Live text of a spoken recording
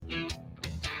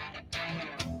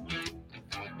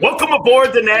Welcome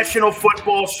aboard the National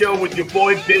Football Show with your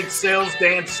boy Big Sales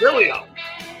Dan Sileo.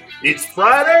 It's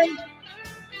Friday,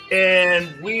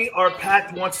 and we are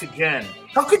packed once again.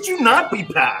 How could you not be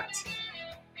packed?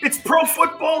 It's pro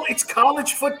football. It's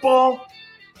college football.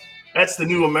 That's the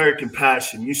new American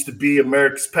passion. Used to be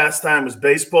America's pastime was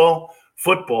baseball.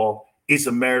 Football is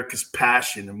America's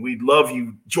passion, and we love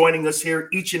you joining us here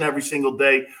each and every single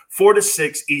day, 4 to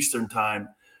 6 Eastern time.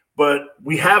 But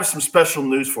we have some special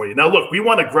news for you. Now, look, we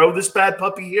want to grow this bad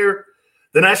puppy here,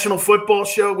 the National Football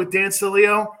Show with Dan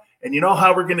Sileo. And you know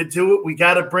how we're going to do it? We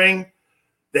got to bring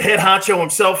the head honcho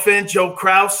himself in, Joe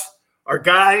Kraus, our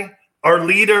guy, our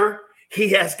leader. He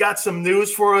has got some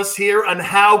news for us here on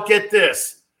how, get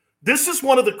this. This is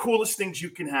one of the coolest things you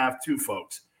can have too,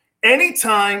 folks.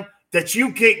 Anytime that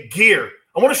you get gear,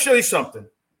 I want to show you something.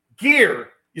 Gear,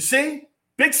 you see?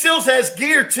 Big Sills has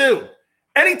gear too.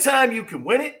 Anytime you can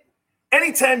win it,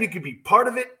 anytime you can be part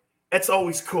of it, that's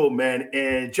always cool, man.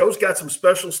 And Joe's got some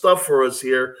special stuff for us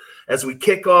here as we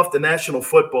kick off the National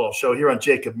Football Show here on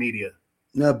Jacob Media.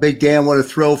 Big Dan, what a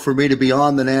thrill for me to be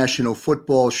on the National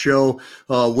Football Show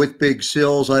with Big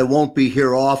Sills. I won't be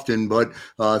here often, but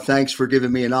thanks for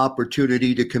giving me an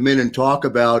opportunity to come in and talk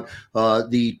about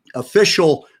the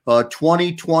official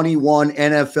 2021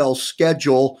 NFL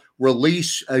schedule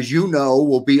release. As you know,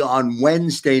 will be on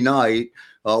Wednesday night.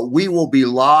 We will be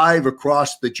live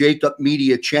across the Jacob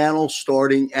Media channel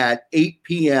starting at 8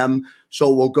 p.m.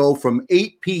 So we'll go from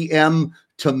 8 p.m.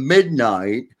 to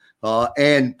midnight.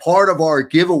 And part of our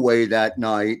giveaway that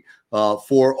night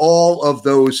for all of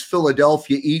those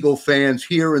Philadelphia Eagle fans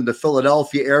here in the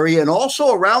Philadelphia area and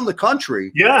also around the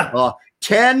country.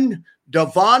 10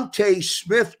 Devontae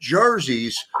Smith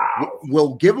jerseys.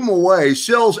 We'll give them away.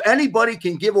 Sills, anybody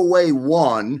can give away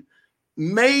one.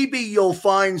 Maybe you'll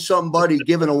find somebody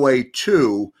giving away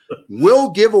two. We'll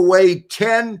give away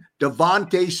 10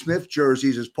 Devontae Smith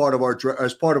jerseys as part of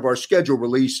our schedule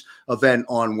release event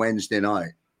on Wednesday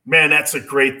night. Man, that's a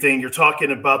great thing. You're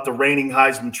talking about the reigning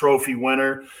Heisman Trophy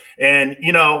winner. And,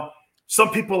 you know,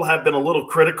 some people have been a little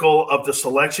critical of the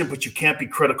selection, but you can't be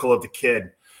critical of the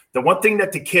kid. The one thing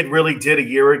that the kid really did a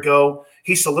year ago,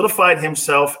 he solidified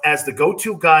himself as the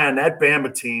go-to guy on that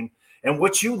Bama team. And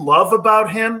what you love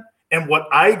about him and what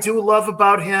I do love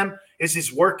about him is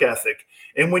his work ethic.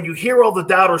 And when you hear all the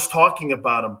doubters talking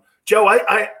about him, Joe,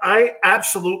 I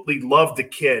absolutely love the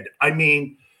kid. I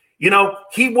mean, you know,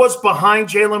 he was behind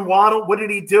Jalen Waddle. What did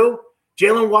he do?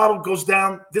 Jalen Waddle goes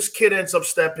down. This kid ends up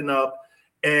stepping up,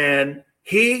 and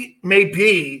he may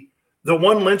be the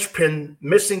one linchpin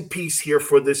missing piece here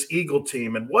for this Eagle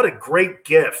team. And what a great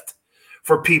gift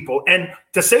for people. And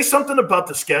to say something about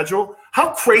the schedule,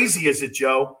 how crazy is it,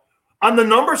 Joe? On the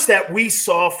numbers that we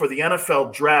saw for the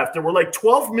NFL draft, there were like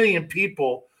 12 million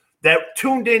people that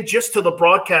tuned in just to the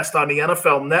broadcast on the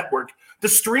NFL network. The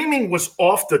streaming was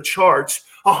off the charts.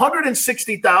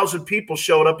 160,000 people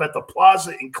showed up at the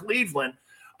Plaza in Cleveland.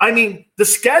 I mean, the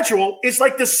schedule is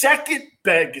like the second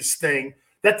biggest thing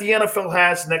that the NFL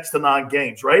has next to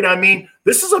non-games, right? I mean,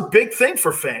 this is a big thing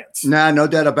for fans. No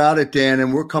doubt about it, Dan.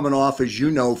 And we're coming off, as you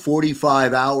know,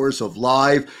 45 hours of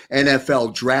live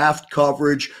NFL draft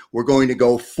coverage. We're going to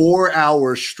go 4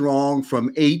 hours strong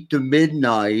from 8 to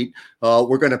midnight.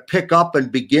 We're going to pick up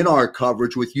and begin our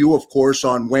coverage with you, of course,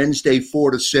 on Wednesday,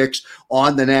 4 to 6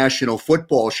 on the National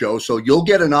Football Show. So you'll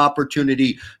get an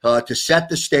opportunity to set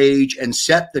the stage and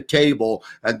set the table,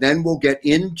 and then we'll get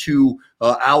into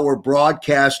our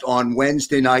broadcast on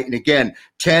Wednesday night. And again,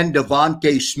 10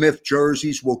 Devontae Smith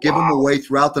jerseys. We'll give them away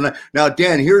throughout the night. Now,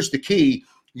 Dan, here's the key.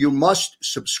 You must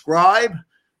subscribe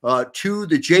to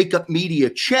the Jacob Media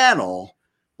channel,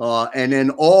 and then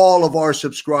all of our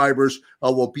subscribers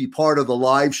will be part of the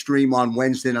live stream on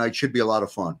Wednesday night. Should be a lot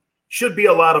of fun. Should be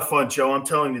a lot of fun, Joe. I'm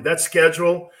telling you, that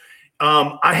schedule,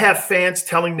 I have fans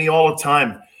telling me all the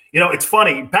time. You know, it's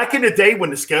funny. Back in the day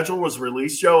when the schedule was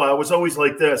released, Joe, I was always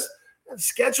like this.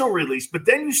 Schedule release, but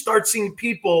then you start seeing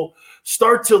people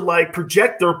start to like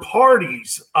project their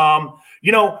parties,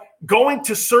 you know, going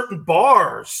to certain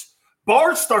bars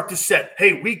start to set,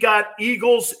 hey, we got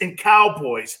Eagles and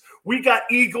Cowboys, we got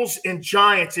Eagles and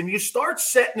Giants, and you start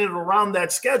setting it around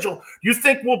that schedule. You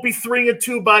think we'll be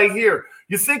 3-2 by here.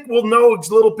 You think we'll know a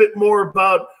little bit more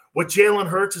about what Jalen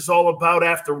Hurts is all about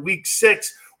after week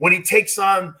 6 when he takes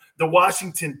on the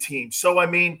Washington team. So, I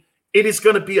mean, it is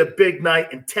going to be a big night,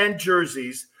 and 10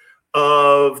 jerseys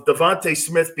of Devontae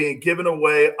Smith being given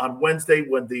away on Wednesday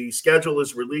when the schedule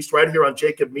is released right here on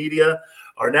Jacob Media.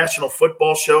 Our National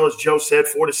Football Show, as Joe said,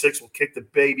 4 to 6 will kick the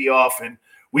baby off, and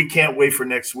we can't wait for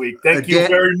next week. Thank you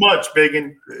very much,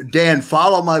 Biggin. Dan,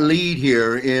 follow my lead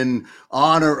here in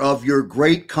honor of your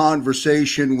great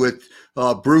conversation with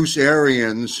Bruce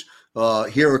Arians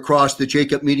here across the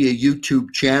Jacob Media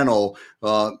YouTube channel.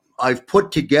 I've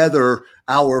put together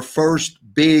our first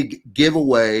big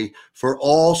giveaway for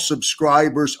all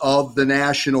subscribers of the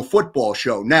National Football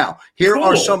Show. Now, here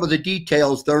are some of the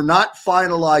details. They're not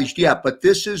finalized yet, but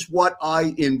this is what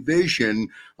I envision.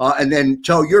 And then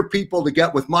tell your people to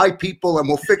get with my people, and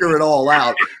we'll figure it all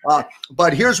out.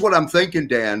 But here's what I'm thinking,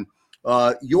 Dan.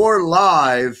 You're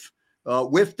live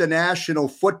with the National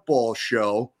Football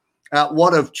Show at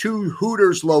one of two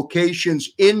Hooters locations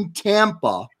in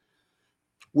Tampa.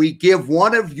 We give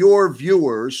one of your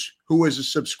viewers who is a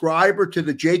subscriber to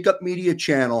the Jacob Media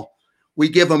channel, we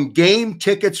give them game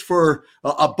tickets for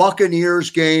a Buccaneers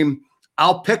game.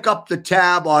 I'll pick up the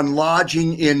tab on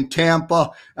lodging in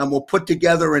Tampa, and we'll put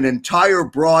together an entire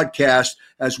broadcast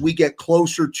as we get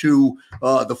closer to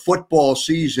the football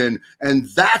season. And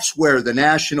that's where the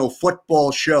National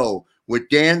Football Show with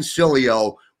Dan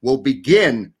Sileo will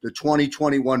begin the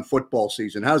 2021 football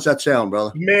season. How's that sound,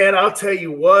 brother? Man, I'll tell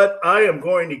you what, I am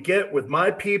going to get with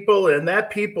my people, and that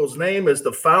people's name is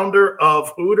the founder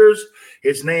of Hooters.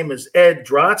 His name is Ed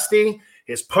Drotsky.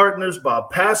 His partners,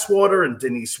 Bob Passwater and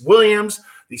Denise Williams.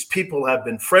 These people have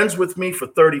been friends with me for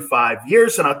 35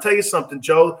 years. And I'll tell you something,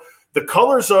 Joe, the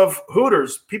colors of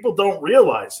Hooters, people don't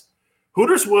realize.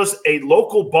 Hooters was a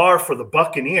local bar for the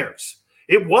Buccaneers.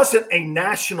 It wasn't a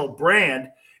national brand.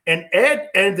 And Ed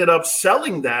ended up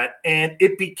selling that, and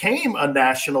it became a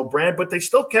national brand, but they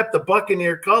still kept the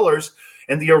Buccaneer colors.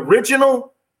 And the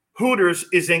original Hooters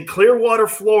is in Clearwater,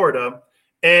 Florida,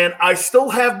 and I still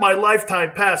have my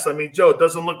lifetime pass. I mean, Joe, it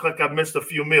doesn't look like I've missed a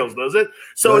few meals, does it?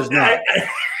 So,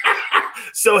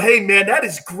 so hey, man, that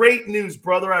is great news,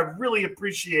 brother. I really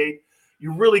appreciate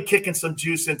you really kicking some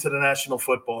juice into the National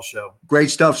Football Show.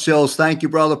 Great stuff, Sills. Thank you,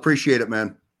 brother. Appreciate it,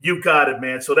 man. You got it,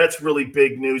 man. So that's really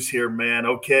big news here, man.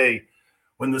 Okay.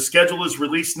 When the schedule is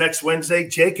released next Wednesday,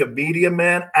 Jacob Media,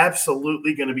 man,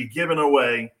 absolutely going to be giving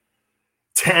away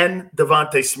 10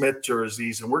 Devontae Smith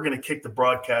jerseys, and we're going to kick the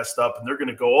broadcast up, and they're going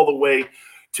to go all the way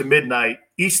to midnight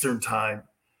Eastern time.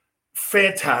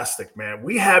 Fantastic, man.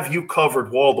 We have you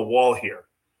covered wall to wall here,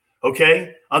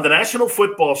 okay? On the National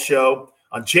Football Show,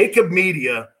 on Jacob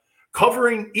Media,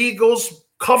 covering Eagles,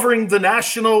 covering the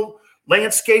national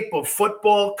landscape of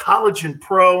football, college and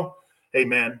pro. Hey,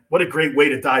 man, what a great way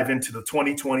to dive into the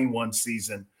 2021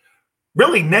 season.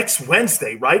 Really next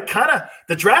Wednesday, right? Kind of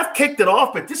the draft kicked it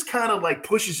off, but this kind of like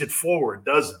pushes it forward,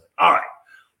 doesn't it? All right,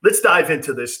 let's dive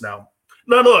into this now.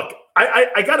 Now, look,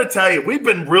 I got to tell you, we've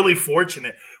been really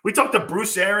fortunate. We talked to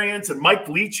Bruce Arians and Mike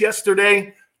Leach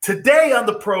yesterday. Today on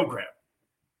the program,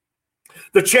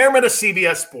 the chairman of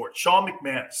CBS Sports, Sean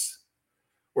McManus.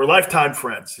 We're lifetime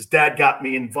friends. His dad got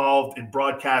me involved in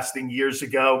broadcasting years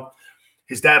ago.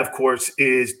 His dad, of course,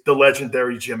 is the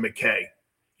legendary Jim McKay.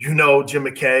 You know Jim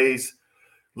McKay's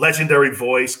legendary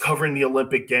voice covering the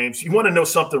Olympic Games. You want to know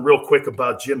something real quick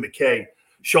about Jim McKay,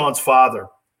 Sean's father?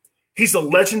 He's a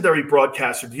legendary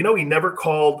broadcaster. Do you know he never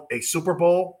called a Super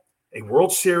Bowl, a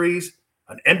World Series,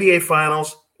 an NBA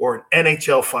Finals, or an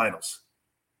NHL Finals?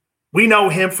 We know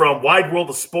him from Wide World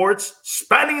of Sports,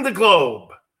 spanning the globe,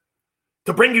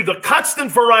 to bring you the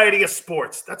constant variety of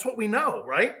sports. That's what we know,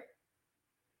 right?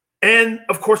 And,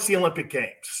 of course, the Olympic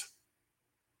Games.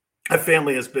 That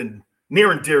family has been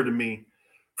near and dear to me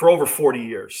for over 40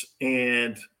 years.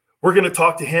 And we're going to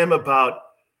talk to him about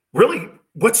really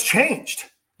what's changed.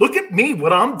 Look at me,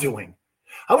 what I'm doing.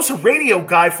 I was a radio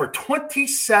guy for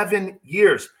 27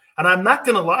 years. And I'm not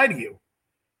going to lie to you.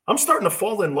 I'm starting to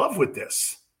fall in love with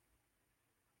this.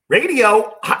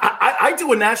 Radio, I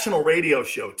do a national radio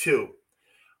show, too.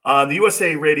 On the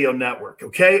USA Radio Network,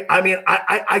 okay? I mean,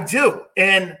 I do,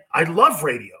 and I love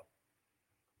radio.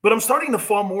 But I'm starting to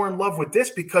fall more in love with this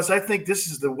because I think this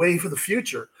is the way for the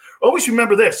future. Always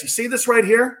remember this. You see this right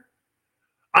here?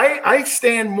 I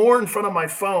stand more in front of my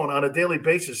phone on a daily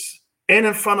basis and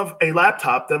in front of a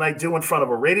laptop than I do in front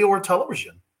of a radio or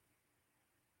television.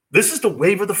 This is the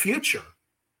wave of the future.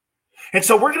 And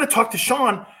so we're going to talk to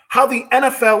Sean how the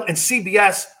NFL and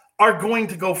CBS are going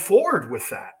to go forward with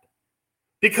that.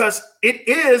 Because it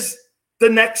is the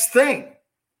next thing.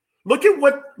 Look at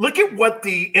what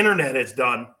the internet has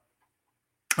done.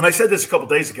 And I said this a couple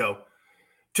days ago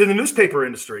to the newspaper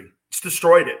industry. It's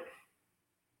destroyed it.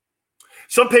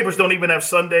 Some papers don't even have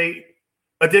Sunday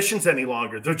editions any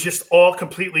longer. They're just all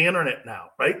completely internet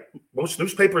now, right? Most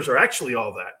newspapers are actually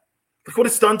all that. Look what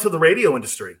it's done to the radio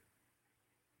industry.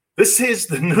 This is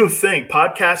the new thing.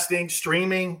 Podcasting,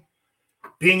 streaming.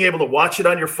 being able to watch it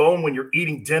on your phone when you're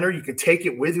eating dinner. You can take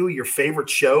it with you, your favorite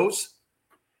shows.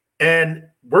 And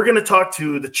we're going to talk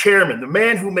to the chairman, the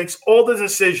man who makes all the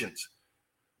decisions,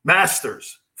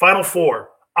 Masters, Final Four,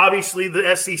 obviously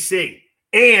the SEC,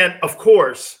 and, of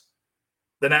course,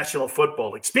 the National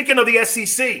Football League. Speaking of the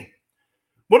SEC,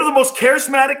 one of the most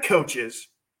charismatic coaches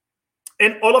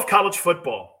in all of college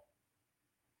football.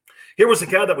 Here was a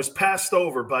guy that was passed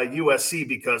over by USC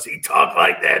because he talked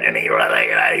like that and he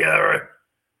really,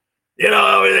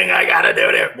 everything I got to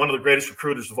do there. One of the greatest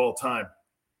recruiters of all time.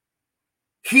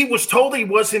 He was told he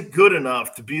wasn't good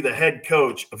enough to be the head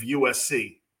coach of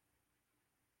USC.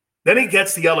 Then he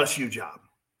gets the LSU job.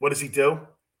 What does he do?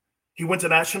 He wins a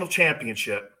national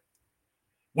championship,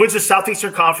 wins a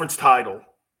Southeastern Conference title.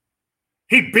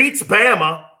 He beats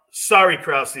Bama. Sorry,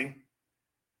 Krause.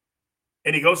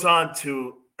 And he goes on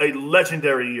to a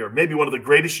legendary year, maybe one of the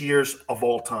greatest years of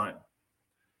all time.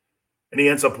 And he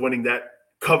ends up winning that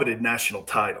coveted national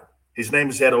title. His name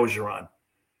is Ed Orgeron.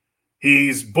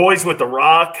 He's boys with The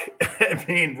Rock. I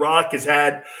mean, Rock has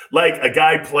had like a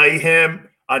guy play him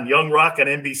on Young Rock on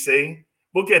NBC.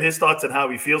 We'll get his thoughts on how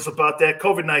he feels about that.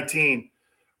 COVID-19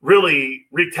 really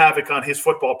wreaked havoc on his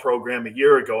football program a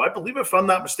year ago. I believe, if I'm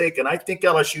not mistaken, I think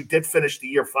LSU did finish the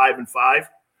year 5-5.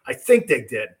 I think they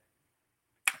did.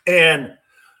 And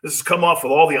this has come off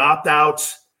with all the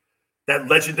opt-outs, that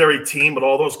legendary team with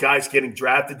all those guys getting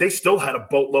drafted. They still had a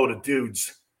boatload of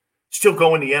dudes still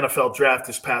going the NFL draft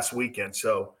this past weekend.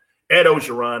 So Ed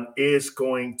Orgeron is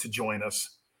going to join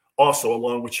us also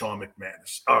along with Sean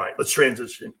McManus. All right, let's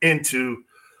transition into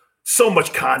so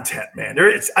much content, man. There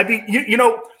is, I mean,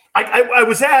 I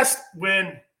was asked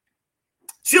when,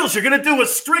 Seals, you're going to do a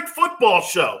strict football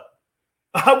show.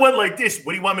 I went like this.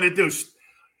 What do you want me to do?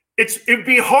 It'd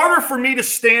be harder for me to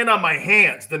stand on my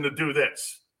hands than to do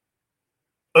this.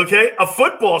 Okay, a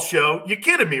football show. You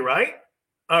kidding me, right?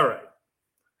 All right.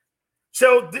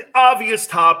 So the obvious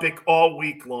topic all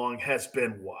week long has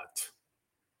been what?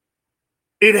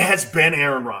 It has been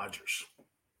Aaron Rodgers.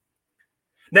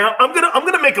 Now, I'm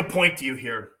gonna make a point to you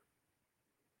here.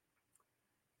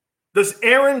 Does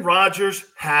Aaron Rodgers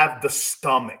have the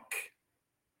stomach?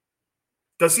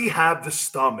 Does he have the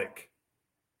stomach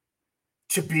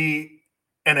to be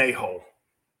an a-hole?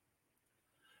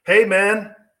 Hey,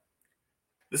 man,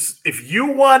 if you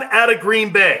want out of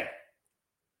Green Bay,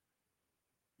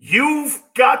 you've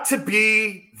got to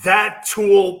be that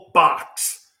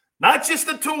toolbox. Not just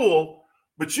a tool,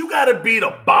 but you got to be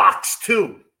the box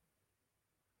too.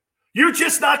 You're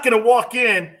just not going to walk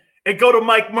in and go to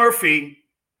Mark Murphy,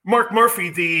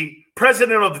 the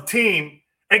president of the team,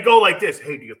 and go like this.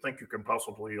 Hey, do you think you can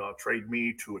possibly trade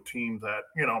me to a team that,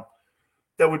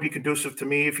 that would be conducive to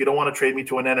me? If you don't want to trade me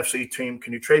to an NFC team,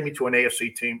 can you trade me to an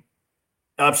AFC team?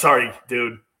 I'm sorry,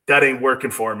 dude. That ain't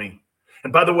working for me.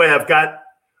 And by the way, I've got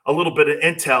a little bit of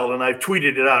intel, and I've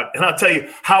tweeted it out. And I'll tell you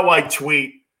how I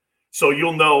tweet, so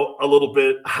you'll know a little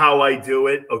bit how I do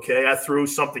it, okay? I threw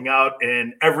something out,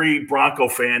 and every Bronco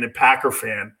fan and Packer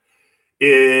fan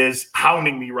is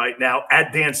hounding me right now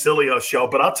at Dan Sileo Show.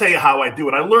 But I'll tell you how I do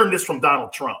it. I learned this from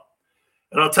Donald Trump,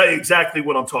 and I'll tell you exactly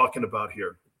what I'm talking about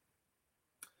here.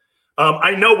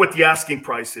 I know what the asking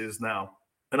price is now,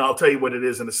 and I'll tell you what it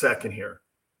is in a second here.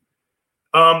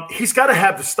 He's got to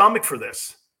have the stomach for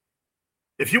this.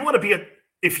 If you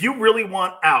really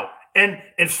want out, and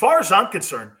as far as I'm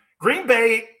concerned, Green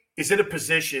Bay is in a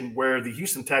position where the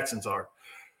Houston Texans are.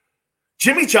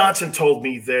 Jimmy Johnson told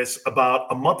me this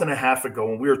about a month and a half ago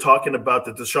when we were talking about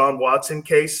the Deshaun Watson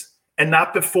case, and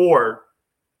not before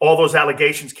all those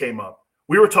allegations came up.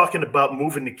 We were talking about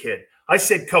moving the kid. I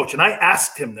said, Coach, and I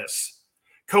asked him this,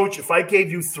 Coach, if I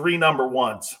gave you 3 number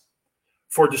ones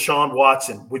for Deshaun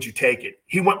Watson, would you take it?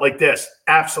 He went like this,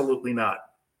 absolutely not.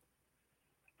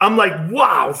 I'm like,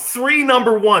 wow, 3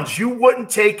 number ones. You wouldn't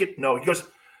take it? No. He goes,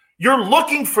 you're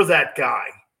looking for that guy.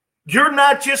 You're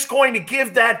not just going to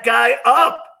give that guy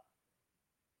up.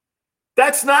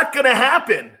 That's not going to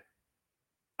happen.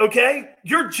 Okay?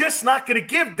 You're just not going to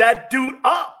give that dude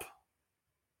up.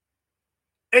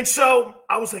 And so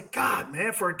I was like, God,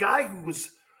 man, for a guy who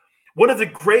was one of the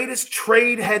greatest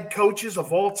trade head coaches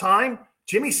of all time,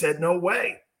 Jimmy said, no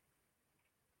way.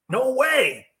 No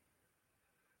way.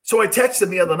 So I texted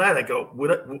him the other night. I go,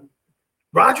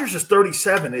 Rodgers is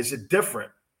 37. Is it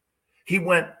different? He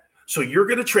went, so you're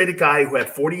going to trade a guy who had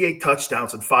 48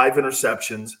 touchdowns and 5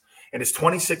 interceptions and is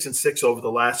 26-6 over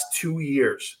the last 2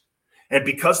 years. And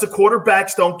because the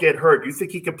quarterbacks don't get hurt, you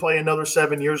think he could play another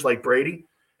 7 years like Brady?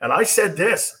 And I said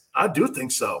this, I do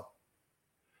think so.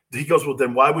 He goes, well,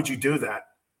 then why would you do that?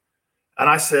 And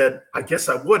I said, I guess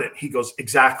I wouldn't. He goes,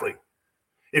 exactly.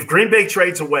 If Green Bay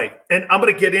trades away, and I'm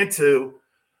going to get into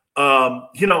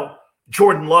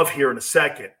Jordan Love here in a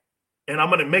second. And I'm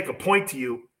going to make a point to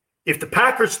you. If the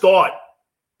Packers thought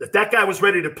that guy was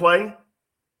ready to play,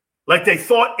 like they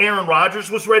thought Aaron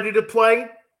Rodgers was ready to play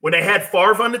when they had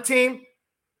Favre on the team,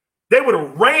 they would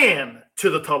have ran to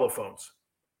the telephones.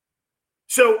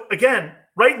 So, again,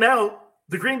 right now,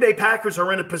 the Green Bay Packers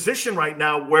are in a position right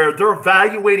now where they're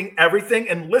evaluating everything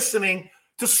and listening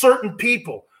to certain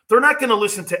people. They're not going to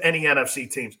listen to any NFC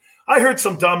teams. I heard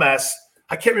some dumbass,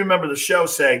 I can't remember the show,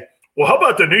 say, well, how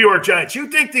about the New York Giants? You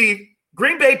think the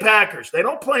Green Bay Packers, they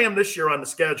don't play them this year on the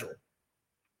schedule,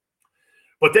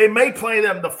 but they may play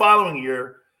them the following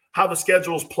year, how the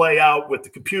schedules play out with the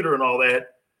computer and all that.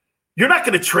 You're not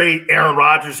going to trade Aaron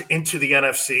Rodgers into the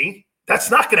NFC. That's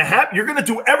not going to happen. You're going to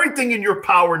do everything in your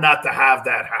power not to have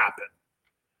that happen.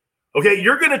 Okay,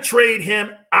 you're going to trade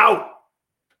him out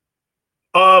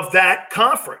of that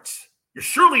conference. You're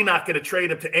surely not going to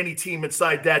trade him to any team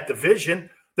inside that division.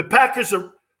 The Packers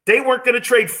they weren't going to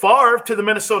trade Favre to the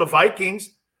Minnesota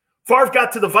Vikings. Favre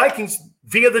got to the Vikings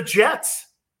via the Jets.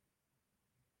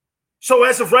 So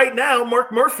as of right now,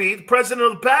 Mark Murphy, the president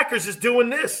of the Packers, is doing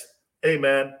this. Hey,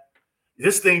 man,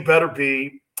 this thing better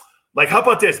be like, how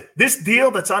about this? This deal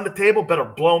that's on the table better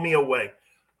blow me away.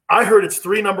 I heard it's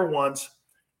 3 number ones,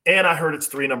 and I heard it's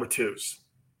 3 number twos.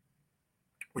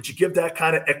 Would you give that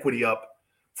kind of equity up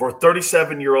for a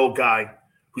 37-year-old guy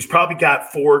who's probably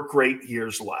got 4 great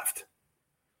years left?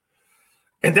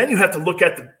 And then you have to look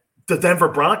at the Denver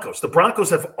Broncos. The Broncos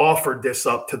have offered this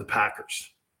up to the Packers.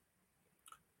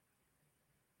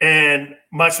 And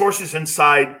my sources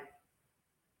inside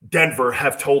Denver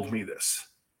have told me this.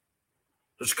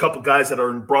 There's a couple guys that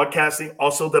are in broadcasting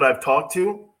also that I've talked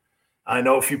to. I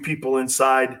know a few people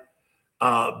inside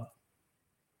the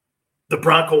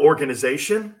Bronco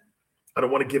organization. I don't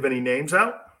want to give any names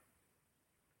out.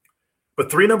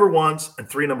 But 3 number ones and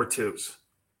 3 number twos.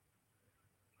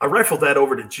 I rifled that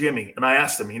over to Jimmy, and I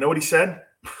asked him, you know what he said?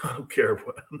 I don't care.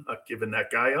 I'm not giving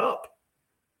that guy up.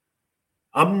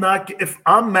 If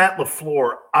I'm Matt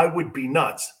LaFleur, I would be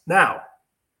nuts. Now,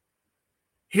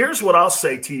 here's what I'll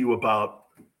say to you about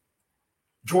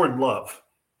Jordan Love.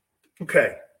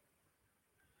 Okay.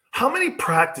 How many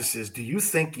practices do you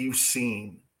think you've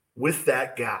seen with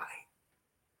that guy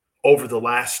over the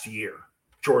last year?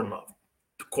 Jordan Love,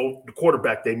 the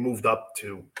quarterback they moved up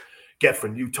to get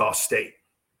from Utah State.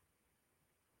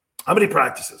 How many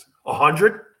practices?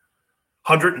 100?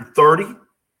 130?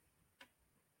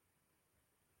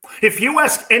 If you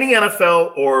ask any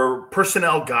NFL or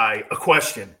personnel guy a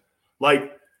question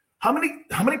like, how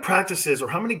many practices or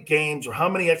how many games or how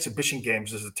many exhibition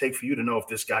games does it take for you to know if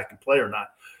this guy can play or not?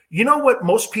 You know what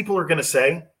most people are going to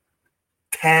say?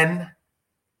 10,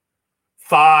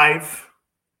 5,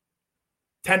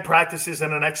 10 practices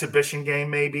in an exhibition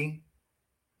game maybe.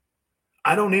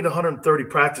 I don't need 130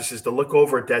 practices to look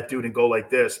over at that dude and go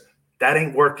like this. That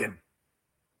ain't working.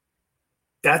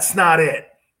 That's not it.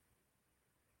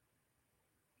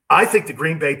 I think the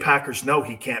Green Bay Packers know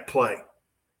he can't play.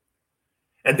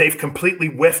 And they've completely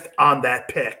whiffed on that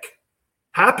pick.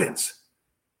 Happens.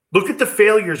 Look at the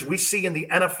failures we see in the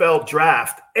NFL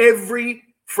draft every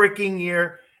freaking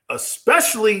year,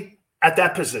 especially at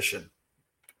that position.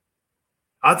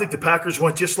 I think the Packers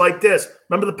went just like this.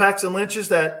 Remember the Paxton Lynches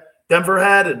that Denver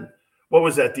had? And what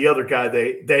was that? The other guy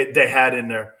they had in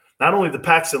there. Not only the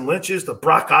Paxton Lynches, the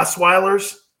Brock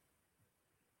Osweilers,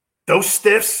 those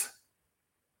stiffs.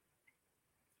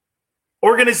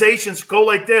 Organizations go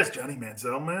like this. Johnny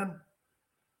Manziel, man.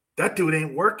 That dude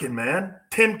ain't working, man.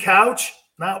 Tim Couch,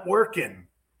 not working.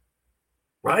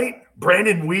 Right?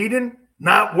 Brandon Weeden,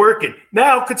 not working.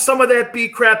 Now, could some of that be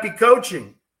crappy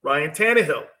coaching? Ryan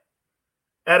Tannehill.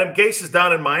 Adam Gase is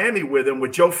down in Miami with him,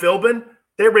 with Joe Philbin.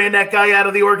 They ran that guy out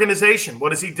of the organization. What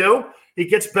does he do? He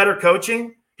gets better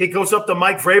coaching. He goes up to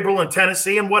Mike Vrabel in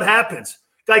Tennessee, and what happens?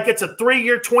 Guy gets a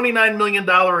 3-year, $29 million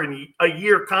a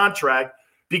year contract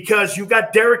because you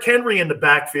got Derrick Henry in the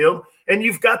backfield and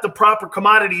you've got the proper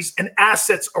commodities and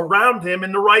assets around him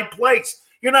in the right place.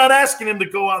 You're not asking him to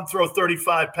go out and throw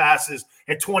 35 passes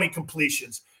and 20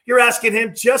 completions. You're asking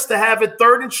him just to have it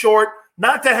 3rd and short,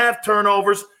 not to have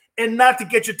turnovers, and not to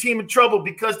get your team in trouble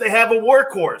because they have a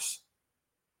workhorse.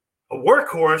 A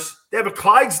workhorse? They have a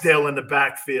Clydesdale in the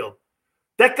backfield.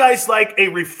 That guy's like a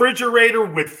refrigerator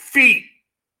with feet.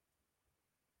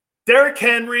 Derrick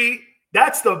Henry,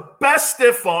 that's the best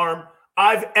stiff arm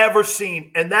I've ever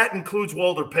seen, and that includes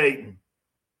Walter Payton.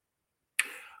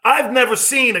 I've never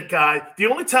seen a guy. The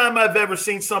only time I've ever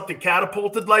seen something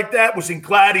catapulted like that was in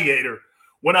Gladiator,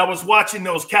 when I was watching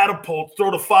those catapults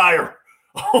throw the fire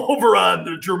over on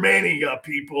the Germania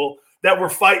people that were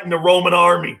fighting the Roman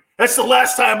army. That's the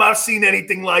last time I've seen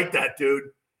anything like that, dude.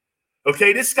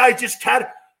 Okay, this guy just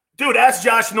dude, ask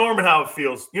Josh Norman how it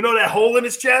feels. You know that hole in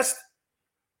his chest?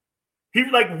 He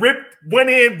went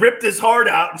in, ripped his heart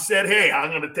out, and said, "Hey, I'm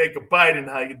gonna take a bite, and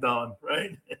how you doing?"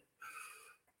 Right?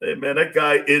 Hey, man, that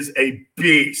guy is a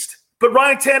beast. But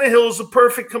Ryan Tannehill is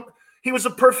he was a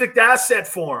perfect asset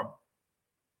for him.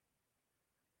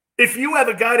 If you have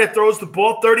a guy that throws the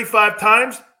ball 35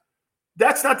 times,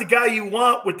 that's not the guy you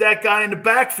want with that guy in the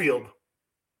backfield.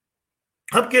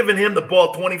 I'm giving him the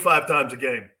ball 25 times a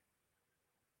game,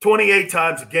 28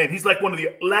 times a game. He's like one of the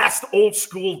last old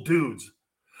school dudes.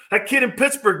 That kid in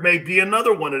Pittsburgh may be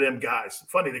another one of them guys.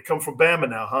 Funny, they come from Bama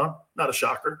now, huh? Not a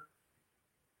shocker.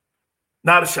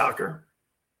 Not a shocker.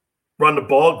 Run the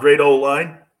ball, great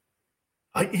O-line.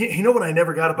 You know what I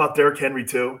never got about Derrick Henry,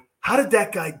 too? How did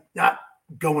that guy not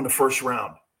go in the first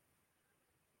round?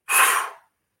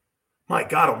 My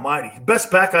God almighty.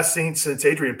 Best back I've seen since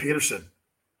Adrian Peterson.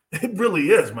 It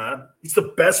really is, man. He's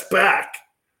the best back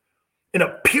and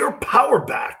a pure power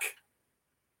back.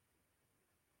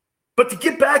 But to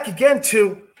get back again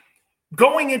to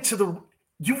going into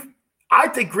I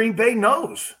think Green Bay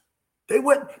knows.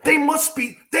 How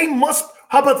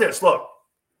about this? Look,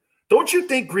 don't you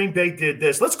think Green Bay did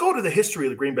this? Let's go to the history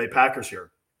of the Green Bay Packers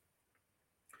here.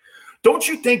 Don't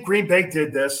you think Green Bay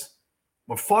did this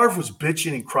when Favre was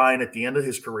bitching and crying at the end of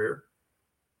his career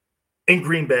in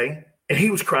Green Bay, and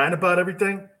he was crying about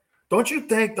everything? Don't you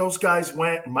think those guys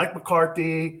went, and Mike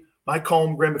McCarthy, Mike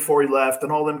Holmgren before he left,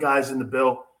 and all them guys in the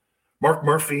Bill, Mark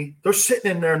Murphy, they're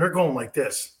sitting in there and they're going like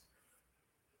this.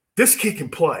 This kid can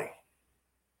play.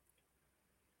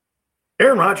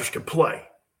 Aaron Rodgers can play.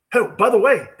 Hey, by the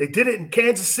way, they did it in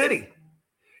Kansas City.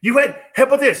 How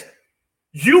about this?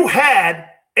 You had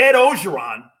Ed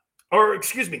Orgeron,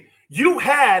 you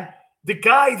had the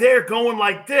guy there going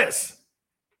like this.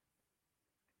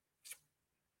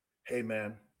 Hey,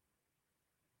 man,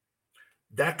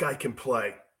 that guy can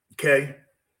play, okay?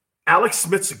 Alex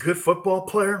Smith's a good football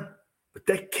player, but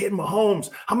that kid Mahomes,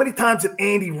 how many times did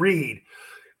Andy Reid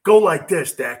go like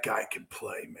this? That guy can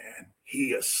play, man.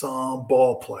 He is some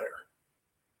ball player.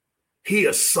 He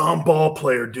is some ball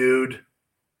player, dude.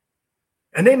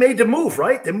 And they made the move,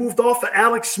 right? They moved off of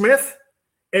Alex Smith,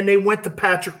 and they went to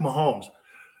Patrick Mahomes.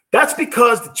 That's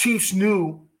because the Chiefs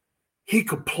knew he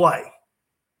could play.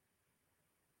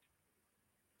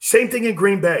 Same thing in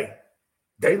Green Bay.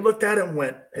 They looked at it and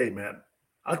went, hey, man,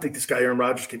 I think this guy Aaron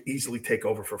Rodgers can easily take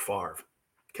over for Favre.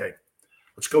 Okay,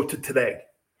 let's go to today.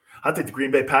 I think the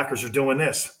Green Bay Packers are doing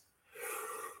this.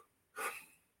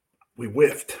 We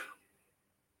whiffed.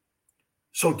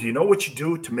 So do you know what you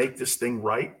do to make this thing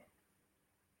right?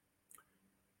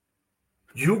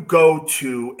 You go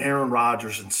to Aaron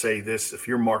Rodgers and say this if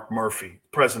you're Mark Murphy,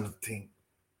 president of the team,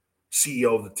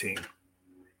 CEO of the team.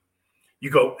 You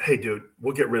go, hey, dude,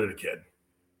 we'll get rid of the kid.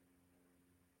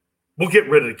 We'll get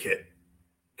rid of the kid,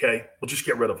 okay? We'll just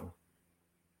get rid of him.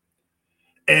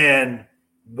 And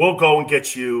we'll go and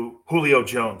get you Julio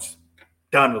Jones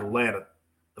down to Atlanta.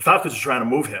 The Falcons are trying to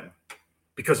move him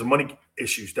because of money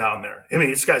issues down there. I mean,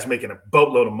 this guy's making a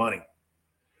boatload of money.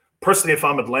 Personally, if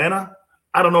I'm Atlanta,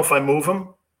 I don't know if I move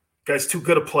him. Guy's too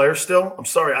good a player still. I'm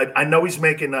sorry. I know he's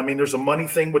making, there's a money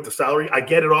thing with the salary. I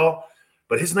get it all.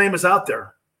 But his name is out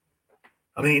there.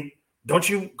 I mean, don't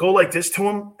you go like this to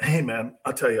him? Hey, man,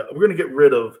 I'll tell you, we're going to get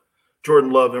rid of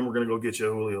Jordan Love and we're going to go get you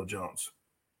Julio Jones.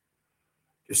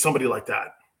 It's somebody like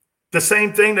that. The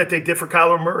same thing that they did for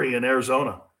Kyler Murray in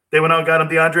Arizona. They went out and got him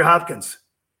DeAndre Hopkins.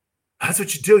 That's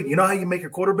what you do. You know how you make your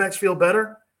quarterbacks feel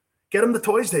better? Get them the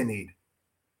toys they need.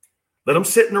 Let them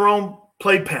sit in their own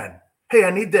playpen. Hey,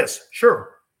 I need this.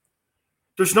 Sure.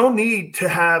 There's no need to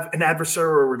have an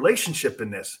adversarial relationship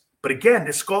in this. But again,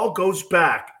 this all goes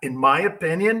back, in my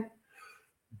opinion,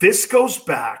 this goes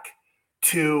back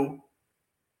to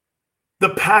the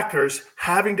Packers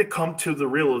having to come to the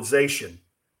realization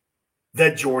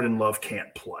that Jordan Love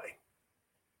can't play.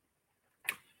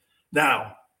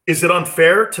 Now, is it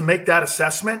unfair to make that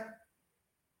assessment?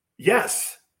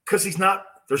 Yes, because he's not.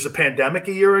 There's a pandemic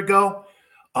a year ago.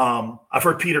 I've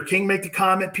heard Peter King make the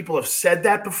comment. People have said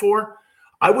that before.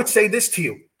 I would say this to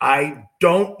you. I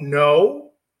don't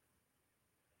know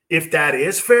if that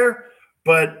is fair,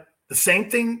 but the same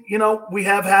thing, we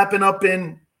have happen up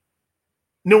in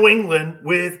New England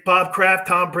with Bob Kraft,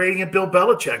 Tom Brady, and Bill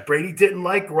Belichick. Brady didn't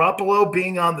like Garoppolo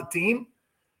being on the team.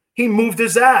 He moved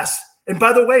his ass. And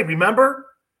by the way, remember?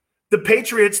 The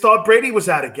Patriots thought Brady was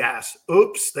out of gas.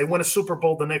 Oops, they won a Super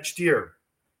Bowl the next year.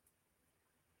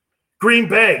 Green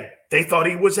Bay, they thought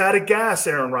he was out of gas,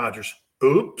 Aaron Rodgers.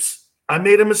 Oops, I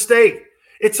made a mistake.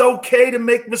 It's okay to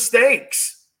make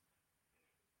mistakes.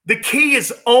 The key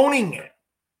is owning it.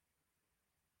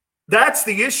 That's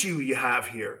the issue you have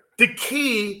here. The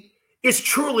key is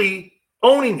truly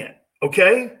owning it,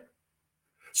 okay?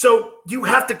 So you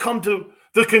have to come to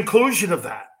the conclusion of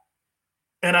that.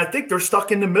 And I think they're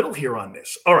stuck in the middle here on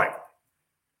this. All right.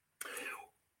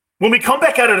 When we come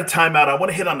back out of the timeout, I want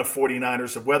to hit on the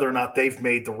 49ers of whether or not they've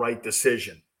made the right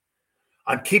decision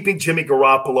on keeping Jimmy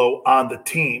Garoppolo on the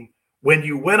team. When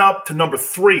you went up to number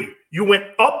 3,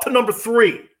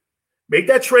 made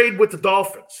that trade with the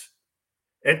Dolphins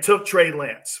and took Trey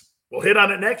Lance. We'll hit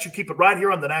on it next. You keep it right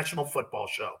here on the National Football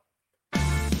Show.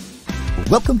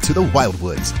 Welcome to the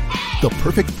Wildwoods, the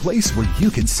perfect place where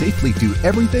you can safely do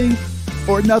everything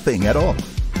or nothing at all.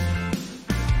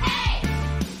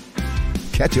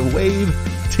 Catch a wave,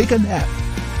 take a nap,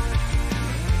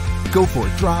 go for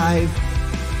a drive,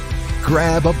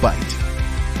 grab a bite.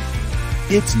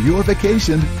 It's your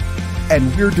vacation,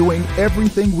 and we're doing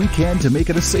everything we can to make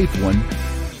it a safe one.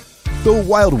 The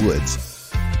Wildwoods.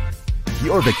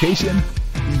 Your vacation,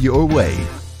 your way.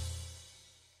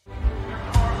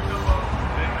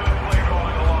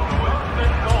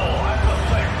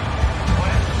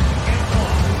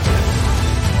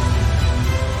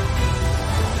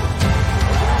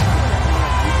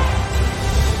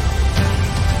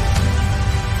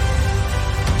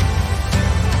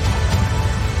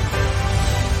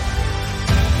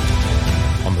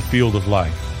 Field of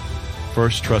life,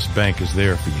 First Trust Bank is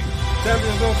there for you.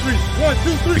 Champions on 3. 1,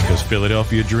 2, 3. Because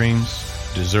Philadelphia dreams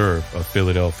deserve a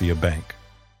Philadelphia bank.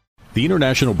 The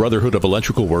International Brotherhood of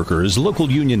Electrical Workers,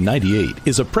 Local Union 98,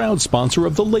 is a proud sponsor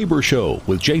of The Labor Show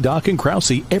with J. Doc and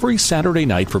Krause every Saturday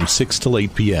night from 6 till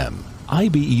 8 p.m.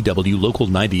 IBEW Local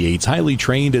 98's highly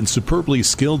trained and superbly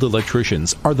skilled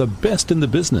electricians are the best in the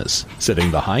business,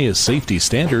 setting the highest safety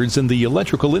standards in the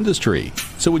electrical industry.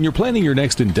 So when you're planning your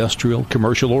next industrial,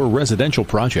 commercial, or residential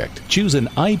project, choose an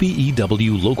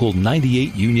IBEW Local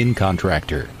 98 union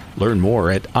contractor. Learn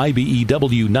more at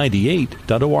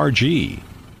ibew98.org.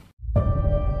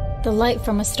 The light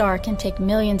from a star can take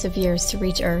millions of years to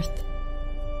reach Earth.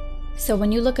 So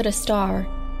when you look at a star,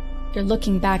 you're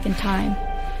looking back in time.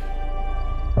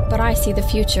 But I see the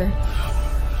future.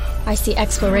 I see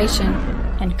exploration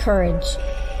and courage.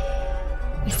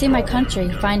 I see my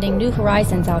country finding new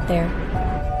horizons out there.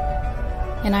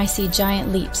 And I see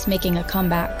giant leaps making a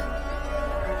comeback.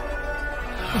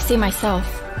 I see myself.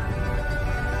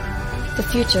 The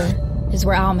future is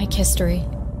where I'll make history.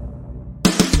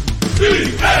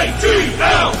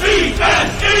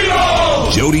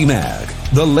 D-A-T-L-E-S-E-O! Jody Mack,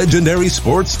 the legendary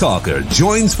sports talker,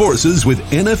 joins forces with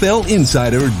NFL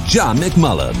insider John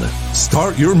McMullen.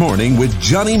 Start your morning with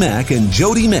Johnny Mack and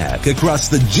Jody Mack across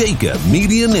the Jacob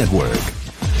Media Network.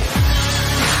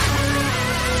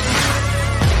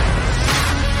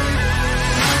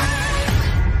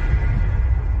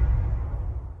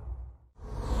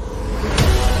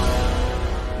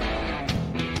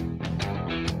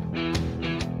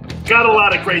 Got a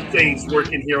lot of great things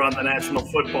working here on the National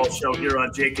Football Show here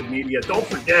on Jacob Media. Don't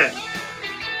forget,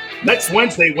 next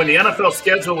Wednesday when the NFL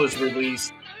schedule is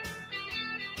released,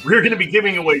 we're going to be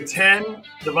giving away 10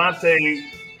 Devontae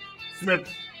Smith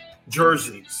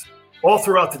jerseys all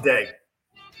throughout the day.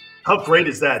 How great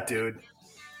is that, dude?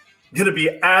 Going to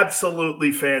be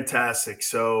absolutely fantastic.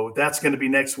 So that's going to be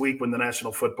next week when the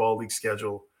National Football League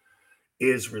schedule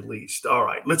is released. All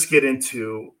right, let's get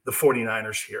into the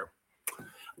 49ers here.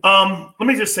 Let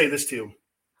me just say this to you,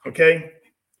 okay?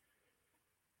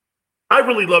 I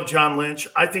really love John Lynch.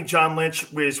 I think John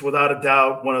Lynch is without a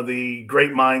doubt one of the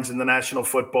great minds in the National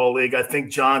Football League. I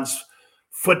think John's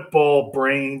football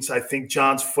brains, I think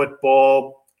John's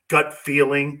football gut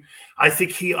feeling, I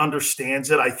think he understands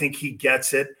it. I think he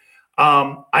gets it.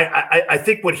 I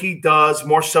think what he does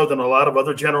more so than a lot of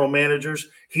other general managers,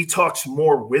 he talks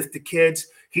more with the kids.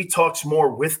 He talks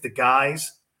more with the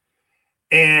guys.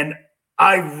 And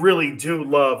I really do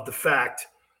love the fact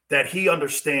that he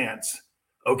understands,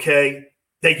 okay,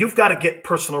 that you've got to get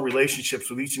personal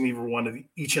relationships with each and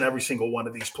every single one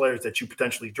of these players that you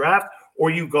potentially draft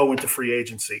or you go into free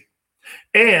agency.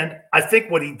 And I think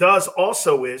what he does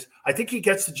also is I think he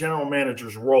gets the general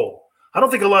manager's role. I don't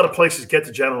think a lot of places get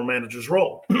the general manager's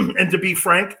role. And to be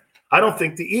frank, I don't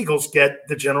think the Eagles get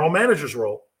the general manager's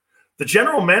role. The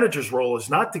general manager's role is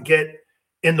not to get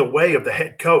in the way of the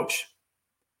head coach.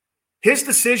 His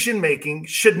decision-making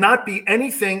should not be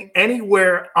anything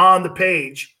anywhere on the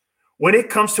page when it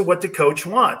comes to what the coach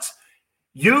wants.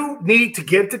 You need to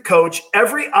give the coach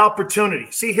every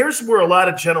opportunity. See, here's where a lot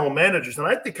of general managers, and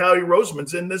I think Howie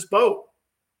Roseman's in this boat.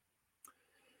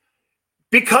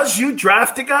 Because you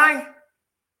draft a guy,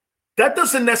 that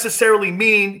doesn't necessarily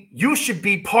mean you should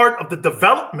be part of the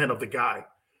development of the guy.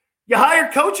 You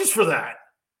hired coaches for that.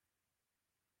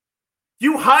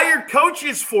 You hired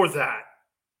coaches for that.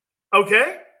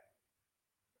 Okay?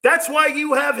 That's why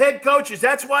you have head coaches.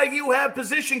 That's why you have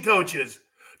position coaches.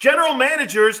 General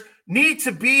managers need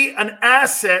to be an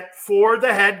asset for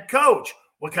the head coach.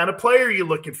 What kind of player are you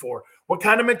looking for? What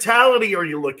kind of mentality are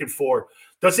you looking for?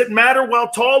 Does it matter how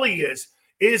tall he is?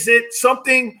 Is it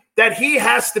something that he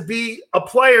has to be a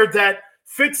player that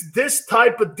fits this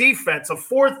type of defense, a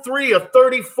 4-3, a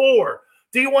 34?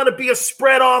 Do you want to be a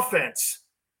spread offense?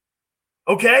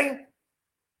 Okay?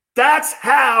 That's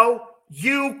how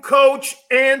you coach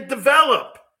and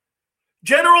develop.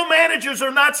 General managers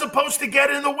are not supposed to get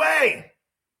in the way.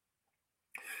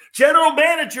 General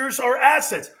managers are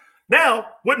assets. Now,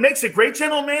 what makes a great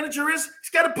general manager is he's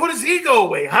got to put his ego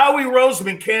away. Howie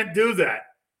Roseman can't do that.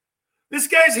 This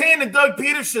guy's handing Doug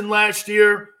Peterson last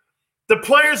year the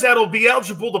players that will be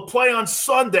eligible to play on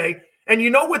Sunday. And you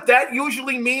know what that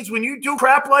usually means when you do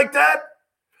crap like that?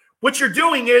 What you're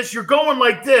doing is you're going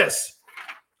like this.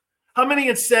 How many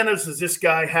incentives does this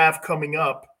guy have coming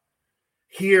up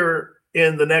here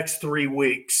in the next 3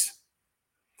 weeks?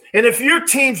 And if your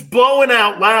team's blowing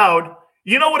out loud,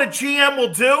 you know what a GM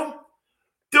will do?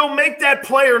 They'll make that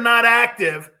player not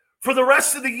active for the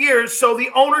rest of the year so the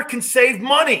owner can save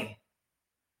money.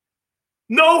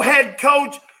 No head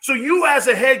coach. So you as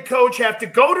a head coach have to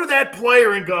go to that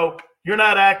player and go, you're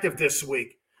not active this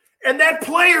week. And that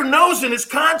player knows in his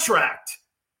contract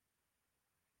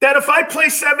that if I play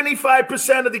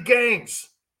 75% of the games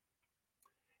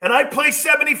and I play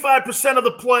 75% of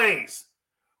the plays,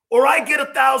 or I get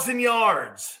 1,000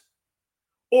 yards,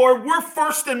 or we're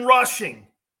first in rushing,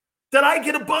 then I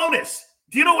get a bonus.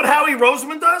 Do you know what Howie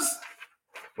Roseman does?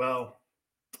 Well,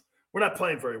 we're not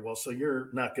playing very well, so you're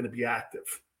not going to be active.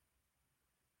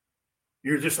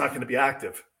 You're just not going to be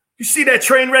active. You see that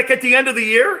train wreck at the end of the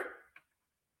year?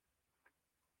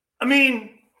 I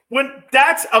mean, when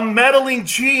that's a meddling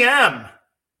GM.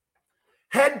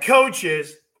 Head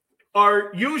coaches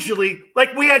are usually,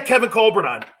 like we had Kevin Colbert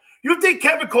on. You think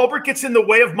Kevin Colbert gets in the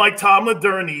way of Mike Tomlin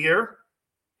during the year?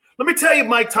 Let me tell you,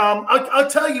 Mike Tomlin, I'll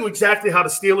tell you exactly how the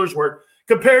Steelers work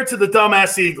compared to the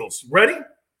dumbass Eagles. Ready?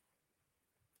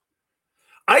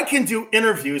 I can do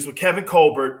interviews with Kevin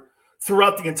Colbert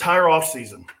throughout the entire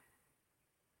offseason.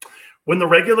 When the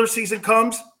regular season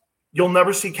comes, you'll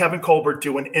never see Kevin Colbert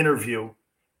do an interview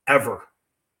ever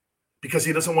because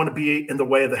he doesn't want to be in the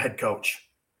way of the head coach.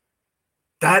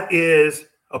 That is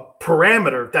a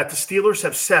parameter that the Steelers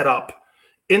have set up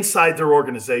inside their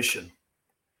organization.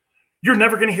 You're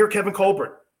never going to hear Kevin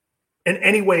Colbert in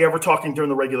any way ever talking during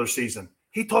the regular season.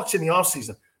 He talks in the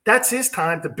offseason. That's his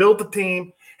time to build the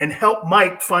team and help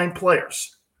Mike find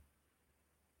players.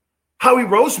 Howie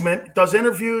Roseman does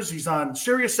interviews. He's on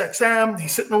Sirius XM.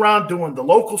 He's sitting around doing the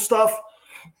local stuff.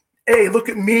 Hey, look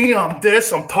at me. I'm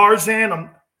this. I'm Tarzan.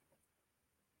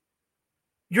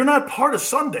 You're not part of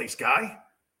Sundays, guy.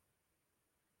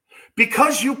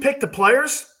 Because you pick the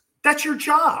players, that's your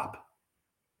job.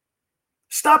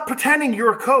 Stop pretending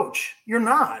you're a coach. You're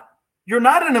not. You're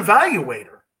not an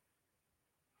evaluator.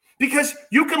 Because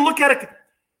you can look at it.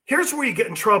 Here's where you get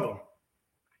in trouble.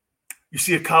 You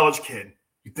see a college kid.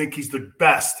 You think he's the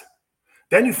best.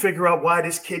 Then you figure out why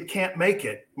this kid can't make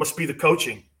it. Must be the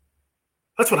coaching.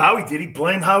 That's what Howie did. He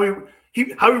blamed Howie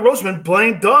Roseman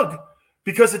blamed Doug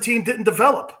because the team didn't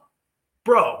develop.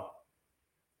 Bro,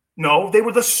 no, they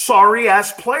were the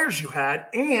sorry-ass players you had,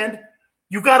 and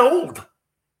you got old.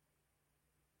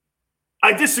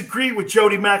 I disagree with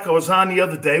Jody Mack. I was on the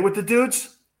other day with the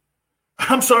dudes.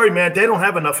 I'm sorry, man. They don't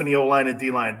have enough in the O-line and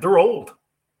D-line. They're old.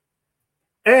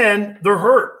 And they're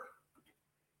hurt.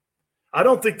 I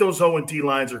don't think those O and D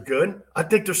lines are good. I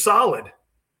think they're solid.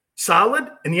 Solid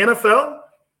in the NFL,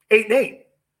 8-8,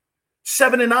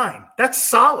 7-9. That's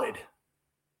solid.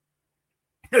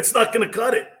 It's not going to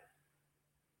cut it.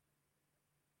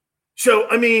 So,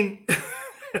 I mean,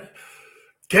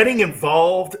 getting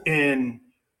involved in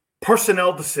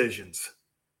personnel decisions.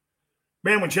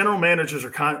 Man, when general managers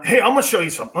are hey, I'm going to show you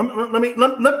something.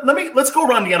 Let's go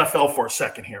around the NFL for a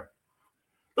second here.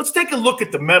 Let's take a look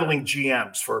at the meddling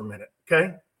GMs for a minute,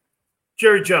 okay?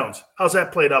 Jerry Jones, how's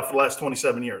that played out for the last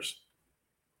 27 years?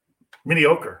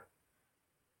 Mediocre.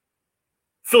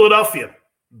 Philadelphia,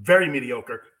 very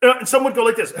mediocre. And some would go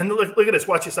like this. And look at this.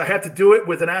 Watch this. I had to do it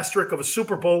with an asterisk of a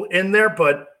Super Bowl in there,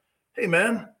 but hey,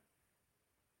 man,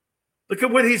 look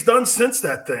at what he's done since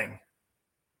that thing.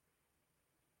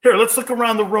 Here, let's look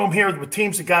around the room here with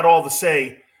teams that got all the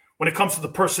say when it comes to the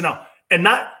personnel. And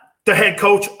not the head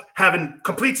coach having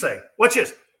complete say. Watch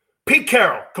this. Pete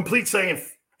Carroll, complete say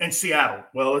in Seattle.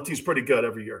 Well, that team's pretty good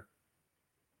every year.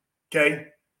 Okay?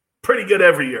 Pretty good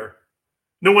every year.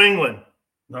 New England.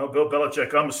 No, Bill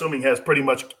Belichick, I'm assuming, has pretty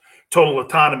much total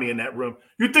autonomy in that room.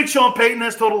 You think Sean Payton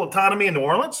has total autonomy in New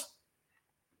Orleans?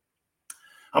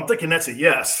 I'm thinking that's a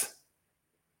yes.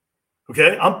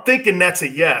 Okay? I'm thinking that's a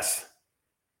yes.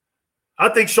 I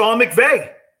think Sean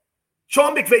McVay.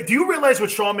 Do you realize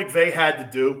what Sean McVay had to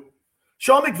do?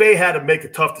 Sean McVay had to make a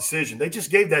tough decision. They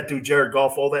just gave that dude, Jared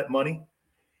Goff, all that money.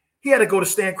 He had to go to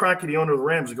Stan Kroenke, the owner of the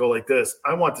Rams, and go like this.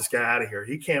 I want this guy out of here.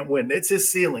 He can't win. It's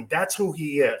his ceiling. That's who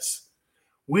he is.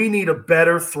 We need a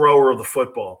better thrower of the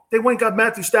football. They went and got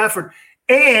Matthew Stafford,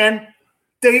 and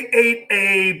they ate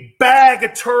a bag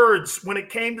of turds when it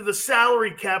came to the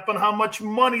salary cap on how much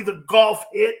money the Goff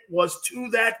hit was to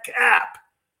that cap.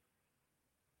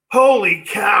 Holy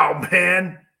cow,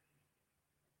 man.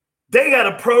 They got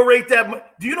to prorate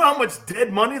that. Do you know how much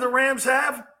dead money the Rams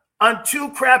have? On two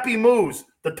crappy moves,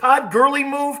 the Todd Gurley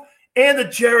move and the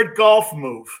Jared Goff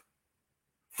move.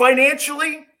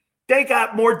 Financially, they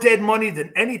got more dead money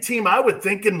than any team I would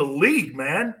think in the league,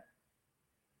 man.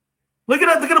 Look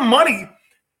at the money.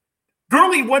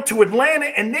 Gurley went to Atlanta,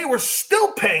 and they were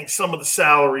still paying some of the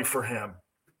salary for him.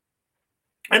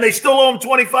 And they still owe him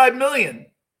 $25 million.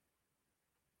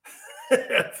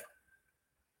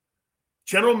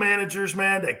 General managers,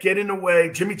 man, that get in the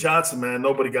way. Jimmy Johnson, man,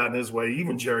 nobody got in his way.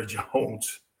 Even Jerry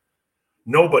Jones.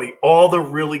 Nobody. All the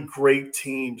really great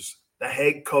teams, the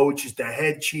head coach is the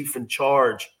head chief in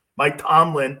charge. Mike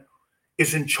Tomlin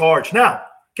is in charge. Now,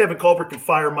 Kevin Colbert can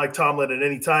fire Mike Tomlin at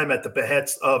any time at the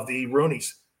behest of the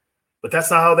Rooneys. But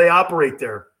that's not how they operate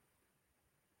there.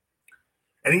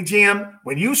 Any GM,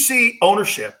 when you see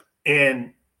ownership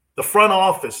and the front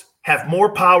office have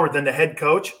more power than the head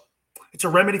coach, it's a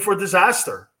remedy for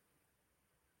disaster.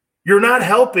 You're not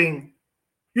helping.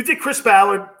 You think Chris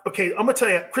Ballard, okay, I'm going to tell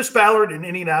you, Chris Ballard in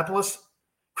Indianapolis,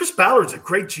 Chris Ballard's a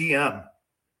great GM.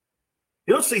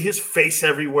 You don't see his face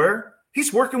everywhere.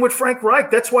 He's working with Frank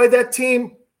Reich. That's why that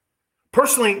team,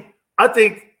 personally, I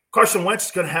think Carson Wentz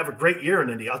is going to have a great year in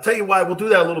Indy. I'll tell you why. We'll do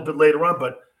that a little bit later on,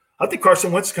 but I think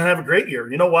Carson Wentz is going to have a great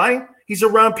year. You know why? He's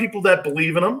around people that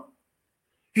believe in him.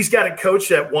 He's got a coach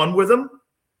that won with him.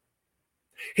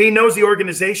 He knows the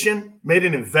organization made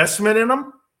an investment in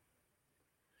him.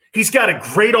 He's got a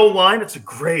great O-line. It's a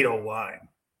great O-line.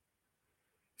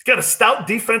 He's got a stout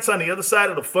defense on the other side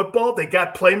of the football. They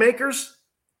got playmakers.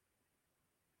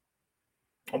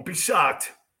 Don't be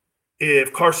shocked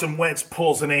if Carson Wentz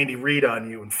pulls an Andy Reid on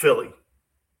you in Philly.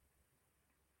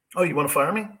 Oh, you want to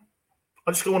fire me?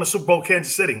 I'll just go win a Super Bowl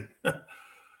Kansas City.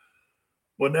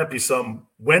 Wouldn't that be something?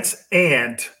 Wentz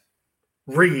and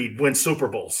Reid win Super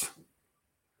Bowls.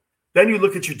 Then you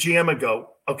look at your GM and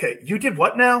go, okay, you did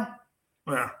what now?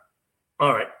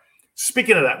 All right.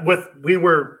 Speaking of that,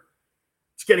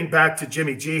 it's getting back to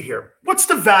Jimmy G here. What's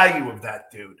the value of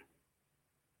that dude?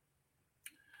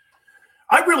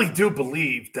 I really do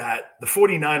believe that the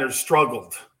 49ers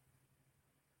struggled.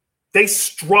 They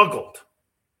struggled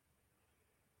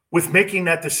with making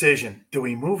that decision. Do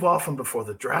we move off him before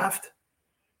the draft?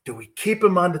 Do we keep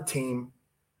him on the team?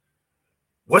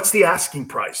 What's the asking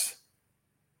price?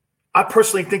 I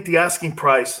personally think the asking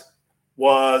price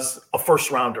was a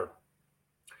first rounder.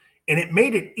 And it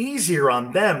made it easier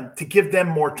on them to give them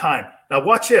more time. Now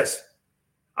watch this.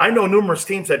 I know numerous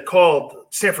teams that called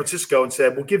San Francisco and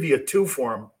said, we'll give you a 2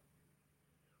 for him.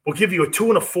 We'll give you a 2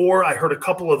 and a 4. I heard a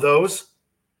couple of those.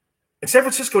 And San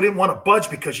Francisco didn't want to budge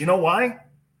because you know why?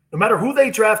 No matter who they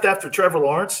draft after Trevor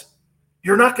Lawrence,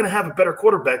 you're not going to have a better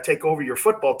quarterback take over your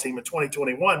football team in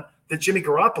 2021 than Jimmy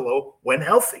Garoppolo when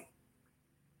healthy.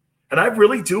 And I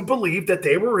really do believe that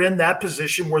they were in that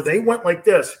position where they went like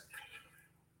this.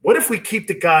 What if we keep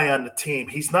the guy on the team?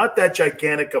 He's not that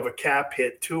gigantic of a cap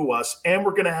hit to us, and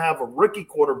we're going to have a rookie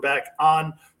quarterback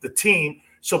on the team.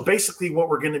 So basically what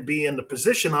we're going to be in the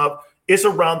position of is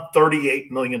around $38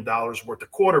 million worth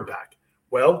of quarterback.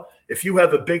 Well, if you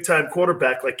have a big-time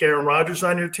quarterback like Aaron Rodgers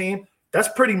on your team, that's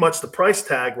pretty much the price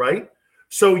tag, right?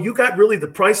 So you got really the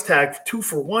price tag 2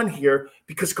 for 1 here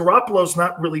because Garoppolo's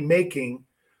not really making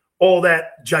all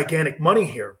that gigantic money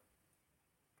here.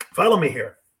 Follow me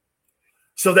here.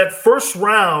 So that first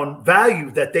round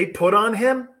value that they put on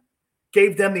him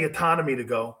gave them the autonomy to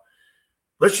go,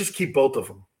 let's just keep both of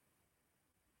them.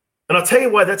 And I'll tell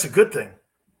you why that's a good thing.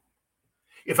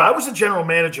 If I was a general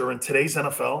manager in today's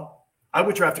NFL, I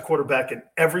would draft a quarterback in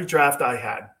every draft I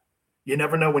had. You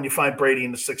never know when you find Brady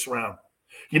in the 6th round.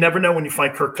 You never know when you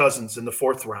find Kirk Cousins in the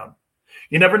 4th round.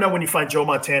 You never know when you find Joe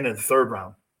Montana in the 3rd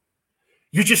round.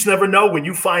 You just never know when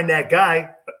you find that guy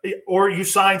or you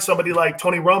sign somebody like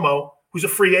Tony Romo, who's a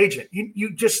free agent.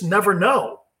 You just never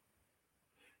know.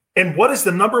 And what is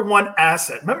the number one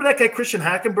asset? Remember that guy, Christian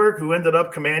Hackenberg, who ended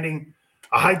up commanding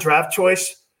a high draft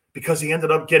choice because he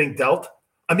ended up getting dealt.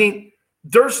 I mean,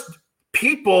 there's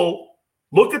people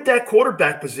look at that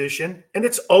quarterback position and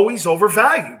it's always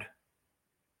overvalued.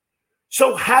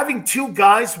 So having two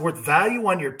guys worth value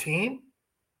on your team,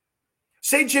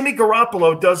 say Jimmy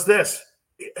Garoppolo does this.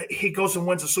 He goes and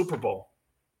wins a Super Bowl.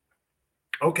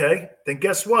 Okay, then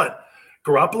guess what?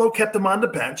 Garoppolo kept him on the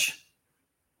bench.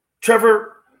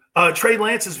 Trey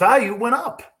Lance's value went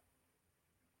up.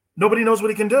 Nobody knows what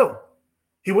he can do.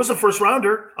 He was a first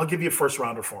rounder. I'll give you a first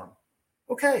rounder for him.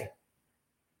 Okay.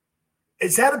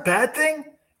 Is that a bad thing?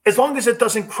 As long as it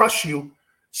doesn't crush you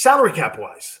salary cap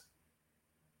wise.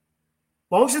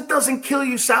 As long as it doesn't kill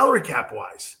you salary cap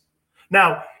wise.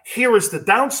 Now, here is the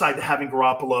downside to having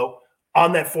Garoppolo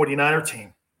on that 49er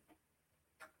team.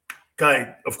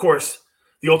 Guy, of course,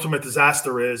 the ultimate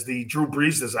disaster is the Drew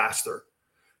Brees disaster.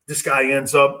 This guy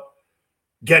ends up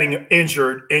getting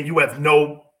injured and you have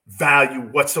no value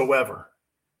whatsoever.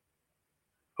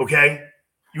 Okay?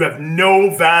 You have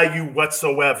no value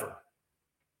whatsoever.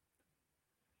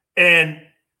 And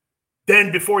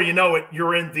then before you know it,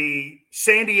 you're in the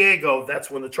San Diego. That's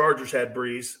when the Chargers had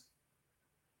Brees.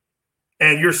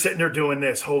 And you're sitting there doing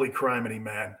this. Holy criminy,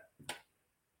 man.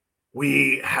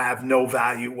 We have no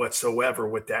value whatsoever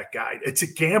with that guy. It's a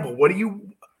gamble. What are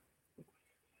you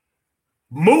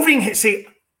moving? See,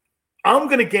 I'm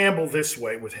going to gamble this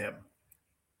way with him.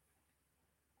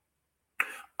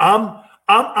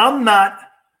 I'm not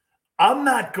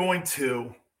going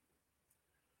to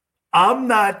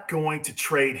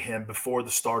trade him before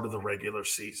the start of the regular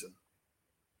season.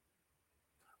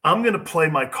 I'm going to play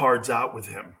my cards out with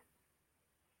him.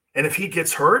 And if he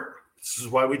gets hurt, this is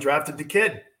why we drafted the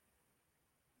kid.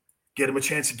 Get him a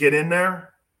chance to get in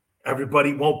there.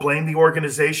 Everybody won't blame the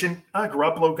organization.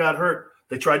 Garoppolo got hurt.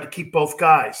 They tried to keep both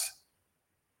guys.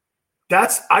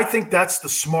 I think that's the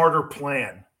smarter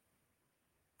plan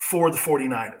for the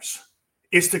 49ers,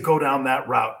 is to go down that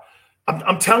route.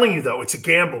 I'm telling you, though, it's a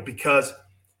gamble because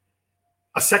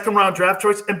a second-round draft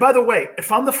choice. And by the way,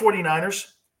 if I'm the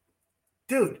 49ers,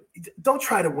 dude, don't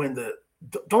try to win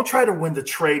the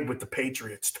trade with the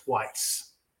Patriots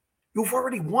twice. You've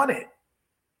already won it.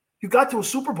 You got to a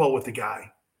Super Bowl with the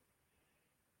guy.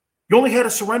 You only had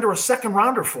to surrender a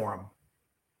second-rounder for him.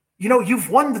 You've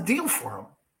won the deal for him.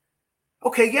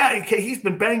 Okay, he's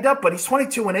been banged up, but he's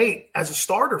 22-8 as a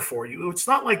starter for you. It's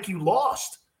not like you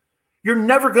lost. You're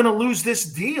never going to lose this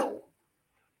deal.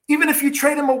 Even if you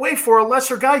trade him away for a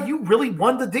lesser guy, you really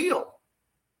won the deal.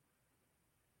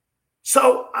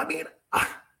 So, I mean,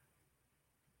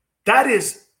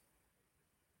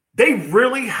 they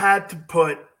really had to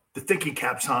put the thinking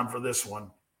caps on for this one.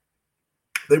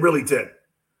 They really did.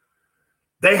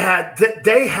 They had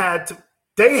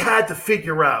to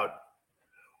figure out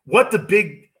what the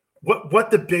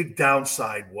big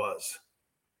downside was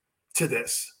to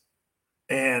this.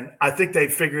 And I think they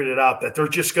figured it out, that they're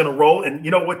just going to roll. And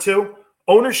you know what, too?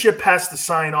 Ownership has to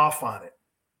sign off on it.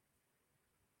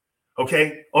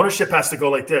 Okay? Ownership has to go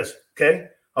like this. Okay?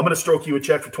 I'm going to stroke you a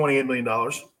check for $28 million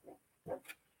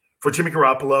for Jimmy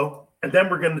Garoppolo. And then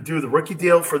we're going to do the rookie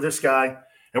deal for this guy.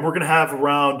 And we're going to have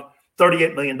around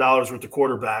 $38 million worth of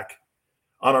quarterback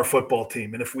on our football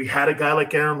team. And if we had a guy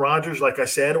like Aaron Rodgers, like I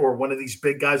said, or one of these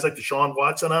big guys like Deshaun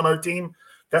Watson on our team,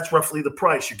 that's roughly the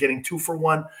price. You're getting 2 for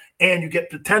 1, and you get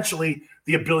potentially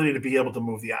the ability to be able to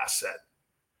move the asset.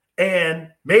 And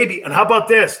maybe, and how about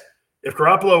this? If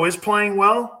Garoppolo is playing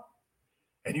well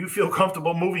and you feel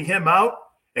comfortable moving him out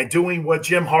and doing what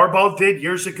Jim Harbaugh did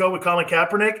years ago with Colin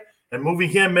Kaepernick and moving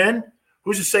him in,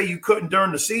 who's to say you couldn't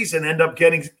during the season end up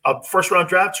getting a first-round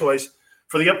draft choice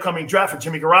for the upcoming draft for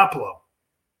Jimmy Garoppolo?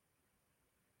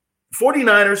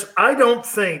 49ers, I don't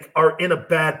think, are in a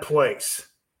bad place.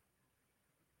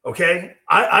 Okay?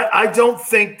 I don't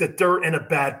think that they're in a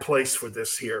bad place for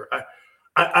this here.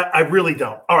 I really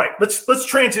don't. All right, let's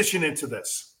transition into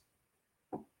this.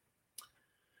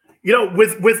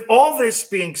 With all this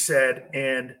being said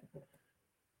and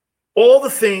all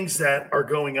the things that are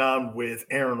going on with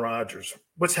Aaron Rodgers,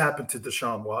 what's happened to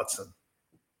Deshaun Watson?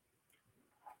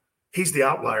 He's the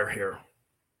outlier here.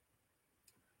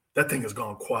 That thing has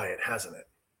gone quiet, hasn't it?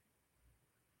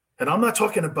 And I'm not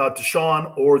talking about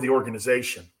Deshaun or the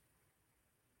organization.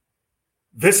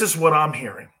 This is what I'm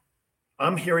hearing.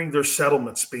 I'm hearing there's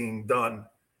settlements being done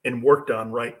and worked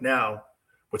on right now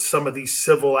with some of these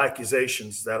civil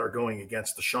accusations that are going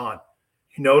against Deshaun.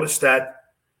 You notice that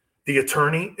the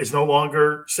attorney is no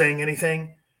longer saying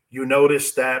anything. You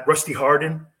notice that Rusty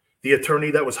Hardin, the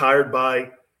attorney that was hired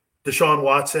by Deshaun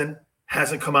Watson,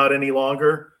 hasn't come out any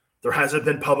longer. There hasn't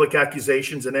been public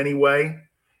accusations in any way.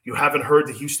 You haven't heard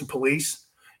the Houston police.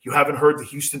 You haven't heard the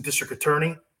Houston district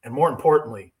attorney and more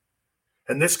importantly,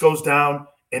 and this goes down,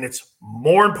 and it's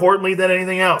more importantly than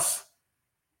anything else,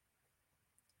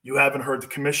 you haven't heard the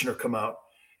commissioner come out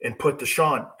and put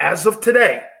Deshaun, as of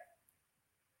today,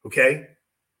 okay,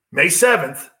 May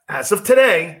 7th, as of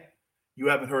today, you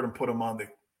haven't heard him put him on the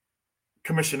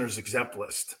commissioner's exempt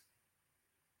list.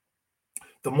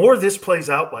 The more this plays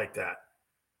out like that,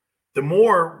 the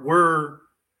more we're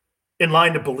in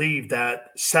line to believe that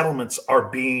settlements are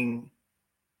being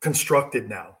constructed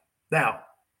now. Now,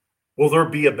 will there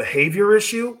be a behavior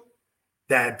issue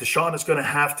that Deshaun is going to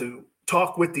have to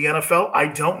talk with the NFL? I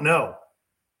don't know.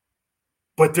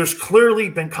 But there's clearly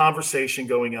been conversation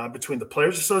going on between the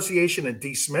Players Association and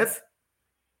D. Smith,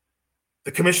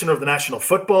 the commissioner of the National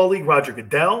Football League, Roger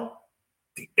Goodell,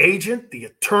 the agent, the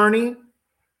attorney,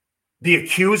 the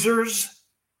accuser's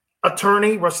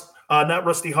attorney, not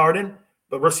Rusty Hardin,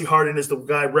 but Rusty Hardin is the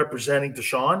guy representing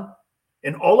Deshaun.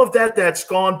 And all of that's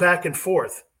gone back and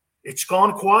forth. It's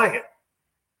gone quiet.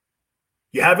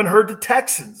 You haven't heard the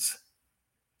Texans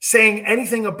saying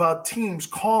anything about teams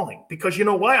calling, because you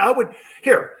know why?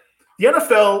 The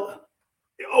NFL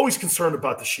always concerned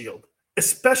about the shield,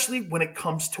 especially when it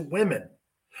comes to women.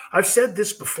 I've said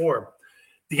this before.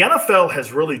 The NFL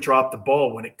has really dropped the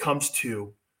ball when it comes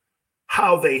to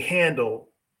how they handle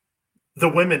the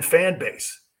women fan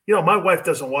base. You know, my wife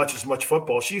doesn't watch as much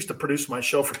football. She used to produce my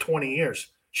show for 20 years.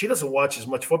 She doesn't watch as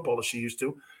much football as she used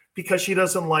to because she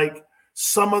doesn't like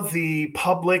some of the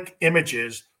public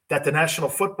images that the National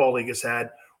Football League has had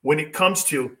when it comes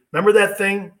to, remember that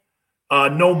thing,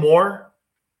 No More,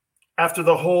 after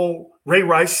the whole Ray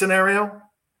Rice scenario?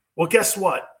 Well, guess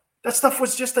what? That stuff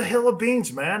was just a hill of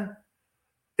beans, man.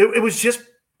 It was just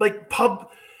like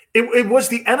it was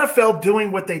the NFL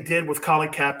doing what they did with Colin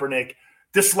Kaepernick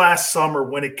this last summer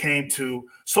when it came to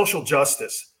social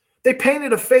justice. They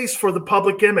painted a face for the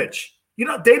public image. You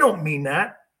know, they don't mean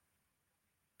that.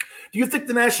 Do you think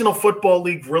the National Football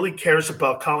League really cares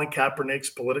about Colin Kaepernick's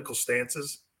political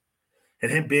stances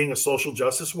and him being a social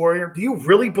justice warrior? Do you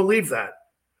really believe that?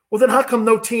 Well, then how come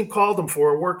no team called him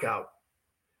for a workout?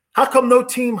 How come no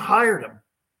team hired him?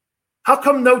 How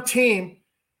come no team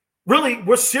really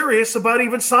was serious about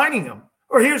even signing him?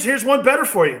 Or here's one better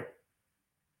for you.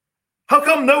 How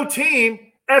come no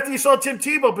team, after you saw Tim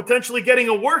Tebow potentially getting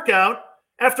a workout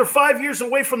after 5 years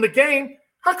away from the game,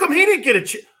 how come he didn't get a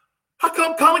chance? How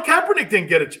come Colin Kaepernick didn't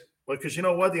get it? Well, because you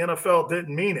know what? The NFL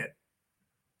didn't mean it.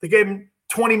 They gave him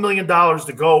 $20 million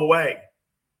to go away.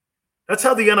 That's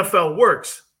how the NFL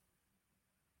works.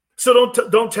 So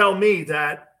don't tell me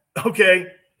that, okay,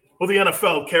 well, the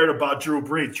NFL cared about Drew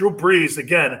Brees. Drew Brees,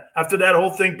 again, after that whole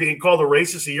thing being called a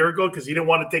racist a year ago because he didn't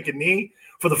want to take a knee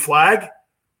for the flag,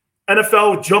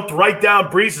 NFL jumped right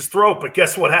down Brees' throat. But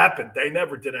guess what happened? They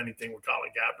never did anything with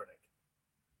Colin Kaepernick.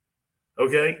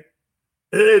 Okay?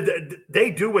 They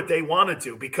do what they want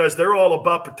to because they're all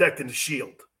about protecting the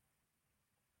shield.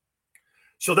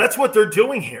 So that's what they're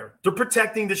doing here. They're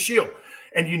protecting the shield.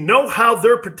 And you know how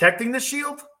they're protecting the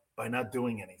shield? By not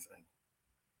doing anything.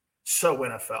 So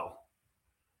NFL,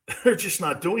 they're just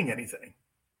not doing anything.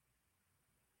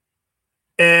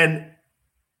 And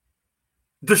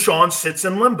Deshaun sits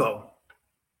in limbo.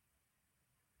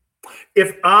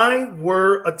 If I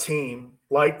were a team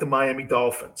like the Miami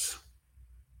Dolphins,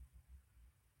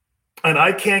 and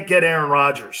I can't get Aaron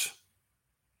Rodgers,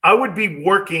 I would be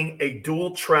working a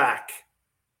dual track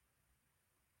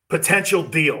potential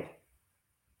deal.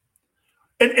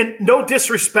 And no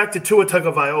disrespect to Tua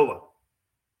Tagovailoa.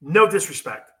 No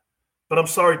disrespect. But I'm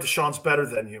sorry, Deshaun's better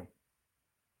than you.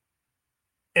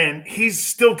 And he's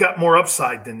still got more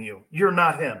upside than you. You're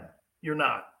not him. You're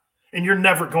not. And you're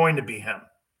never going to be him.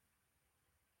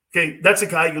 Okay, that's a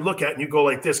guy you look at and you go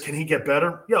like this. Can he get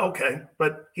better? Yeah, okay.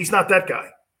 But he's not that guy.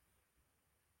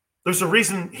 There's a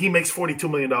reason he makes $42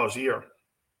 million a year.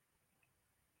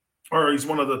 Or he's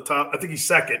one of the top, I think he's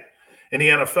second in the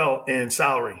NFL in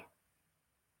salary.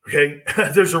 Okay,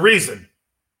 there's a reason.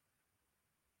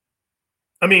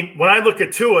 I mean, when I look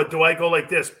at Tua, do I go like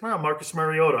this? Well, Marcus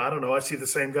Mariota, I don't know. I see the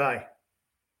same guy.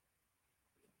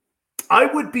 I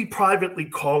would be privately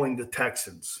calling the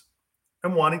Texans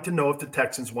and wanting to know if the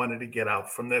Texans wanted to get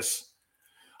out from this.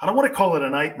 I don't want to call it a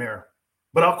nightmare,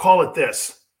 but I'll call it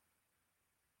this.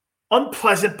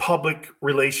 Unpleasant public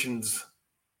relations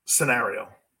scenario.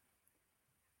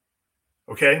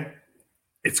 Okay?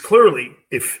 It's clearly,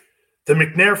 if the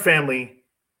McNair family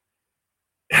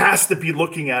has to be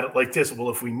looking at it like this, well,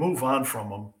 if we move on from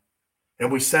them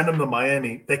and we send them to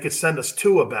Miami, they could send us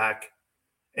Tua back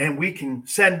and we can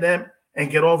send them and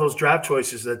get all those draft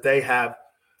choices that they have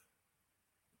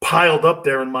piled up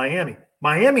there in Miami.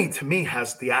 Miami, to me,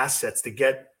 has the assets to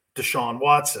get Deshaun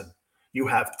Watson. You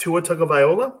have Tua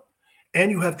Tagovailoa,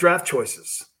 and you have draft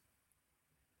choices.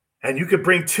 And you could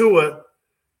bring Tua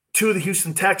to the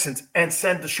Houston Texans and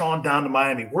send Deshaun down to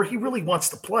Miami, where he really wants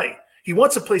to play. He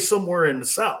wants to play somewhere in the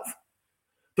South.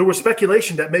 There was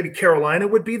speculation that maybe Carolina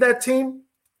would be that team,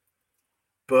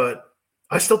 but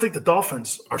I still think the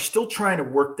Dolphins are still trying to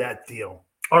work that deal.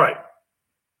 All right.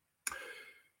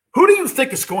 Who do you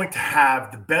think is going to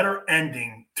have the better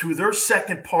ending to their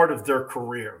second part of their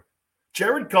career?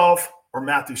 Jared Goff or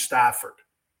Matthew Stafford?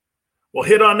 We'll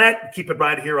hit on that and keep it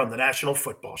right here on the National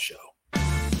Football Show.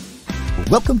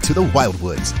 Welcome to the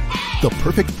Wildwoods, the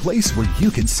perfect place where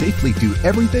you can safely do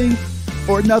everything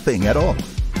or nothing at all.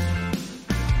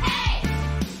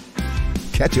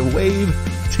 Catch a wave,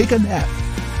 take a nap,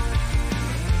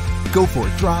 go for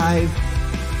a drive,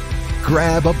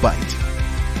 grab a bite.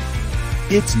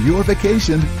 It's your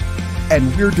vacation,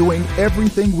 and we're doing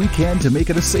everything we can to make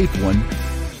it a safe one.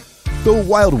 The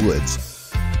Wildwoods.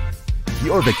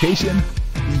 Your vacation,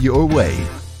 your way.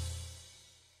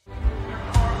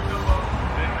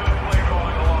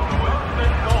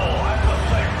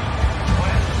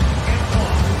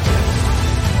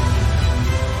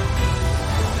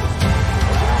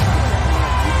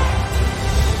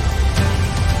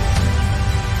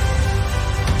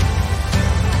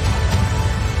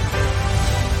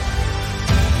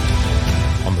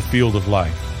 Field of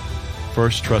life,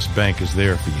 First Trust Bank is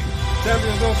there for you.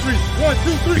 Champions on three. 1, 2,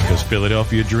 3. Because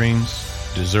Philadelphia dreams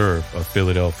deserve a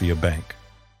Philadelphia bank.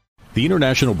 The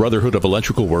International Brotherhood of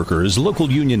Electrical Workers,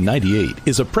 Local Union 98,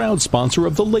 is a proud sponsor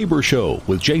of The Labor Show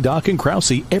with J. Doc and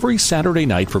Krause every Saturday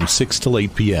night from 6 till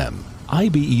 8 p.m.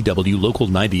 IBEW Local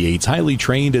 98's highly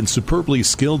trained and superbly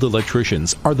skilled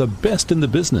electricians are the best in the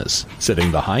business,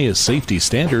 setting the highest safety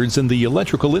standards in the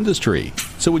electrical industry.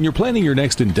 So when you're planning your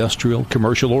next industrial,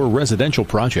 commercial, or residential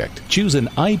project, choose an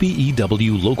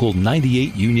IBEW Local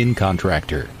 98 union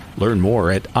contractor. Learn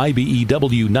more at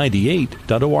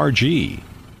ibew98.org.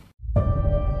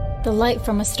 The light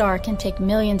from a star can take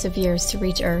millions of years to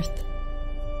reach Earth.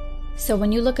 So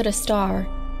when you look at a star,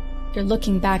 you're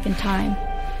looking back in time.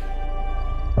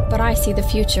 But I see the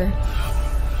future.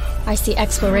 I see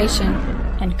exploration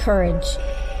and courage.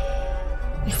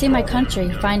 I see my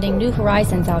country finding new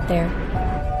horizons out there.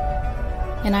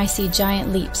 And I see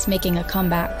giant leaps making a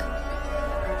comeback.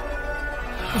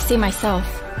 I see myself.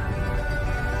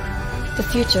 The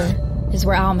future is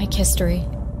where I'll make history.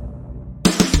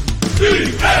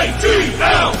 D-A-T-L-E-S-E-O!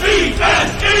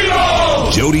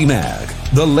 Jody Mack,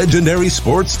 the legendary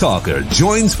sports talker,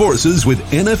 joins forces with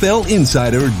NFL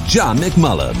insider John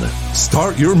McMullen.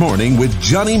 Start your morning with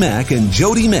Johnny Mack and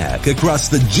Jody Mack across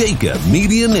the Jacob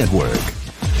Media Network.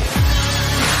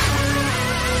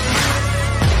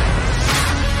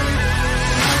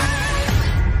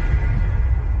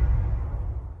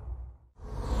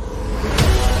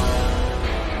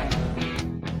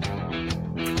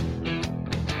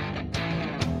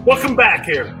 Welcome back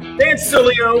here. Dan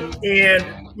Sileo, and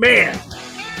man,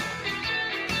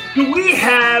 do we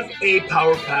have a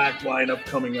Power Pack lineup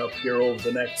coming up here over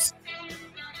the next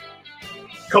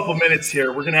couple minutes here.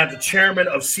 We're going to have the chairman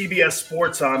of CBS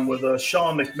Sports on with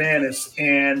Sean McManus,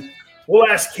 and we'll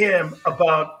ask him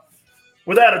about,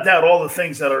 without a doubt, all the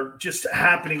things that are just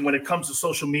happening when it comes to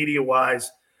social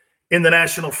media-wise in the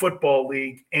National Football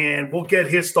League, and we'll get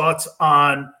his thoughts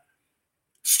on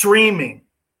streaming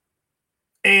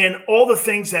and all the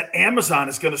things that Amazon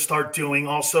is going to start doing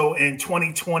also in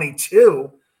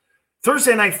 2022.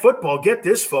 Thursday Night Football, get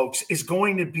this, folks, is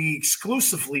going to be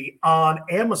exclusively on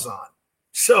Amazon.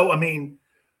 So, I mean,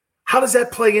 how does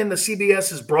that play into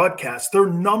CBS's broadcast? Their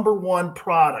number one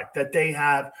product that they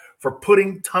have for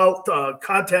putting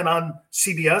content on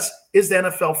CBS is the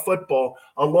NFL football,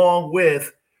 along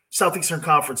with Southeastern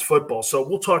Conference football. So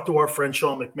we'll talk to our friend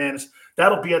Sean McManus.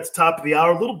 That'll be at the top of the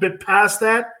hour. A little bit past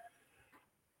that,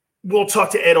 we'll talk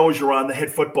to Ed Orgeron, the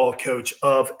head football coach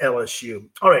of LSU.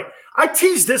 All right, I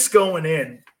teased this going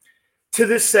in to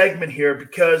this segment here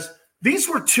because these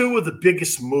were two of the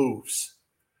biggest moves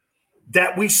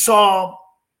that we saw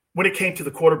when it came to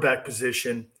the quarterback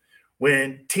position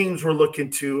when teams were looking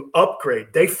to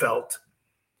upgrade, they felt,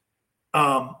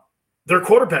 their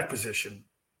quarterback position.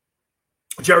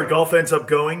 Jared Goff ends up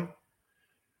going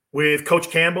with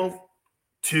Coach Campbell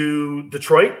to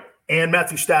Detroit, and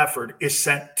Matthew Stafford is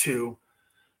sent to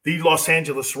the Los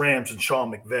Angeles Rams and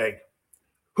Sean McVay.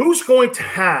 Who's going to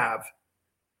have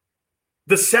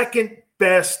the second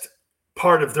best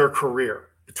part of their career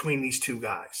between these two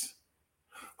guys?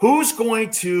 Who's going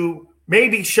to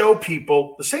maybe show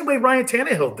people the same way Ryan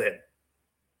Tannehill did?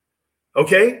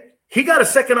 Okay? He got a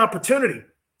second opportunity.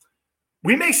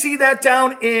 We may see that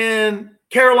down in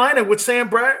Carolina with Sam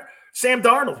Sam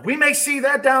Darnold. We may see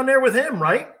that down there with him,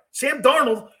 right? Sam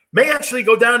Darnold may actually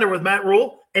go down there with Matt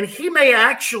Rule, and he may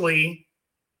actually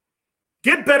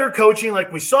get better coaching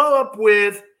like we saw up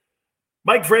with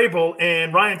Mike Vrabel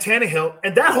and Ryan Tannehill,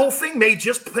 and that whole thing may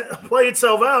just play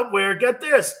itself out where, get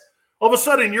this, all of a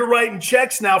sudden you're writing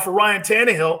checks now for Ryan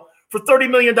Tannehill for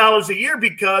 $30 million a year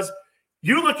because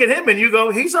you look at him and you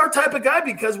go, he's our type of guy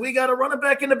because we got a running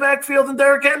back in the backfield and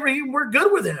Derrick Henry. We're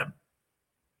good with him.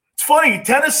 It's funny.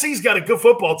 Tennessee's got a good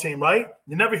football team, right?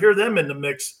 You never hear them in the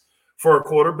mix for a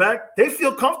quarterback. They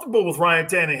feel comfortable with Ryan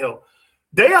Tannehill.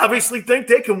 They obviously think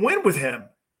they can win with him.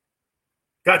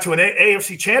 Got to an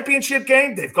AFC championship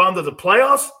game. They've gone to the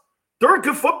playoffs. They're a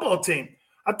good football team.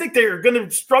 I think they're going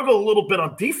to struggle a little bit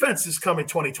on defense this coming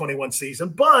 2021 season,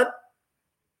 but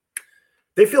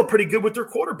they feel pretty good with their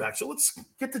quarterback. So let's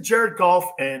get to Jared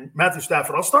Goff and Matthew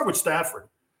Stafford. I'll start with Stafford.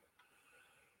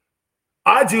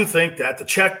 I do think that the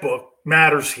checkbook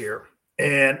matters here,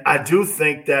 and I do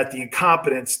think that the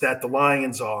incompetence that the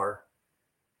Lions are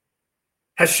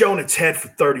has shown its head for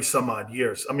 30-some-odd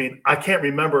years. I mean, I can't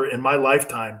remember in my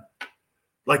lifetime,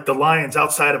 like the Lions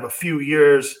outside of a few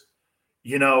years,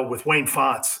 with Wayne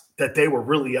Fontes, that they were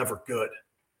really ever good.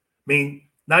 I mean,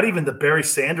 not even the Barry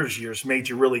Sanders years made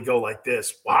you really go like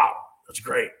this. Wow, that's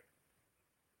great.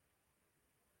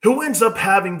 Who ends up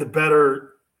having the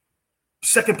better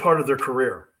second part of their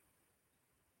career?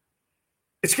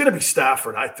 It's going to be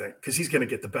Stafford, I think, because he's going to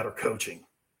get the better coaching.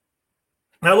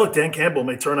 Now, look, Dan Campbell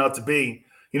may turn out to be,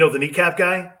 the kneecap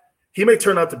guy. He may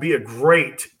turn out to be a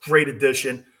great, great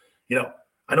addition.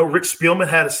 I know Rick Spielman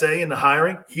had a say in the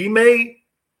hiring. He may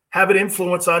have an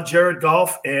influence on Jared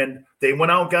Goff, and they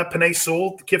went out and got Penei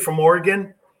Sewell, the kid from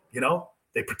Oregon.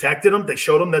 They protected him. They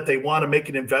showed him that they want to make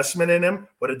an investment in him.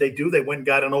 What did they do? They went and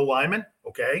got an O-lineman.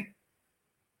 Okay.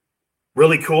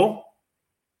 Really cool.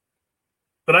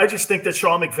 But I just think that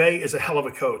Sean McVay is a hell of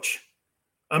a coach.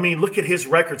 I mean, look at his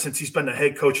record since he's been the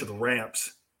head coach of the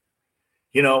Rams.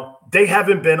 They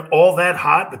haven't been all that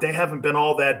hot, but they haven't been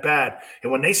all that bad.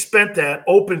 And when they spent that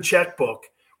open checkbook,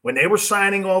 when they were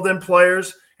signing all them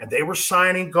players and they were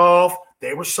signing Goff,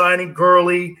 they were signing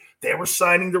Gurley, they were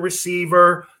signing the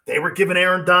receiver, they were giving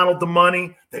Aaron Donald the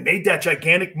money. They made that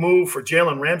gigantic move for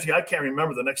Jalen Ramsey. I can't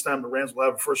remember the next time the Rams will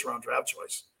have a first-round draft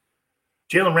choice.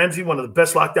 Jalen Ramsey, one of the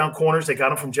best lockdown corners. They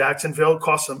got him from Jacksonville,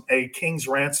 cost them a king's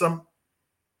ransom.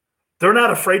 They're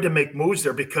not afraid to make moves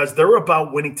there because they're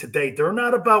about winning today. They're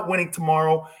not about winning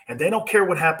tomorrow, and they don't care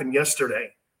what happened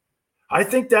yesterday. I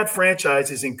think that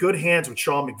franchise is in good hands with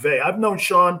Sean McVay. I've known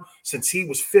Sean since he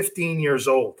was 15 years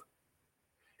old,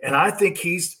 and I think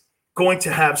he's going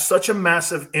to have such a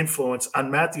massive influence on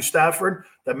Matthew Stafford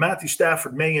that Matthew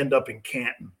Stafford may end up in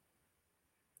Canton.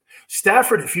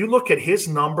 Stafford, if you look at his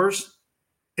numbers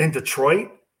in Detroit,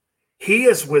 he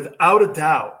is without a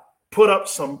doubt put up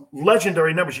some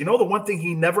legendary numbers. The one thing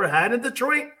he never had in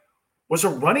Detroit was a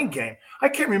running game. I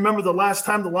can't remember the last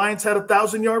time the Lions had a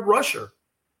 1,000-yard rusher.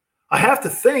 I have to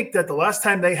think that the last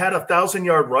time they had a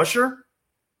 1,000-yard rusher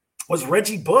was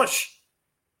Reggie Bush.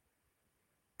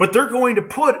 But they're going to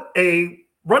put a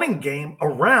running game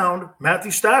around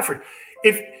Matthew Stafford.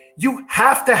 If you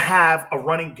have to have a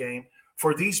running game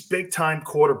for these big-time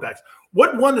quarterbacks.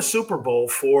 What won the Super Bowl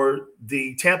for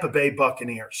the Tampa Bay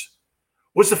Buccaneers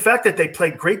was the fact that they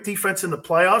played great defense in the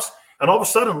playoffs, and all of a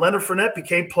sudden Leonard Fournette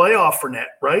became playoff Fournette,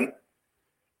 right?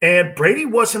 And Brady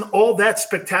wasn't all that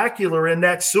spectacular in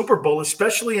that Super Bowl,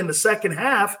 especially in the second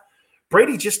half.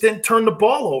 Brady just didn't turn the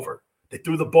ball over. They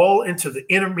threw the ball into the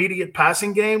intermediate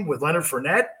passing game with Leonard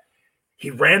Fournette. He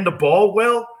ran the ball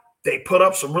well. They put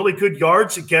up some really good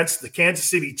yards against the Kansas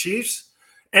City Chiefs.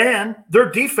 And their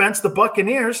defense, the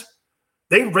Buccaneers,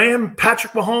 they ran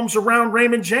Patrick Mahomes around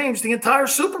Raymond James the entire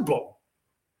Super Bowl.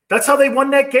 That's how they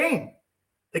won that game.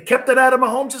 They kept it out of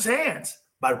Mahomes' hands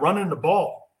by running the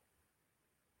ball.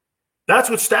 That's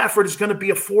what Stafford is going to be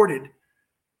afforded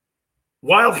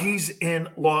while he's in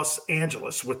Los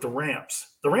Angeles with the Rams.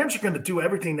 The Rams are going to do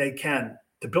everything they can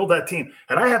to build that team.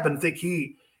 And I happen to think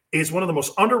he is one of the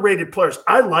most underrated players.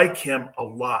 I like him a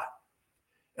lot.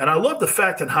 And I love the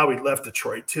fact and how he left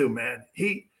Detroit too, man.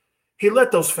 He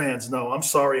let those fans know, I'm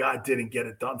sorry I didn't get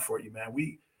it done for you, man.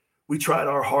 We tried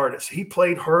our hardest. He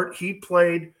played hurt. He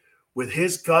played with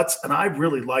his guts, and I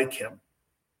really like him.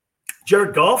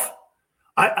 Jared Goff,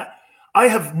 I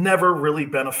have never really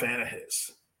been a fan of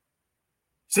his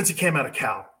since he came out of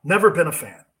Cal. Never been a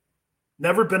fan.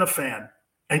 Never been a fan.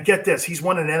 And get this, he's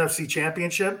won an NFC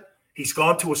championship. He's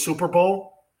gone to a Super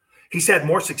Bowl. He's had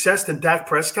more success than Dak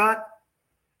Prescott.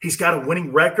 He's got a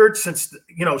winning record since,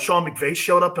 Sean McVay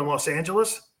showed up in Los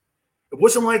Angeles. It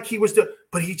wasn't like he was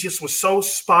but he just was so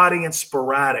spotty and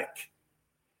sporadic.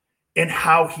 in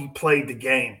how he played the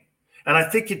game. And I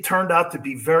think it turned out to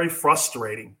be very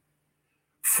frustrating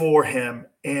for him.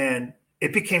 And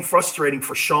it became frustrating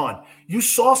for Sean. You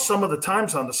saw some of the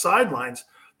times on the sidelines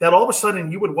that all of a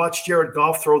sudden you would watch Jared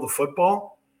Goff throw the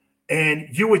football and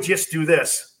you would just do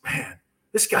this. Man,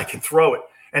 this guy can throw it.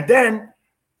 And then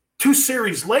 2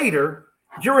 series later,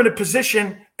 you're in a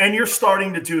position and you're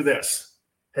starting to do this.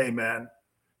 Hey, man,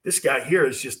 this guy here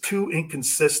is just too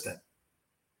inconsistent.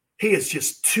 He is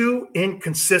just too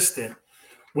inconsistent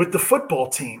with the football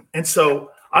team. And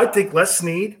so I think Les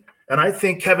Snead and I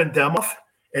think Kevin Demoff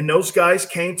and those guys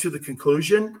came to the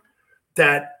conclusion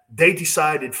that they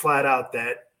decided flat out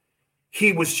that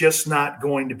he was just not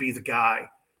going to be the guy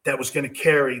that was going to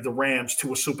carry the Rams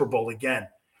to a Super Bowl again.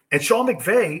 And Sean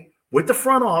McVay, with the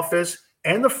front office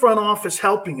and the front office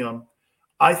helping him,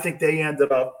 I think they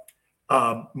ended up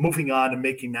moving on and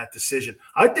making that decision.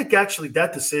 I think actually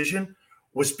that decision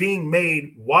was being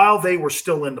made while they were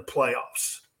still in the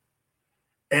playoffs.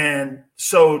 And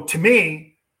so to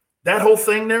me, that whole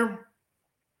thing there,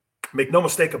 make no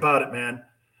mistake about it, man.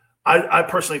 I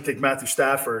personally think Matthew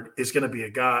Stafford is going to be a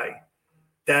guy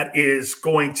that is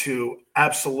going to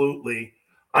absolutely,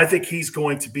 I think he's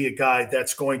going to be a guy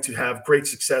that's going to have great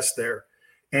success there.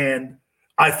 And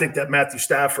I think that Matthew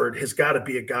Stafford has got to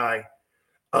be a guy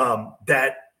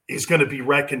that is going to be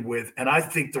reckoned with. And I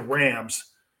think the Rams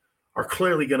are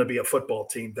clearly going to be a football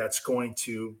team that's going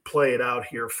to play it out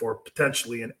here for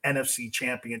potentially an NFC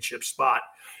championship spot.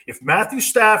 If Matthew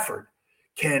Stafford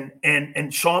can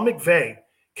and Sean McVay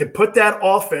can put that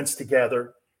offense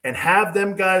together and have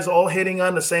them guys all hitting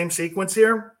on the same sequence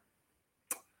here,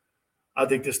 I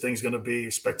think this thing's going to be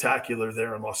spectacular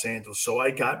there in Los Angeles. So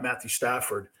I got Matthew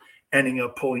Stafford ending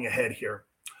up pulling ahead here.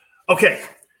 Okay,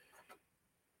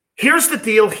 here's the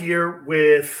deal here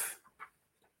with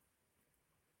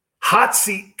hot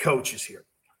seat coaches here.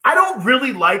 I don't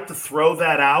really like to throw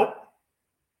that out.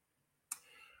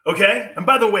 Okay? And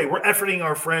by the way, we're efforting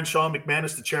our friend Sean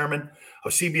McManus, the chairman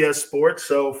of CBS Sports.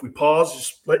 So if we pause,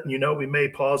 just letting you know, we may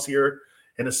pause here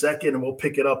in a second and we'll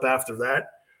pick it up after that.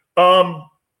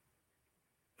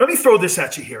 Let me throw this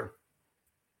at you here.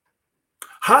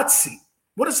 Hot seat.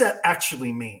 What does that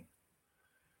actually mean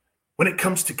when it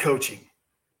comes to coaching?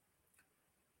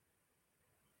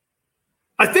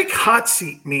 I think hot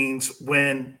seat means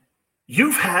when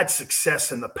you've had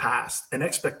success in the past and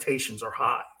expectations are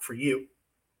high for you.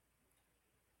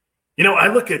 You know,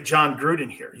 I look at John Gruden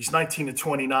here. He's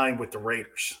 19-29 with the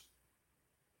Raiders.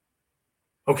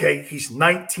 Okay, he's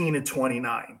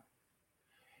 19-29.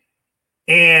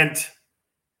 And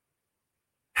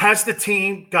has the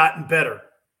team gotten better?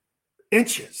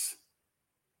 Inches.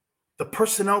 The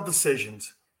personnel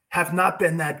decisions have not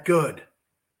been that good.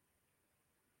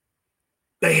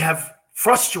 They have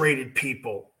frustrated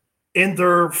people in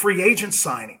their free agent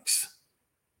signings.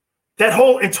 That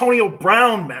whole Antonio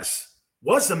Brown mess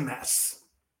was a mess.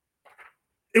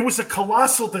 It was a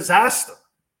colossal disaster.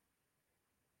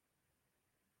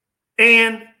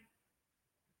 And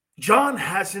John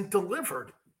hasn't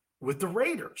delivered with the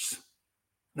Raiders.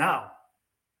 Now,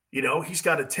 you know, he's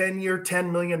got a 10-year,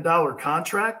 $10 million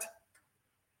contract.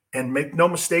 And make no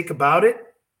mistake about it,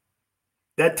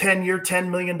 that 10-year, $10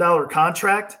 million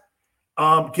contract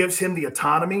gives him the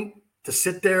autonomy to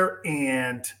sit there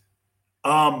and,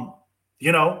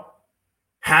 you know,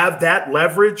 have that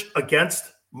leverage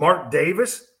against Mark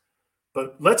Davis.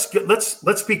 But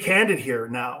let's be candid here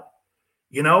now.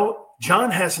 You know,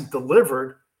 John hasn't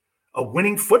delivered a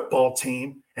winning football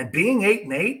team, and being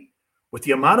 8-8 with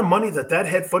the amount of money that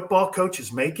head football coach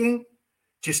is making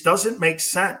just doesn't make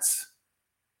sense.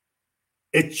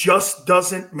 It just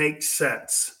doesn't make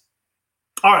sense.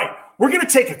 All right, we're going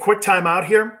to take a quick time out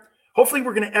here. Hopefully,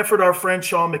 we're going to effort our friend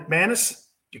Sean McManus.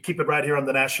 You keep it right here on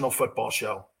the National Football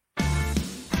Show.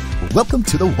 Welcome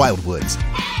to the Wildwoods,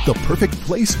 the perfect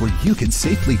place where you can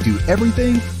safely do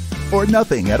everything or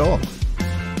nothing at all.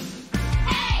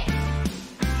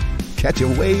 Catch a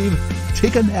wave,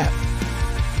 take a nap,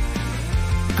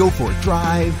 go for a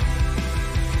drive,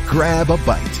 grab a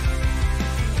bite.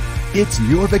 It's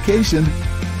your vacation,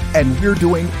 and we're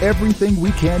doing everything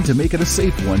we can to make it a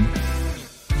safe one.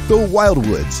 The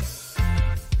Wildwoods.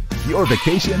 Your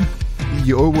vacation,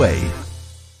 your way.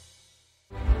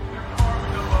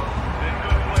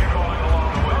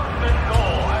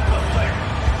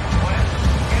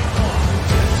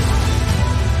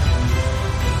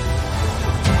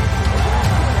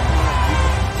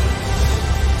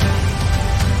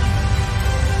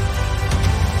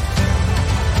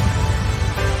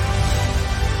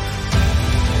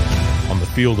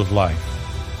 Field of life,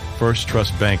 First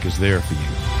Trust Bank is there for you.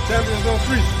 Champions on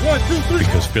 3. 1, 2, 3.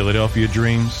 Because Philadelphia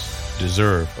dreams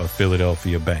deserve a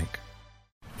Philadelphia bank.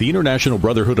 The International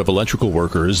Brotherhood of Electrical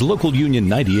Workers, Local Union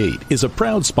 98, is a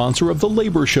proud sponsor of The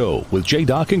Labor Show with J.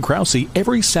 Doc and Krause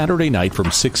every Saturday night from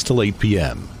 6 till 8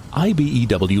 p.m.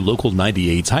 IBEW Local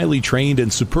 98's highly trained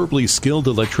and superbly skilled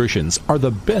electricians are the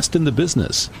best in the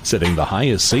business, setting the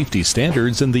highest safety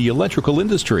standards in the electrical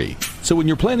industry. So when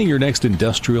you're planning your next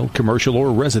industrial, commercial,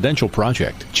 or residential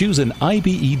project, choose an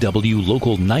IBEW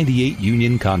Local 98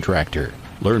 union contractor.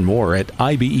 Learn more at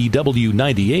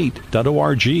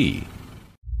IBEW98.org.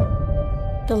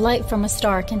 The light from a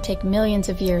star can take millions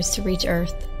of years to reach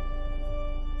Earth.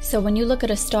 So when you look at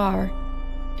a star,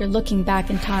 you're looking back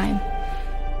in time.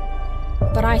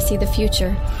 But I see the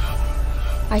future.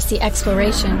 I see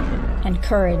exploration and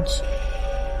courage.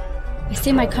 I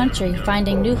see my country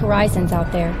finding new horizons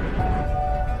out there.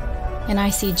 And I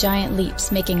see giant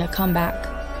leaps making a comeback.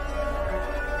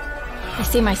 I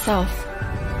see myself.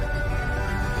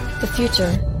 The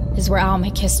future is where I'll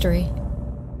make history.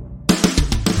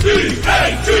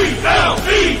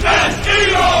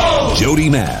 D-A-T-L-E-S-E-O! Jody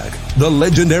Mack, the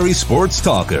legendary sports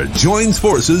talker, joins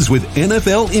forces with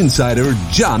NFL insider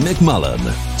John McMullen.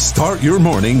 Start your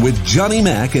morning with Johnny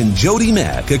Mack and Jody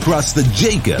Mack across the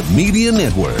Jacob Media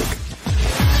Network.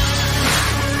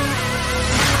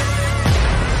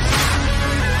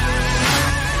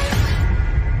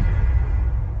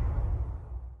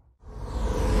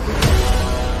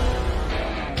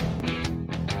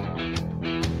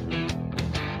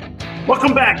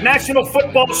 Welcome back. National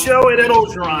Football Show at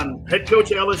Orgeron. Head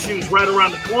coach at LSU is right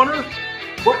around the corner.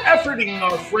 We're efforting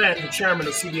our friend, the chairman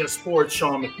of CBS Sports,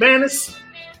 Sean McManus.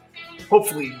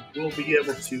 Hopefully, we'll be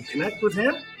able to connect with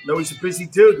him. I know he's a busy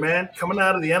dude, man, coming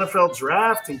out of the NFL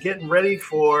draft and getting ready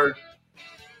for,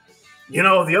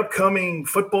 the upcoming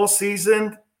football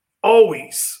season.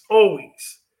 Always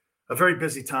a very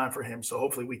busy time for him. So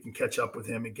hopefully we can catch up with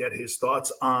him and get his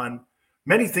thoughts on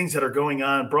many things that are going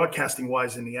on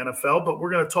broadcasting-wise in the NFL, but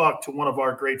we're going to talk to one of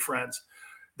our great friends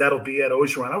that'll be at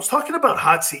Orgeron. I was talking about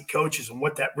hot seat coaches and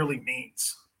what that really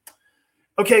means.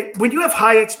 Okay, when you have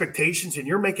high expectations and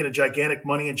you're making a gigantic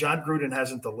money and John Gruden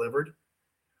hasn't delivered,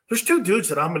 there's two dudes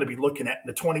that I'm going to be looking at in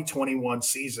the 2021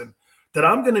 season that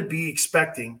I'm going to be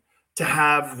expecting to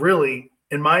have really,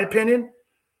 in my opinion,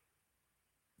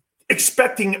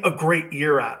 expecting a great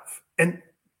year out of. And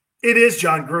it is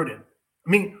John Gruden.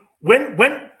 I mean, When,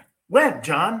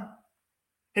 John?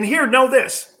 And here, know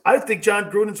this. I think John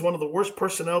Gruden's one of the worst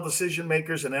personnel decision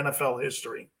makers in NFL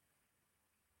history.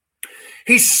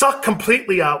 He sucked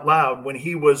completely out loud when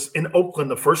he was in Oakland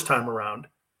the first time around.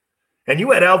 And you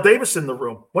had Al Davis in the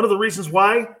room. One of the reasons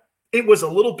why it was a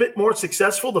little bit more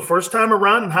successful the first time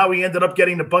around and how he ended up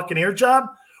getting the Buccaneer job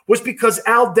was because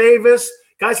Al Davis,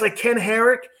 guys like Ken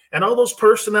Herrick, and all those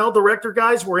personnel director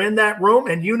guys were in that room.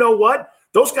 And you know what?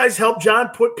 Those guys helped John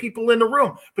put people in the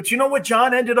room. But you know what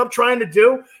John ended up trying to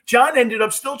do? John ended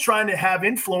up still trying to have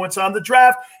influence on the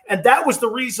draft. And that was the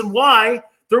reason why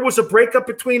there was a breakup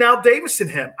between Al Davis and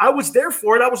him. I was there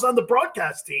for it. I was on the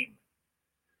broadcast team.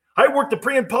 I worked the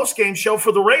pre- and post-game show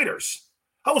for the Raiders.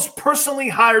 I was personally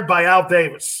hired by Al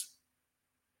Davis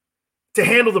to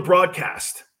handle the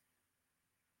broadcast.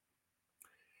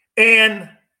 And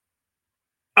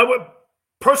I would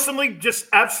personally just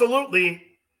absolutely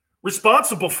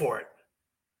responsible for it.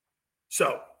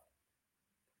 So,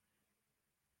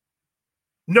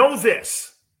 know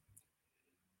this.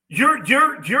 You're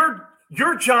John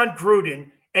Gruden,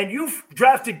 and you've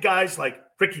drafted guys like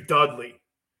Ricky Dudley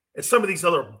and some of these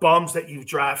other bums that you've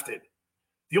drafted.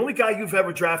 The only guy you've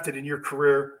ever drafted in your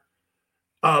career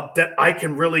that I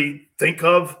can really think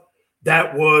of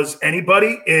that was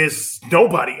anybody is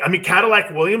nobody. I mean,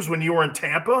 Cadillac Williams, when you were in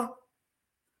Tampa,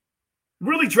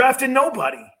 really drafted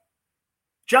nobody.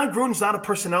 John Gruden's not a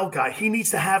personnel guy. He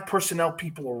needs to have personnel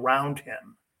people around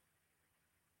him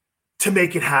to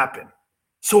make it happen.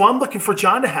 So I'm looking for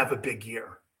John to have a big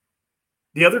year.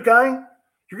 The other guy,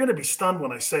 you're going to be stunned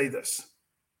when I say this.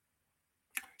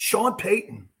 Sean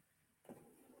Payton.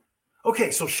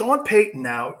 Okay, so Sean Payton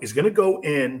now is going to go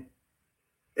in.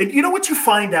 And you know what you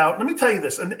find out? Let me tell you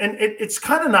this. And it's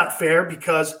kind of not fair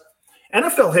because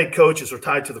NFL head coaches are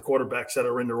tied to the quarterbacks that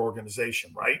are in their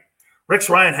organization, right? Rex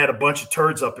Ryan had a bunch of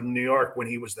turds up in New York when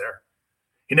he was there.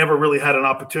 He never really had an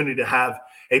opportunity to have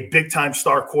a big-time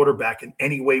star quarterback in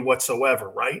any way whatsoever,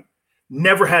 right?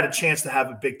 Never had a chance to have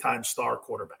a big-time star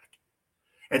quarterback.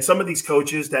 And some of these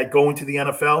coaches that go into the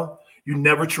NFL, you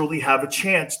never truly have a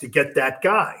chance to get that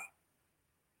guy.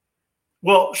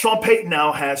 Well, Sean Payton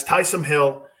now has Taysom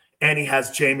Hill and he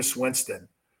has Jameis Winston,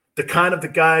 the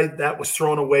guy that was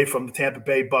thrown away from the Tampa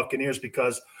Bay Buccaneers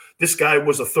because this guy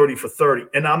was a 30 for 30.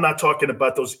 And I'm not talking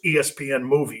about those ESPN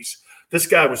movies This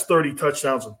guy was 30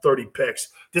 touchdowns and 30 picks.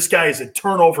 This guy is a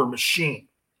turnover machine.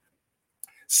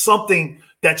 Something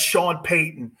that Sean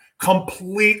Payton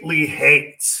completely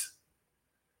hates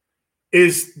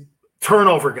is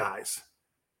turnover guys.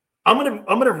 I'm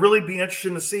gonna really be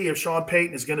interested to see if Sean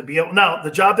Payton is going to be able. Now,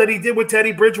 the job that he did with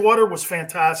Teddy Bridgewater was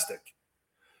fantastic.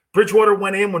 Bridgewater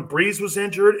went in when Breeze was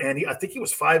injured, and I think he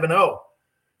was 5-0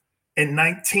 in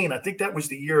 19. I think that was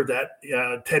the year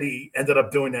that Teddy ended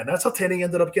up doing that. And that's how Teddy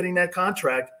ended up getting that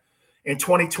contract in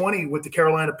 2020 with the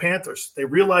Carolina Panthers. They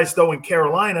realized, though, in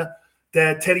Carolina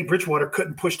that Teddy Bridgewater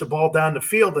couldn't push the ball down the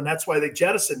field, and that's why they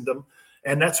jettisoned him,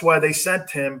 and that's why they sent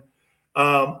him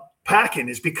packing,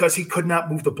 is because he could not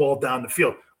move the ball down the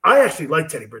field. I actually like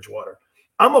Teddy Bridgewater.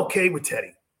 I'm okay with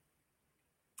Teddy.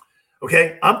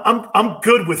 Okay, I'm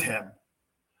good with him.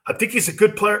 I think he's a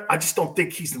good player. I just don't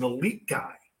think he's an elite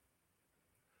guy.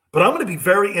 But I'm going to be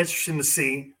very interested to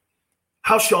see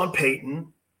how Sean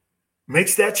Payton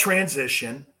makes that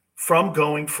transition from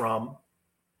going from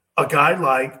a guy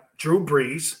like Drew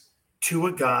Brees to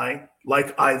a guy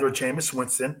like either Jameis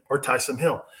Winston or Taysom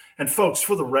Hill. And folks,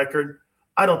 for the record,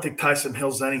 I don't think Taysom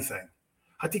Hill's anything.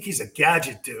 I think he's a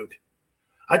gadget dude.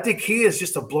 I think he is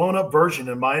just a blown-up version,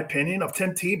 in my opinion, of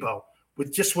Tim Tebow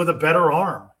with a better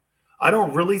arm. I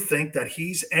don't really think that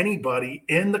he's anybody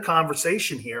in the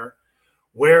conversation here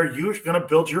where you're going to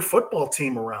build your football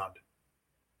team around.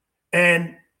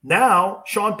 And now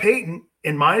Sean Payton,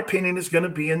 in my opinion, is going to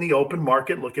be in the open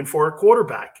market looking for a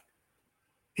quarterback.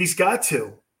 He's got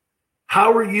to.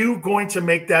 How are you going to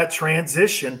make that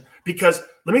transition? Because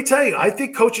let me tell you, I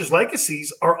think coaches'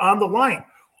 legacies are on the line.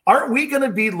 Aren't we going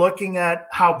to be looking at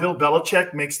how Bill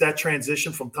Belichick makes that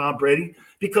transition from Tom Brady?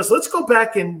 Because let's go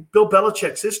back in Bill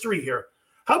Belichick's history here.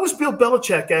 How was Bill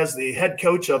Belichick as the head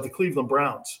coach of the Cleveland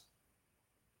Browns?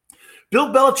 Bill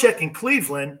Belichick in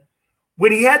Cleveland,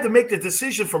 when he had to make the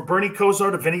decision from Bernie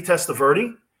Kosar to Vinny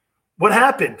Testaverde, what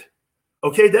happened?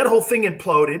 Okay, that whole thing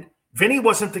imploded. Vinny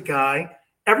wasn't the guy.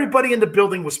 Everybody in the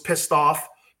building was pissed off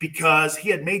because he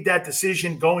had made that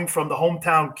decision going from the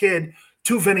hometown kid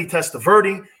to Vinny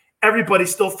Testaverde. Everybody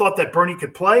still thought that Bernie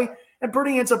could play, and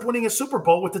Bernie ends up winning a Super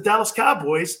Bowl with the Dallas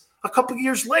Cowboys a couple of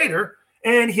years later,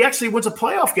 and he actually wins a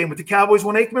playoff game with the Cowboys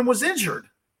when Aikman was injured.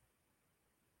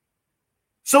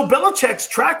 So Belichick's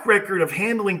track record of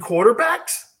handling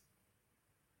quarterbacks,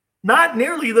 not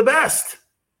nearly the best.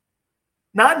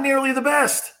 Not nearly the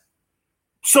best.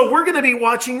 So we're going to be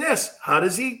watching this. How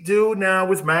does he do now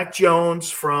with Mac Jones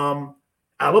from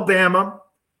Alabama?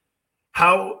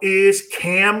 How is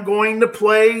Cam going to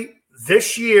play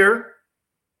this year?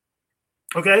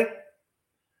 Okay.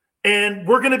 And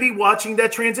we're going to be watching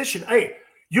that transition. Hey,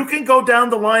 you can go down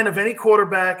the line of any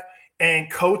quarterback and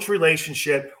coach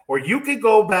relationship, or you can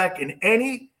go back in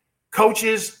any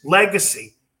coach's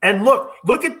legacy and look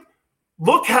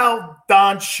how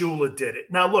Don Shula did it.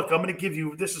 Now, look, I'm going to give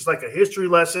you, this is like a history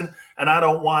lesson, and I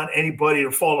don't want anybody to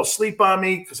fall asleep on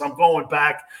me because I'm going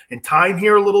back in time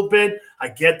here a little bit. I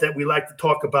get that we like to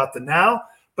talk about the now,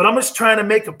 but I'm just trying to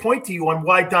make a point to you on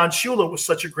why Don Shula was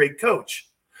such a great coach.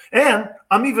 And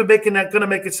I'm even going to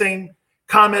make the same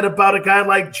comment about a guy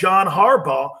like John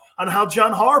Harbaugh on how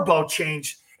John Harbaugh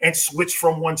changed and switched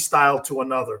from one style to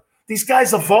another. These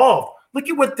guys evolved. Look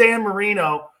at what Dan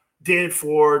Marino did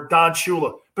for Don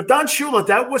Shula. But Don Shula,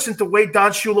 that wasn't the way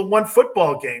Don Shula won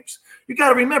football games. You got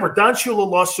to remember, Don Shula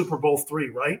lost Super Bowl III,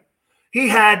 right? He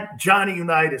had Johnny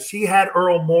Unitas. He had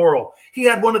Earl Morrall. He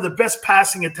had one of the best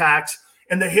passing attacks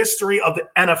in the history of the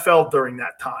NFL during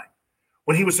that time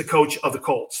when he was the coach of the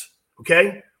Colts,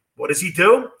 okay? What does he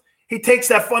do? He takes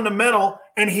that fundamental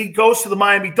and he goes to the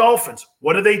Miami Dolphins.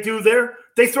 What do they do there?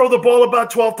 They throw the ball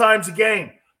about 12 times a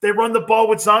game. They run the ball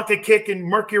with Zonka Kick and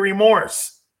Mercury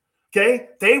Morris. Okay?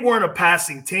 They weren't a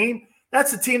passing team.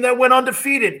 That's the team that went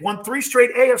undefeated, won 3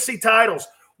 straight AFC titles.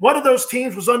 One of those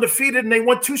teams was undefeated and they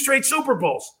won 2 straight Super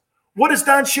Bowls. What does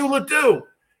Don Shula do?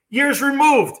 Years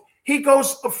removed. He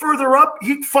goes further up.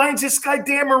 He finds this guy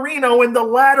Dan Marino in the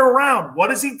latter round. What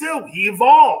does he do? He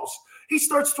evolves. He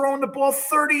starts throwing the ball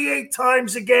 38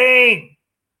 times a game.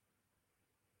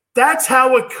 That's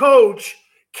how a coach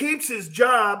keeps his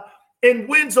job and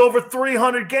wins over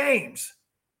 300 games,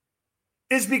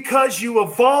 is because you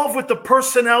evolve with the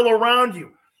personnel around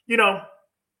you. You know,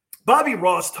 Bobby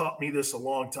Ross taught me this a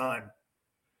long time.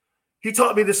 He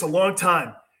taught me this a long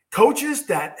time. Coaches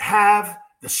that have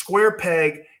the square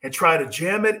peg and try to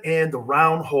jam it in the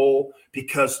round hole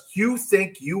because you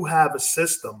think you have a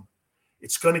system,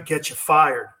 it's going to get you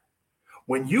fired.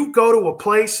 When you go to a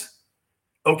place,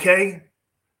 okay,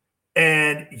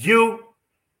 and you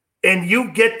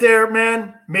get there,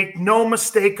 man, make no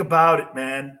mistake about it,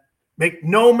 man. Make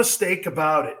no mistake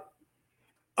about it.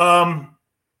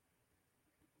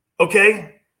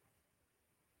 Okay.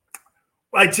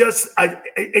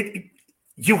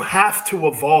 You have to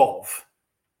evolve.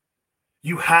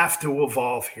 You have to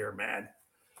evolve here, man.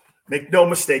 Make no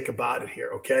mistake about it here,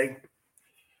 okay?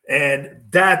 And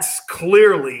that's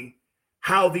clearly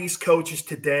how these coaches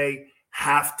today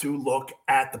have to look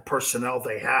at the personnel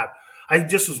they have. I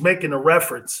just was making a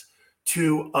reference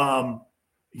to, a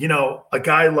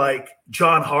guy like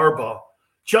John Harbaugh.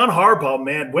 John Harbaugh,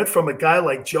 man, went from a guy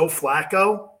like Joe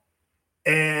Flacco,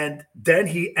 and then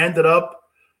he ended up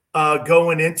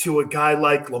going into a guy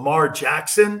like Lamar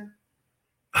Jackson.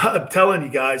 I'm telling you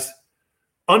guys,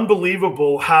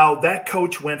 unbelievable how that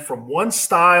coach went from one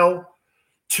style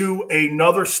to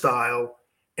another style,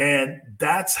 and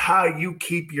that's how you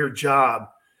keep your job.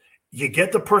 You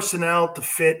get the personnel to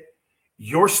fit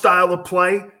your style of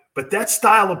play, but that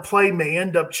style of play may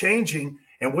end up changing,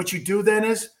 and what you do then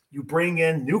is you bring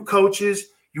in new coaches,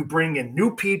 you bring in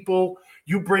new people,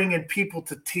 you bring in people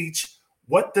to teach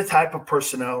what the type of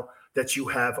personnel that you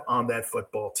have on that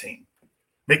football team.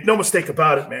 Make no mistake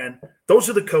about it, man. Those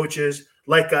are the coaches,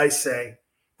 like I say,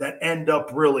 that end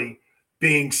up really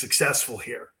being successful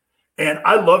here. And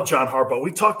I love John Harbaugh.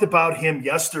 We talked about him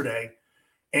yesterday,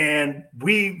 and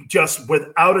we just,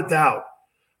 without a doubt,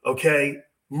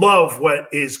 love what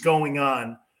is going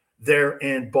on there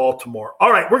in Baltimore.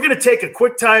 All right, we're going to take a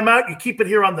quick timeout. You keep it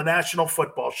here on the National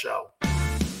Football Show.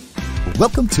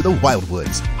 Welcome to the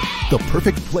Wildwoods, the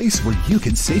perfect place where you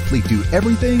can safely do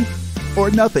everything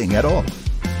or nothing at all.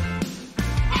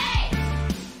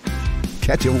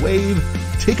 Catch a wave,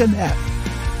 take a nap,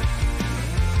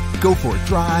 go for a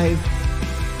drive,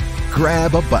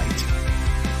 grab a bite.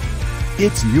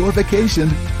 It's your vacation,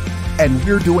 and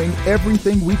we're doing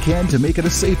everything we can to make it a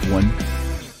safe one.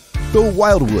 The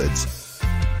Wildwoods.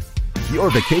 Your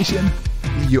vacation,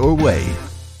 your way.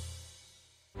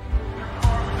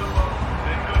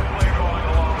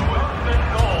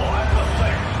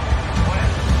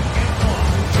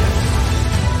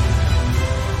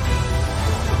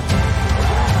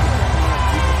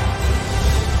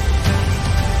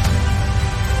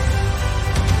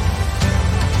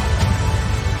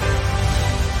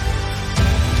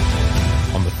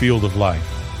 Field of life,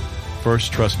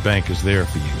 First Trust Bank is there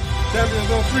for you. Champions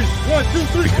on three. 1, 2,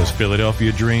 3. Because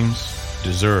Philadelphia dreams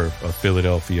deserve a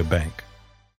Philadelphia bank.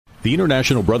 The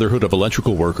International Brotherhood of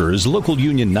Electrical Workers, Local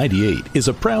Union 98, is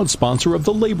a proud sponsor of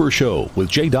The Labor Show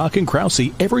with J. Doc and Krause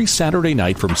every Saturday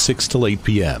night from 6 till 8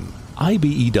 p.m.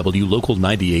 IBEW Local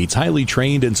 98's highly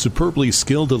trained and superbly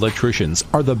skilled electricians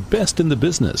are the best in the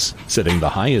business, setting the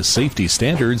highest safety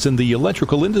standards in the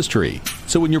electrical industry.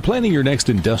 So when you're planning your next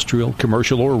industrial,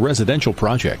 commercial, or residential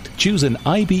project, choose an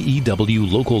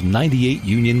IBEW Local 98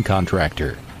 union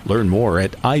contractor. Learn more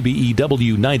at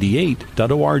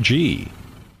IBEW98.org.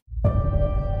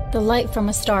 The light from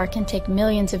a star can take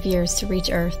millions of years to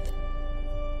reach Earth.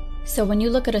 So when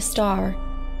you look at a star,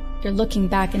 you're looking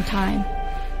back in time.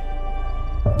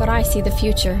 But I see the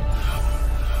future.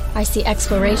 I see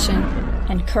exploration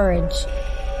and courage.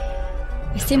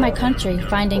 I see my country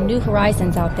finding new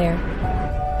horizons out there.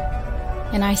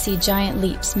 And I see giant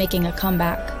leaps making a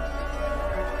comeback.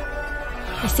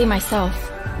 I see myself.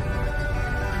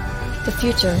 The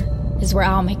future is where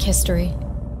I'll make history.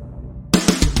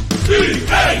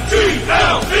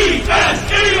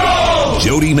 D-A-T-L-E-S-E-O!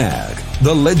 Jody Mack,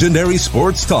 the legendary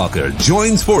sports talker,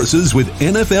 joins forces with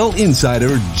NFL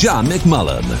insider John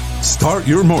McMullen. Start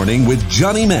your morning with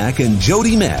Johnny Mack and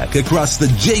Jody Mack across the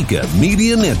Jacob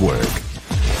Media Network.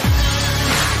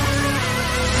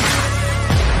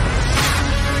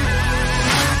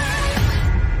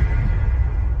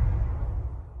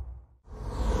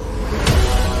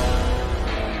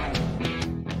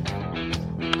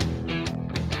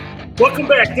 Welcome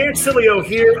back. Dan Sileo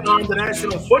here on the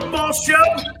National Football Show.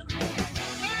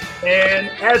 And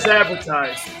as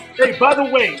advertised, hey, by the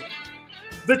way,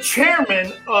 the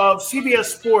chairman of CBS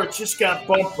Sports just got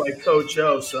bumped by Coach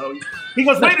O. So he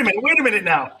goes, wait a minute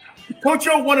now. Coach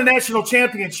O won a national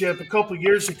championship a couple of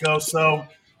years ago. So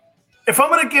if I'm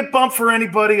going to get bumped for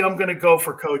anybody, I'm going to go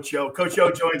for Coach O. Coach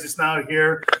O joins us now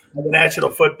here on the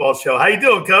National Football Show. How you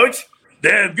doing, Coach?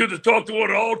 Dan, good to talk to one of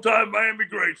the all-time Miami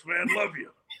greats, man. Love you.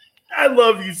 I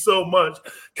love you so much.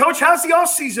 Coach, how's the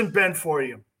offseason been for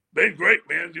you? Been great,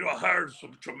 man. You know, I hired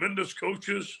some tremendous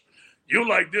coaches. You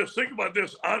like this. Think about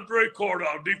this. Andre Carter,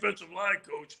 our defensive line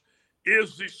coach,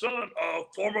 is the son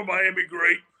of former Miami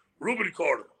great Reuben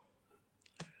Carter.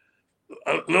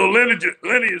 A little lineage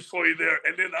for you there.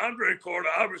 And then Andre Carter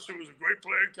obviously was a great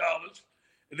player in college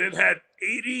and then had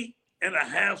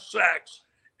 80.5 sacks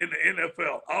in the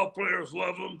NFL. Our players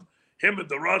love him. him and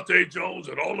Durante Jones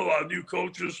and all of our new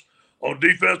coaches on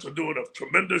defense are doing a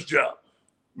tremendous job.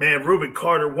 Man, Reuben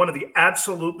Carter, one of the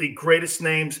absolutely greatest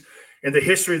names in the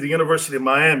history of the University of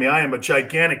Miami. I am a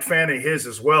gigantic fan of his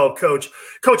as well, Coach.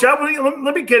 Coach,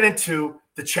 let me get into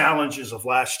the challenges of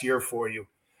last year for you.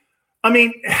 I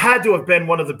mean, it had to have been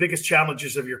one of the biggest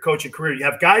challenges of your coaching career. You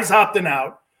have guys opting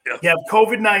out. Yeah. You have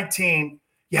COVID-19.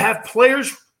 You have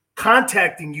players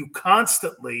contacting you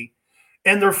constantly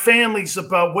and their families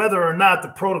about whether or not the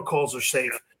protocols are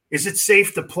safe. Is it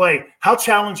safe to play? How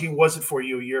challenging was it for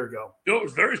you a year ago? It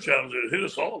was very challenging. It hit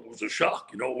us all. It was a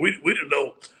shock. We didn't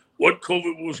know what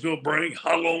COVID was going to bring,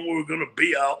 how long we were going to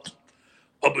be out.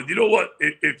 But you know what?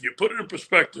 If you put it in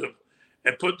perspective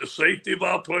and put the safety of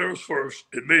our players first,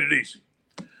 it made it easy.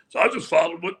 So I just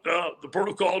followed what the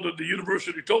protocol that the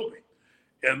university told me.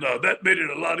 And that made it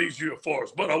a lot easier for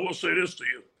us. But I will say this to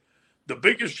you. The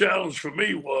biggest challenge for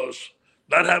me was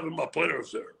not having my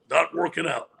players there, not working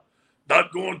out,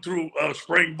 not going through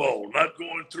spring ball, not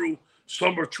going through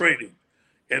summer training,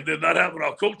 and then not having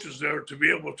our coaches there to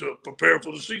be able to prepare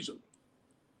for the season.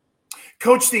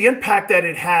 Coach, the impact that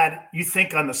it had, you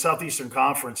think, on the Southeastern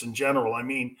Conference in general. I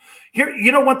mean, here,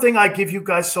 one thing I give you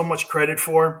guys so much credit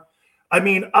for. I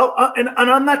mean, and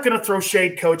I'm not going to throw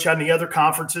shade, Coach, on the other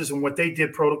conferences and what they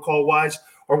did protocol-wise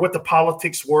or what the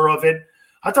politics were of it.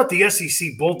 I thought the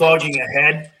SEC bulldogging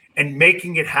ahead and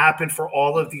making it happen for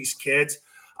all of these kids.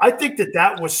 I think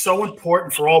that was so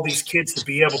important for all these kids to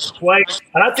be able to play.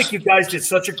 And I think you guys did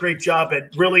such a great job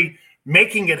at really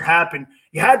making it happen.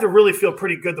 You had to really feel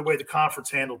pretty good the way the conference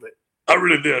handled it. I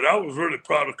really did. I was really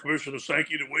proud of Commissioner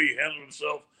Sankey, the way he handled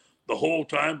himself the whole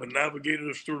time and navigated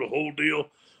us through the whole deal,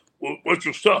 which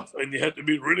was tough. And you had to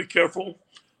be really careful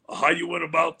how you went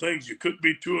about things. You couldn't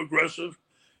be too aggressive,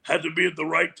 had to be at the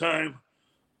right time.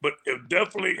 But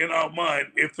definitely in our mind,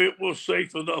 if it was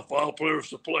safe enough for our players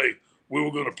to play, we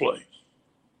were going to play.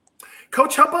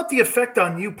 Coach, how about the effect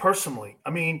on you personally?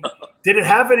 I mean, did it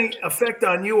have any effect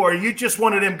on you, or are you just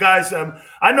one of them guys?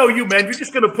 I know you, man. You're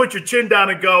just going to put your chin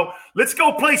down and go, let's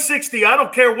go play 60. I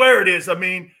don't care where it is. I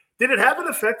mean, did it have an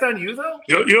effect on you, though?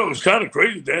 It was kind of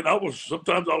crazy, Dan.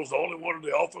 Sometimes I was the only one in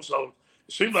the office.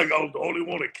 It seemed like I was the only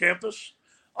one at campus.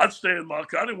 I'd stay in my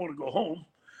car. I didn't want to go home.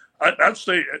 I'd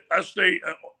stay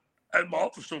at my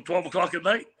office till 12 o'clock at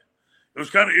night. It was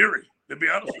kind of eerie, to be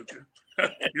honest with you.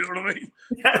 You know what I mean?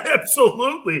 Yeah,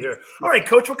 absolutely. All right,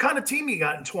 Coach, what kind of team you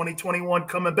got in 2021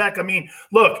 coming back? I mean,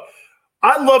 look,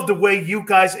 I love the way you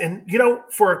guys, and,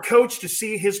 for a coach to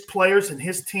see his players and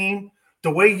his team, the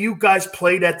way you guys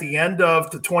played at the end of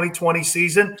the 2020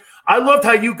 season, I loved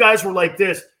how you guys were like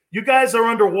this. You guys are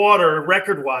underwater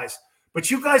record-wise, but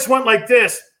you guys went like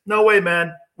this. No way,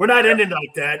 man. We're not ending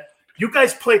like that. You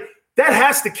guys play. That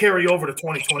has to carry over to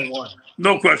 2021.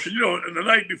 No question. And the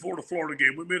night before the Florida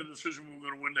game, we made a decision we were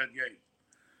going to win that game.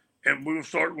 And we were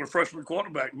starting with freshman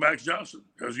quarterback, Max Johnson,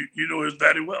 because you know his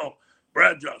daddy well,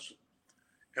 Brad Johnson.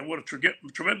 And what a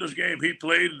tremendous game he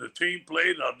played and the team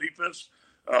played, and our defense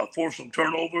forced some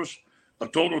turnovers, a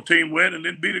total team win, and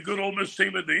then beat a good Ole Miss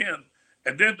team at the end.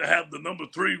 And then to have the number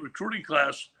 3 recruiting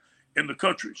class in the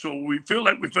country. So we feel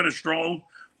like we finished strong.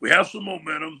 We have some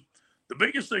momentum. The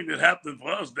biggest thing that happened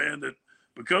for us, Dan, that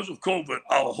because of COVID,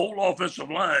 our whole offensive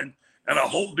line and our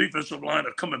whole defensive line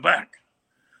are coming back.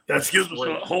 That gives us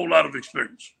a whole lot of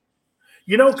experience.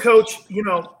 Coach,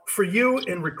 for you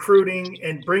in recruiting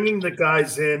and bringing the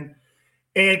guys in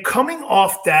and coming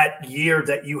off that year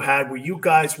that you had where you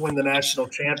guys win the national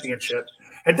championship,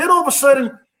 and then all of a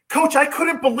sudden, Coach, I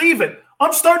couldn't believe it.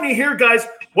 I'm starting to hear guys,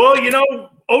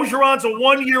 Orgeron's a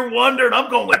one-year wonder, and I'm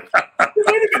going like, wait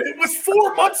a minute, it was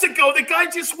 4 months ago. The guy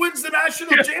just wins the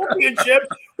national championship.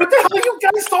 What the hell are you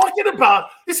guys talking about?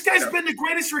 This guy's been the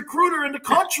greatest recruiter in the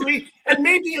country and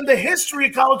maybe in the history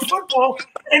of college football.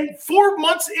 And 4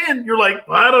 months in, you're like,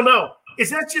 well, I don't know.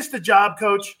 Is that just a job,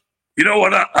 Coach? You know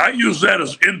what? I use that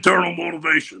as internal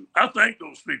motivation. I thank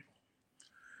those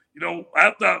people.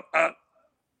 After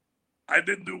I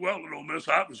didn't do well at Ole Miss,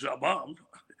 obviously I bombed.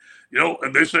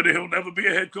 And they said he'll never be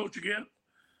a head coach again.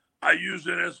 I use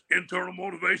it as internal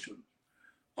motivation.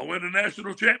 I win a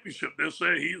national championship. They'll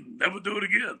say he'll never do it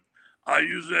again. I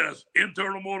use it as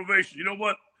internal motivation. You know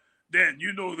what, Dan,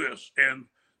 you know this. And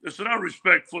listen, I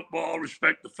respect football,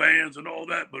 respect the fans and all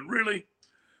that. But really,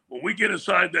 when we get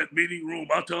inside that meeting room,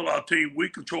 I tell our team we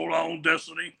control our own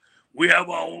destiny. We have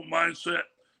our own mindset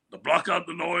to block out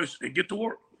the noise and get to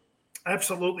work.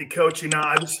 Absolutely, Coach. And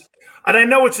I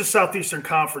know it's a Southeastern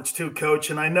Conference too,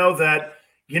 Coach. And I know that,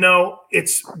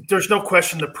 there's no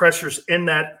question the pressure's in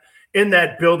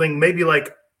that building, maybe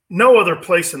like no other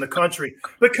place in the country.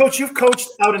 But Coach, you've coached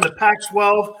out in the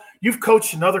Pac-12. You've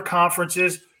coached in other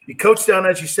conferences. You coached down,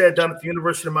 as you said, down at the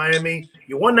University of Miami.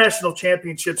 You won national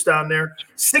championships down there.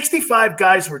 65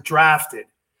 guys were drafted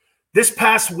this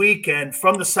past weekend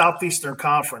from the Southeastern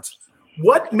Conference.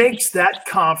 What makes that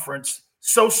conference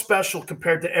so special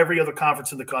compared to every other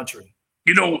conference in the country?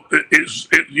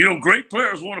 Great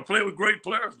players want to play with great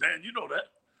players, Dan. You know that.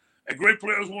 And great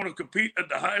players want to compete at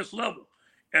the highest level.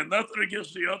 And nothing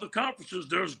against the other conferences.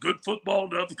 There's good football in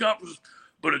the other conferences.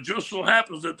 But it just so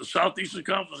happens that the Southeastern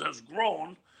Conference has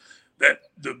grown, that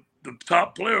the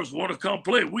top players want to come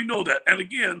play. We know that. And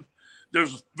again,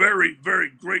 there's very,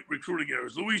 very great recruiting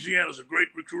areas. Louisiana is a great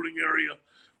recruiting area.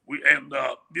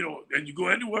 And you go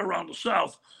anywhere around the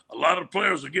South, a lot of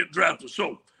players are getting drafted.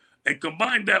 So, and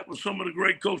combine that with some of the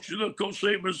great coaches. Look, Coach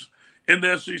Saban's in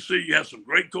the SEC. You have some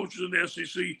great coaches in the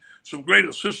SEC, some great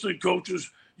assistant coaches.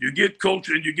 You get coached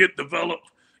and you get developed.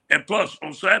 And plus,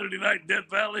 on Saturday night, Death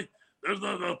Valley, there's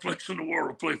not another place in the world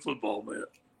to play football, man.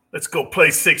 Let's go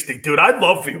play 60. Dude, I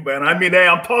love you, man. I mean, hey,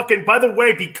 I'm talking, by the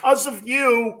way, because of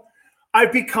you,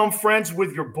 I've become friends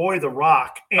with your boy, The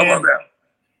Rock. And, I love that.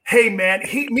 Hey, man,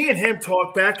 me and him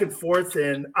talk back and forth,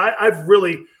 and I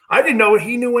didn't know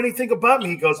he knew anything about me.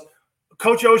 He goes,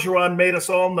 Coach Orgeron made us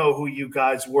all know who you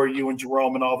guys were, you and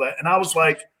Jerome and all that. And I was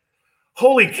like,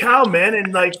 holy cow, man.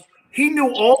 And, like, he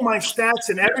knew all my stats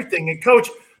and everything. And, Coach,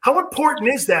 how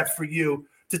important is that for you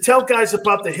to tell guys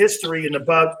about the history and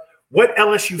about what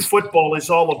LSU football is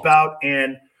all about?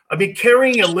 And, I mean,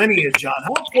 carrying a lineage on,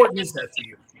 how important is that to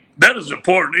you? That is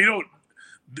important. You know,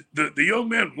 the young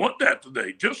men want that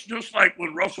today. Just like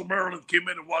when Russell Maryland came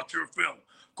in and watched your film,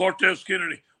 Cortez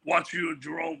Kennedy watched you and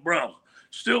Jerome Brown.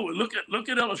 Still, look at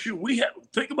LSU.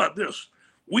 Think about this.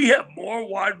 We have more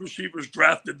wide receivers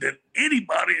drafted than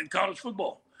anybody in college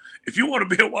football. If you want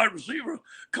to be a wide receiver,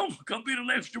 come be the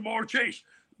next Jamar Chase.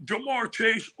 Jamar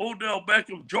Chase, Odell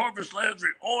Beckham, Jarvis Landry,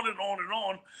 on and on and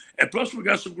on. And plus, we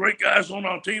got some great guys on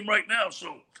our team right now.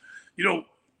 So, you know,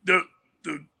 the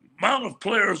amount of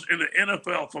players in the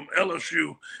NFL from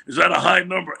LSU is at a high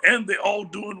number, and they're all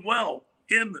doing well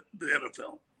in the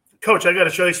NFL. Coach, I got to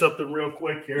show you something real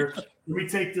quick here. Let me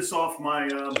take this off my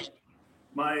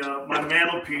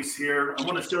mantelpiece here. I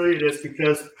want to show you this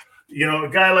because, you know, a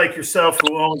guy like yourself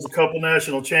who owns a couple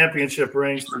national championship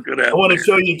rings, I want to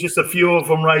show you just a few of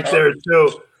them right there,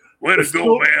 too. Way to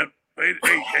go, man. Hey,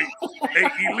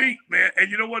 elite, man. And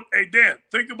you know what? Hey, Dan,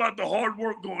 think about the hard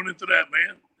work going into that,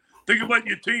 man. Think about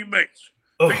your teammates.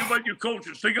 Think about your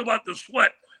coaches. Think about the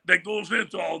sweat that goes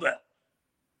into all that.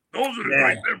 Those are the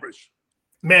great memories.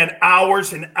 Man,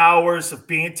 hours and hours of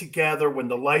being together when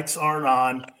the lights aren't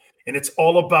on. And it's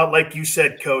all about, like you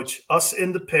said, Coach, us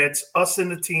in the pits, us in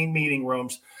the team meeting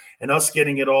rooms, and us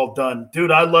getting it all done. Dude,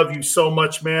 I love you so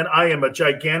much, man. I am a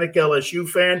gigantic LSU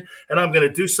fan, and I'm going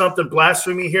to do something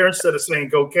blasphemy here. Instead of saying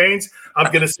go Canes,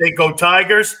 I'm going to say go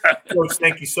Tigers. Coach,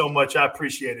 thank you so much. I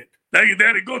appreciate it. Thank you,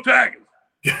 Daddy. Go Tigers.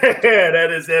 Yeah,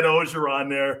 that is Ed Orgeron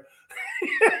there.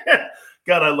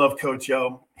 God, I love Coach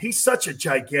O. He's such a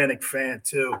gigantic fan,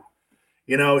 too.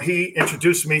 You know, he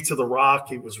introduced me to The Rock.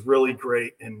 He was really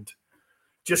great and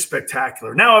just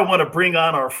spectacular. Now I want to bring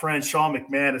on our friend Sean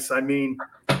McManus. I mean,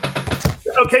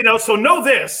 okay, now so know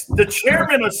this: the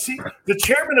chairman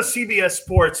of CBS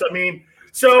Sports. I mean,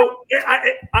 so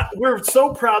we're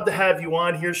so proud to have you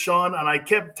on here, Sean. And I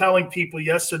kept telling people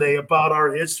yesterday about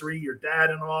our history, your dad,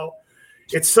 and all.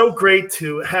 It's so great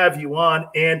to have you on.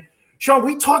 And Sean,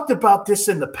 we talked about this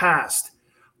in the past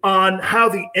on how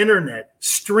the internet,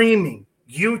 streaming,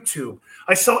 YouTube.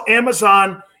 I saw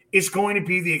Amazon is going to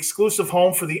be the exclusive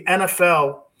home for the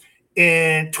NFL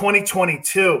in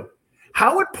 2022.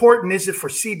 How important is it for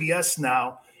CBS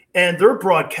now and their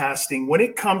broadcasting when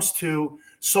it comes to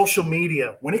social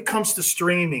media, when it comes to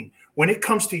streaming, when it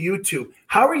comes to YouTube?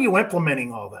 How are you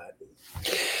implementing all that?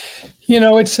 You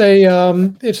know, it's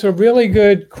a really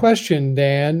good question,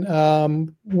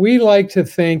 Dan. We like to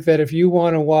think that if you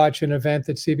want to watch an event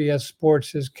that CBS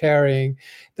Sports is carrying,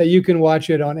 that you can watch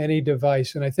it on any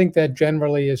device. And I think that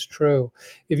generally is true.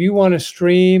 If you want to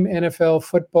stream NFL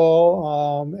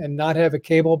football and not have a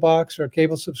cable box or a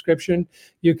cable subscription,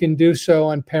 you can do so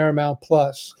on Paramount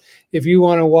Plus. If you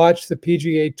want to watch the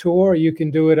PGA Tour, you can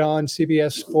do it on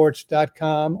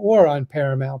CBSSports.com or on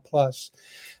Paramount Plus.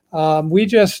 We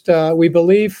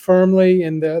believe firmly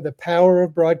in the power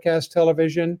of broadcast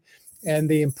television and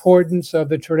the importance of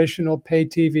the traditional pay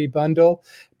TV bundle,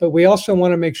 but we also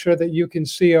want to make sure that you can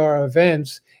see our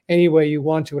events any way you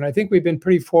want to. And I think we've been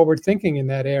pretty forward thinking in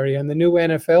that area. In the new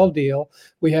NFL deal,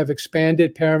 we have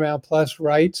expanded Paramount Plus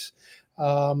rights.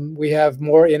 We have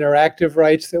more interactive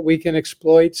rights that we can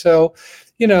exploit. So,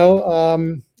 you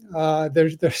know,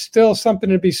 there's still something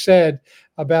to be said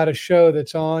about a show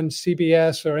that's on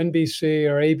CBS or NBC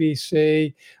or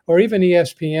ABC or even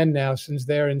ESPN now, since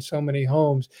they're in so many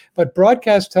homes. But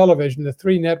broadcast television, the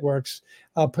three networks,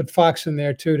 I'll put Fox in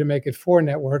there too to make it four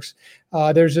networks.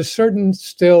 There's a certain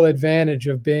still advantage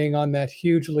of being on that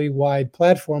hugely wide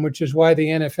platform, which is why the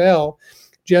NFL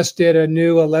just did a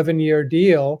new 11-year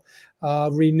deal,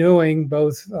 renewing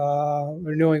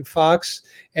Fox,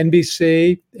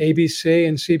 NBC, ABC,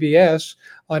 and CBS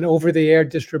on over-the-air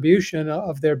distribution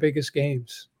of their biggest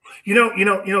games.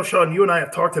 Sean, you and I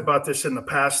have talked about this in the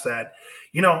past. That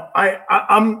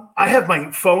I have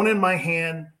my phone in my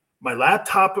hand, my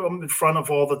laptop I'm in front of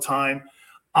all the time.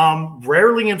 I'm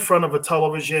rarely in front of a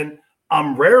television.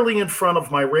 I'm rarely in front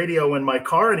of my radio in my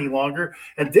car any longer.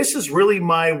 And this is really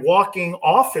my walking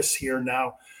office here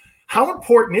now. How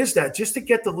important is that, just to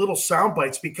get the little sound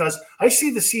bites? Because I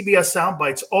see the CBS sound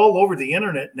bites all over the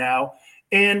internet now.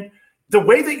 And the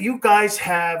way that you guys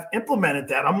have implemented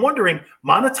that, I'm wondering,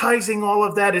 monetizing all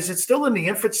of that, is it still in the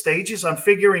infant stages on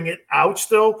figuring it out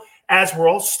still, as we're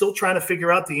all still trying to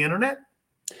figure out the internet?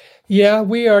 Yeah,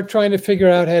 we are trying to figure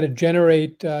out how to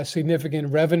generate significant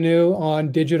revenue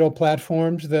on digital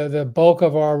platforms. The bulk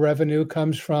of our revenue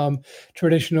comes from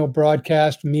traditional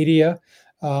broadcast media.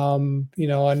 On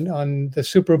the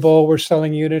Super Bowl, we're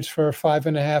selling units for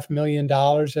 $5.5 million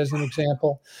as an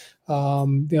example.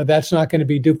 That's not going to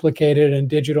be duplicated in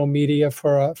digital media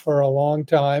for a long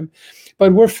time.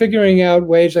 But we're figuring out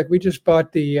ways, like we just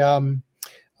bought the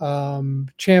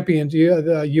the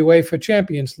UEFA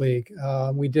Champions League.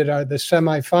 We did the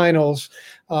semifinals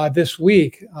this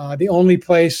week. The only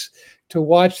place to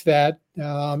watch that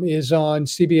is on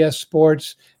CBS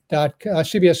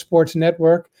Sports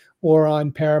Network or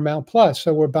on Paramount Plus.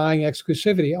 So we're buying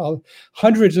exclusivity.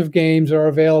 Hundreds of games are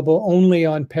available only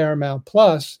on Paramount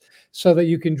Plus, so that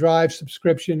you can drive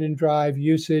subscription and drive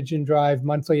usage and drive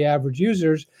monthly average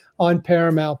users on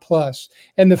Paramount Plus.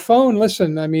 And the phone,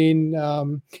 listen,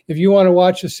 if you want to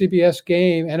watch a CBS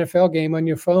game, NFL game on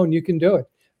your phone, you can do it.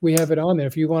 We have it on there.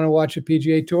 If you want to watch a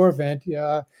PGA Tour event,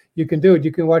 you can do it.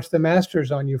 You can watch the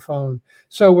Masters on your phone.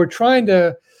 So we're trying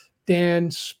to,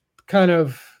 Dan, kind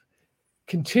of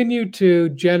continue to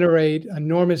generate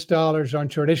enormous dollars on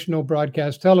traditional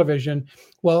broadcast television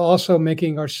while also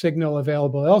making our signal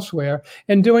available elsewhere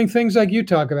and doing things like you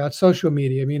talk about, social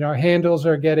media. Our handles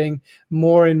are getting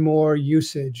more and more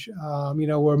usage.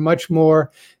 We're much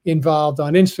more involved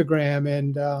on Instagram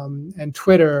and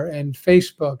Twitter and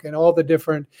Facebook and all the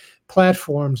different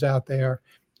platforms out there.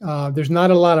 There's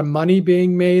not a lot of money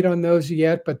being made on those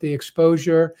yet, but the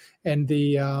exposure and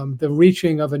the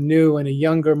reaching of a new and a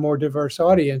younger, more diverse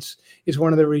audience is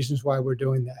one of the reasons why we're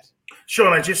doing that.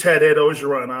 Sean, I just had Ed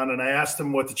Orgeron on, and I asked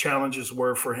him what the challenges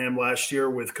were for him last year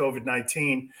with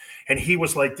COVID-19. And he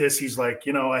was like this. He's like,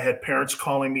 I had parents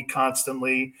calling me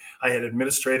constantly. I had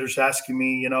administrators asking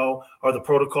me, are the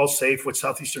protocols safe with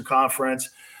Southeastern Conference?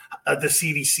 The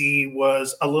CDC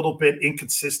was a little bit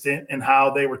inconsistent in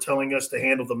how they were telling us to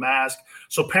handle the mask.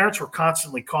 So parents were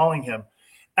constantly calling him.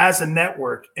 As a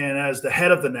network and as the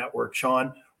head of the network,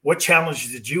 Sean, what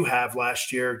challenges did you have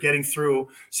last year getting through,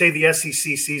 say, the SEC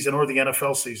season or the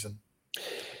NFL season?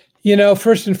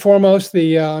 First and foremost,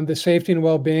 the safety and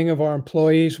well-being of our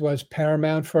employees was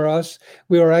paramount for us.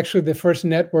 We were actually the first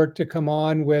network to come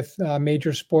on with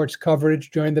major sports coverage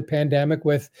during the pandemic,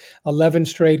 with 11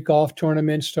 straight golf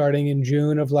tournaments starting in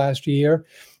June of last year.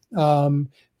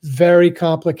 Very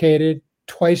complicated.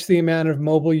 Twice the amount of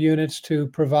mobile units to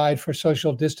provide for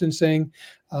social distancing,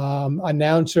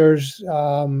 announcers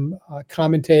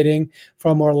commentating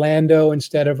from Orlando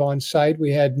instead of on site.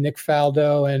 We had Nick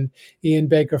Faldo and Ian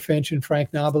Baker Finch and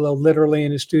Frank Nobilo literally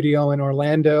in a studio in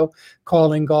Orlando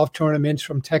calling golf tournaments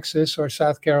from Texas or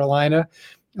South Carolina.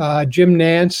 Jim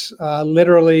Nance,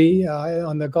 literally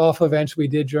on the golf events we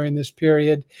did during this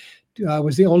period,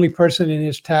 was the only person in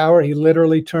his tower. He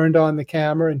literally turned on the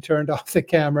camera and turned off the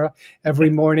camera every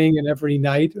morning and every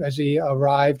night as he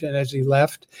arrived and as he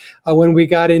left. When we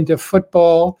got into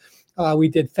football, we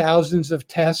did thousands of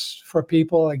tests for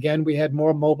people. Again, we had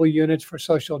more mobile units for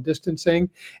social distancing,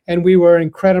 and we were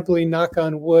incredibly, knock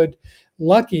on wood,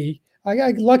 lucky.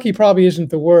 Lucky probably isn't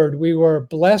the word. We were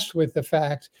blessed with the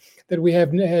fact that we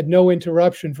had no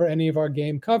interruption for any of our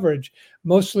game coverage,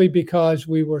 mostly because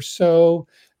we were so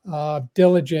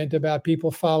diligent about people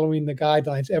following the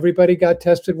guidelines. Everybody got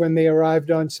tested when they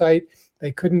arrived on site.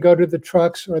 They couldn't go to the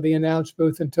trucks or the announce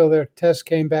booth until their test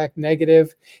came back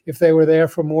negative. If they were there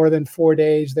for more than 4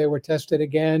 days, they were tested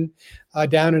again.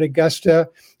 Down at Augusta,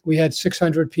 we had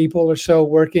 600 people or so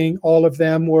working. All of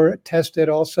them were tested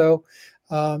also.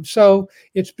 So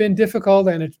it's been difficult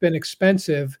and it's been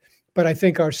expensive, but I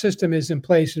think our system is in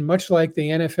place. And much like the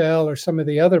NFL or some of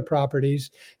the other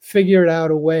properties figured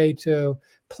out a way to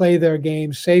play their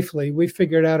games safely, we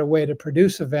figured out a way to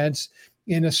produce events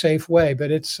in a safe way.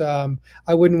 But it's I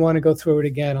wouldn't want to go through it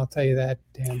again. I'll tell you that,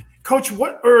 Dan. Coach,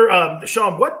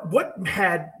 Sean,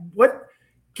 what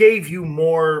gave you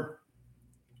more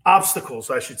obstacles,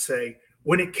 I should say,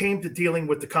 when it came to dealing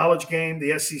with the college game,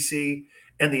 the SEC,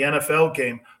 and the NFL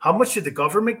game? How much did the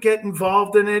government get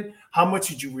involved in it? How much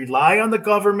did you rely on the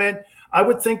government? I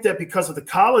would think that because of the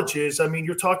colleges, I mean,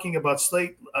 you're talking about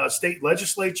state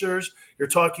legislatures, you're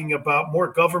talking about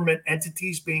more government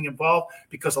entities being involved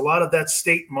because a lot of that's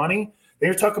state money. Then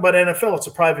you're talking about NFL, it's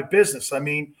a private business. I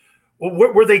mean,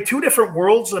 were they two different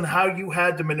worlds on how you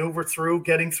had to maneuver through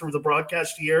getting through the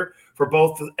broadcast year for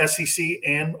both the SEC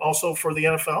and also for the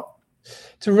NFL?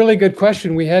 It's a really good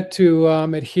question. We had to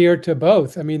adhere to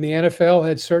both. I mean, the NFL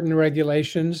had certain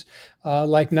regulations,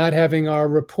 like not having our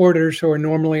reporters who are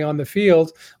normally on the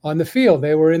field.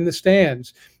 They were in the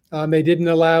stands. They didn't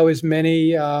allow as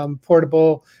many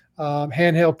portable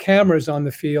handheld cameras on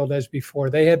the field as before.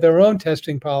 They had their own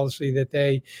testing policy that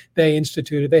they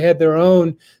instituted. They had their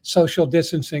own social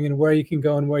distancing and where you can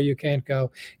go and where you can't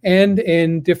go. And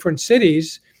in different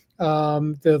cities,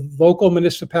 the local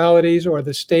municipalities or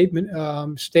the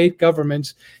state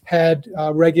governments had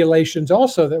regulations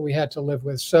also that we had to live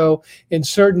with. So in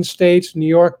certain states, New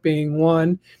York being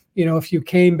one, if you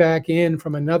came back in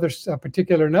from another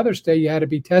state, you had to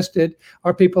be tested.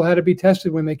 Our people had to be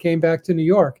tested when they came back to New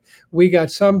York. We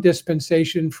got some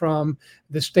dispensation from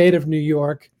the state of New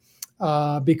York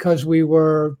because we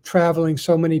were traveling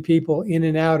so many people in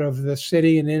and out of the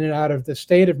city and in and out of the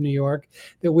state of New York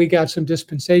that we got some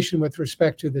dispensation with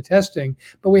respect to the testing.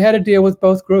 But we had to deal with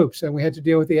both groups, and we had to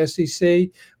deal with the SEC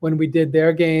when we did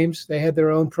their games. They had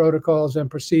their own protocols and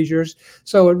procedures.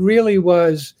 So it really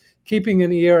was keeping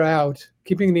an ear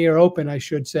open, I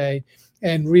should say,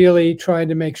 and really trying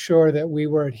to make sure that we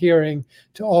were adhering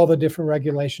to all the different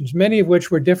regulations, many of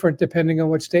which were different depending on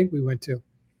what state we went to.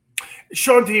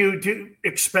 Sean, do you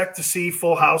expect to see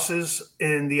full houses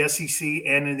in the SEC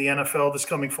and in the NFL this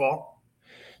coming fall?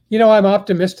 I'm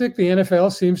optimistic. The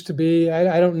NFL seems to be.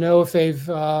 I don't know if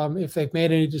they've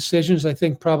made any decisions. I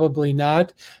think probably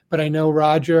not. But I know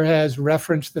Roger has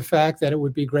referenced the fact that it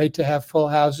would be great to have full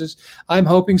houses. I'm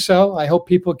hoping so. I hope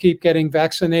people keep getting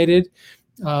vaccinated.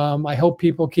 I hope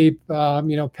people keep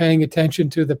paying attention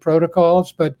to the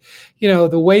protocols. But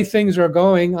the way things are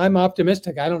going, I'm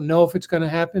optimistic. I don't know if it's going to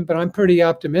happen, but I'm pretty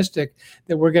optimistic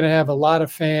that we're going to have a lot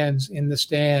of fans in the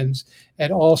stands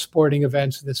at all sporting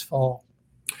events this fall.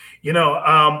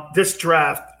 This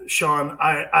draft, Sean,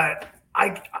 I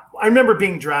remember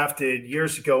being drafted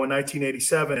years ago in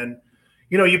 1987, and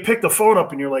you pick the phone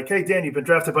up and you're like, "Hey, Dan, you've been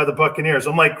drafted by the Buccaneers."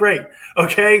 I'm like, "Great,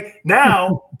 okay."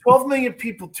 Now, 12 million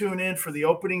people tune in for the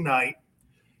opening night.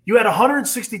 You had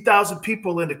 160,000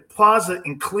 people in the plaza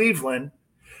in Cleveland.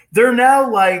 They're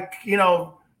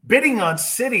now bidding on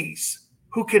cities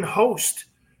who can host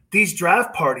these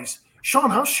draft parties. Sean,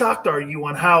 how shocked are you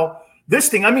on how this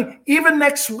thing, even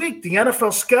next week, the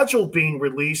NFL schedule being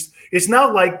released is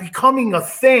now becoming a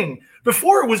thing.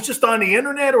 Before it was just on the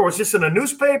internet or it was just in a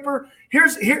newspaper.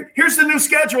 Here's the new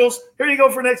schedules. Here you go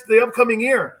for the upcoming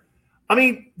year.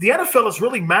 The NFL has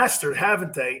really mastered,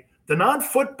 haven't they, the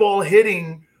non-football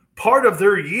hitting part of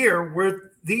their year with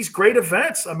these great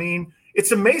events.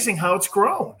 It's amazing how it's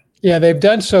grown. Yeah, they've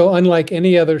done so unlike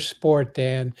any other sport,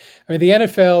 Dan. The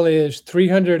NFL is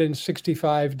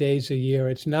 365 days a year.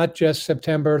 It's not just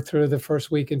September through the first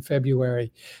week in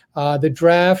February. The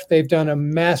draft, they've done a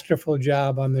masterful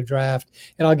job on the draft.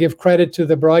 And I'll give credit to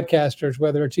the broadcasters,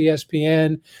 whether it's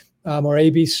ESPN or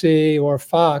ABC or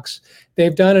Fox.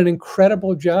 They've done an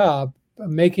incredible job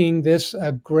making this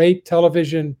a great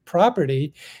television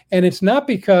property. And it's not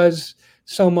because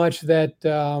so much that,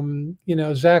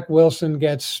 Zach Wilson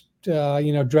gets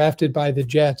drafted by the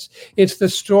Jets. It's the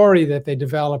story that they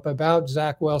develop about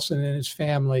Zach Wilson and his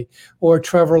family, or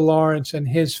Trevor Lawrence and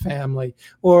his family,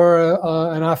 or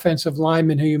an offensive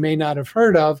lineman who you may not have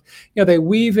heard of. They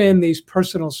weave in these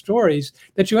personal stories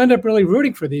that you end up really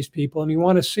rooting for these people, and you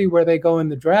want to see where they go in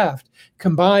the draft.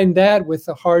 Combine that with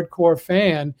the hardcore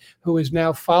fan who is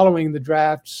now following the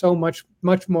draft so much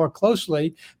more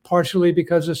closely, partially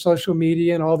because of social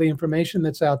media and all the information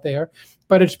that's out there.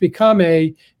 But it's become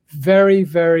a very,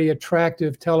 very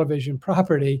attractive television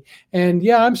property. And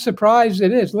yeah, I'm surprised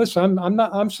it is. Listen,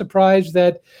 I'm surprised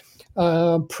that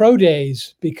pro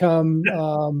days become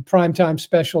primetime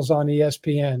specials on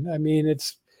ESPN.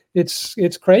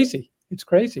 It's crazy. It's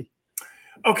crazy.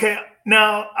 Okay,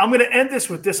 now I'm going to end this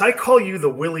with this. I call you the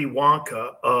Willy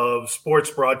Wonka of sports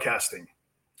broadcasting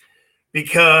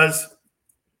because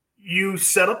you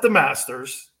set up the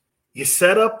Masters, you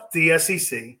set up the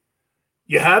SEC,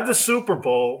 you have the Super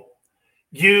Bowl,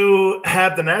 you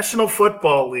have the National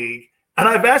Football League, and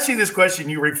I've asked you this question.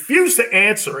 You refuse to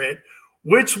answer it.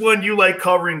 Which one you like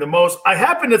covering the most? I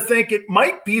happen to think it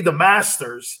might be the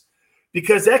Masters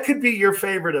because that could be your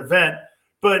favorite event.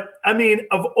 But, I mean,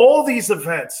 of all these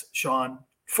events, Sean,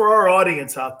 for our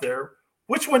audience out there,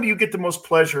 which one do you get the most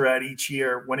pleasure at each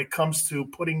year when it comes to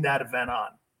putting that event on?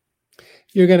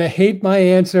 You're going to hate my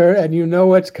answer, and you know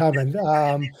what's coming.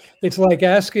 It's like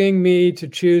asking me to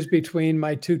choose between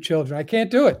my two children. I can't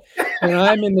do it. When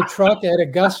I'm in the truck at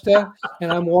Augusta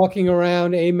and I'm walking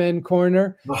around Amen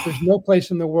Corner, there's no place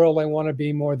in the world I want to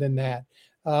be more than that.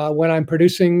 When I'm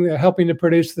helping to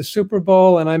produce the Super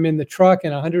Bowl, and I'm in the truck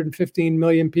and 115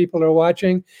 million people are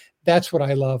watching, that's what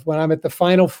I love. When I'm at the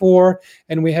Final Four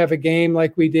and we have a game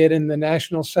like we did in the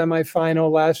national semifinal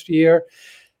last year.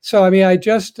 So, I mean,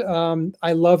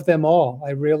 I love them all.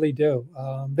 I really do.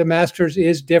 The Masters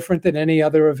is different than any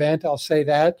other event. I'll say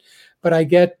that. But I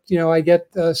get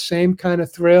the same kind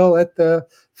of thrill at the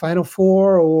Final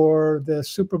Four or the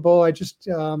Super Bowl.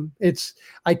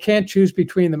 I can't choose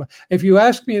between them. If you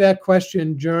ask me that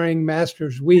question during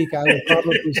Masters week, I would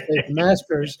probably say the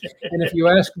Masters. And if you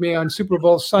ask me on Super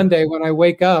Bowl Sunday when I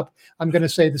wake up, I'm going to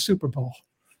say the Super Bowl.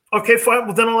 Okay, fine.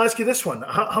 Well, then I'll ask you this one.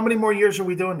 How many more years are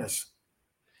we doing this?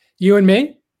 You and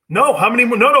me? No, how many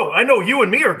more? No. I know you and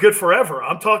me are good forever.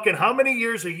 I'm talking how many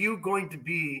years are you going to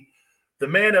be the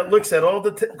man that looks at all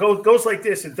goes like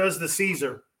this and does the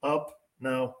Caesar. Up,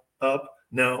 no, up,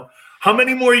 no. How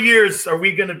many more years are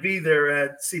we going to be there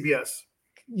at CBS?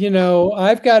 You know,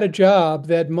 I've got a job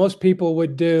that most people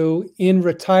would do in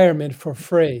retirement for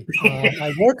free.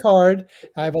 I work hard.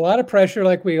 I have a lot of pressure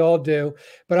like we all do,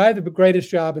 but I have the greatest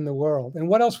job in the world. And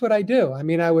what else would I do? I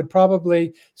mean, I would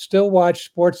probably still watch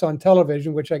sports on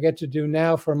television, which I get to do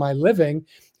now for my living.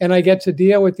 And I get to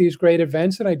deal with these great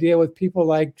events, and I deal with people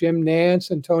like Jim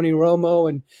Nantz and Tony Romo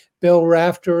and Bill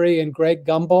Raftery and Greg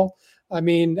Gumbel. I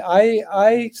mean,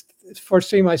 I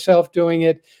foresee myself doing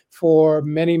it for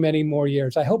many, many more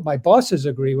years. I hope my bosses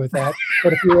agree with that.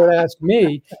 But if you were to ask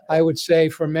me, I would say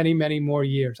for many, many more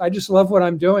years. I just love what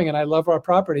I'm doing, and I love our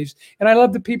properties, and I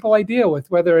love the people I deal with,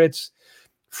 whether it's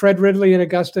Fred Ridley in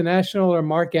Augusta National or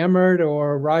Mark Emmert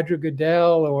or Roger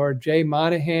Goodell or Jay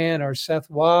Monahan or Seth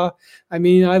Waugh. I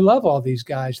mean, I love all these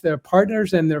guys. They're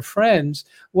partners and they're friends.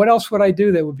 What else would I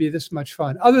do that would be this much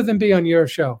fun other than be on your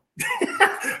show?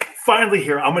 Finally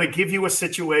here, I'm going to give you a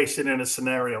situation and a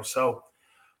scenario. So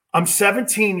I'm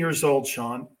 17 years old,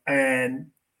 Sean, and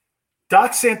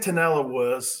Doc Santanella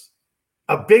was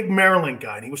a big Maryland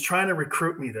guy, and he was trying to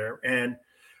recruit me there. And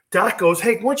Doc goes,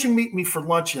 hey, why don't you meet me for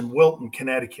lunch in Wilton,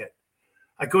 Connecticut?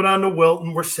 I go down to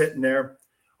Wilton. We're sitting there.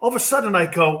 All of a sudden, I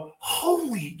go,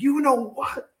 holy, you know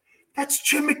what? That's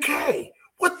Jim McKay.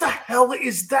 What the hell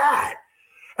is that?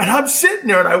 And I'm sitting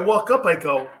there, and I walk up. I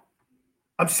go,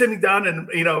 I'm sitting down, and,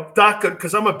 you know, Doc,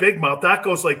 because I'm a big mouth, Doc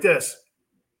goes like this.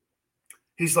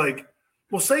 He's like,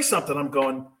 well, say something. I'm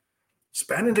going,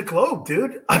 spanning the globe,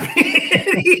 dude. I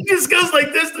mean, he just goes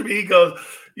like this to me. He goes,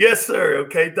 yes, sir.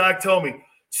 Okay, Doc told me.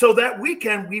 So that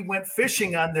weekend, we went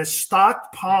fishing on this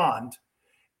stocked pond.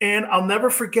 And I'll never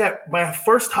forget my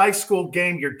first high school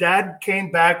game. Your dad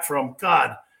came back from,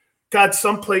 God,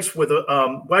 someplace with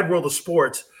a wide world of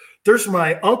sports. There's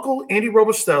my uncle, Andy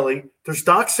Robustelli. There's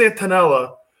Doc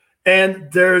Santanella.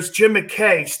 And there's Jim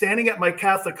McKay standing at my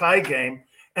Catholic high game.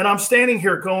 And I'm standing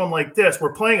here going like this.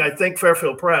 We're playing, I think,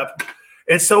 Fairfield Prep.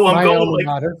 And so I'm going like,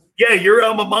 mater. Yeah, your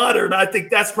alma mater. And I think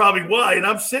that's probably why. And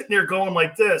I'm sitting there going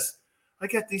like this. I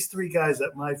got these three guys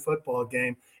at my football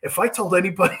game. If I told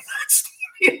anybody that story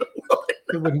in the world,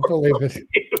 you wouldn't believe it.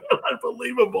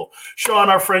 Unbelievable. Sean,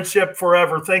 our friendship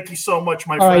forever. Thank you so much,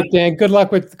 my friend. All right, Dan. Good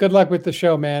luck with the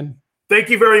show, man. Thank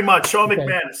you very much. Sean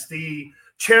McManus, the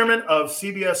chairman of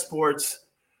CBS Sports.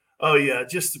 Oh, yeah,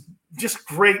 just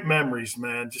great memories,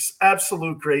 man. Just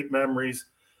absolute great memories.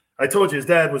 I told you his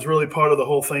dad was really part of the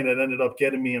whole thing that ended up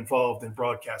getting me involved in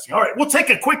broadcasting. All right, we'll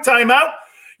take a quick time out.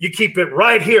 You keep it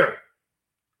right here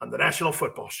on the National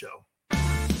Football Show.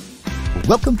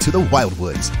 Welcome to the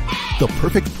Wildwoods, the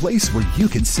perfect place where you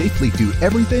can safely do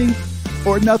everything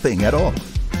or nothing at all.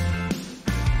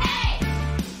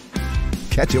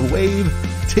 Catch a wave,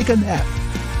 take a nap,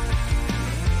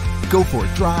 go for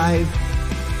a drive,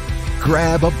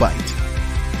 grab a bite.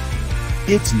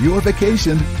 It's your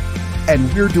vacation,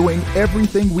 and we're doing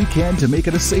everything we can to make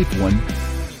it a safe one.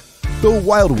 The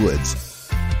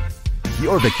Wildwoods.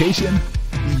 Your vacation,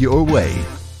 your way.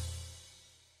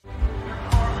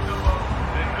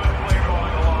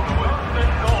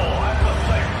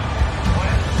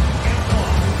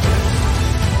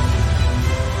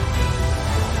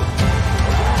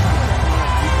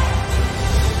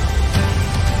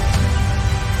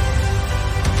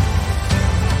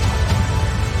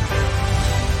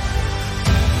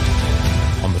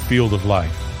 field of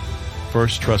life,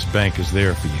 First Trust Bank is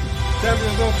there for you.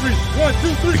 Champions on three. 1,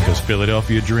 2, 3. Because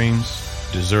Philadelphia dreams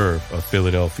deserve a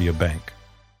Philadelphia bank.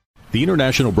 The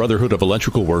International Brotherhood of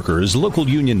Electrical Workers, Local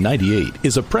Union 98,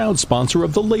 is a proud sponsor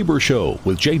of The Labor Show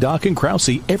with J. Doc and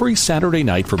Krause every Saturday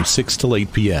night from 6 till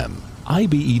 8 p.m.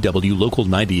 IBEW Local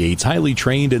 98's highly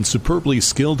trained and superbly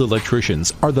skilled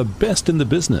electricians are the best in the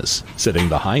business, setting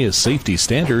the highest safety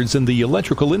standards in the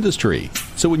electrical industry.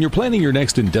 So when you're planning your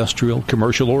next industrial,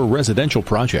 commercial, or residential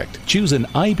project, choose an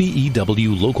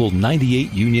IBEW Local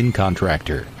 98 union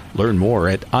contractor. Learn more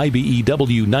at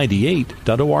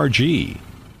ibew98.org.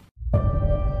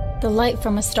 The light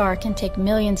from a star can take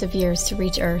millions of years to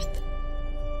reach Earth.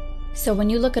 So when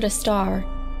you look at a star,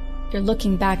 you're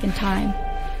looking back in time.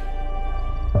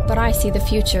 But I see the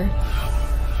future.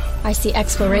 I see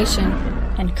exploration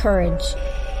and courage.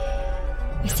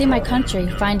 I see my country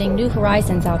finding new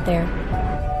horizons out there.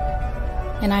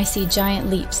 And I see giant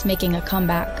leaps making a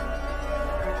comeback.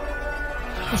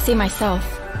 I see myself.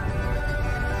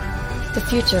 The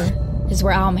future is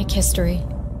where I'll make history.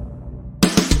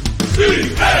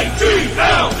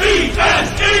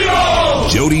 C-A-T-L-E-S-E-O!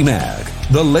 Jody Mack,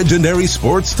 the legendary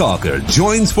sports talker,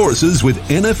 joins forces with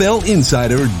NFL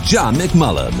insider John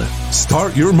McMullen.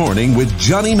 Start your morning with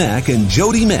Johnny Mack and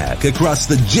Jody Mack across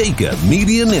the Jacob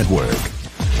Media Network.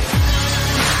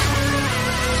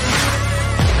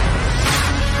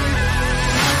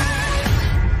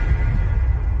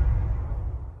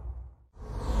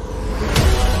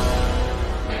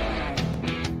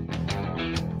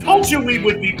 Told you we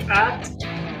would be packed.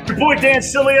 Your boy Dan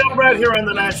Sileo right here on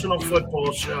the National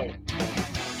Football Show.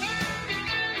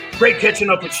 Great catching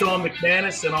up with Sean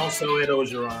McManus and also Ed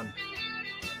Orgeron.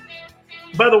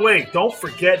 By the way, don't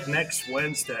forget next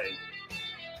Wednesday.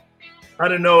 I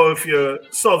don't know if you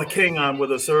saw the King on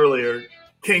with us earlier,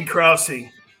 King Krause.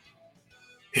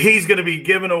 He's going to be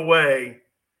giving away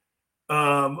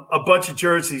a bunch of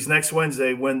jerseys next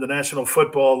Wednesday when the National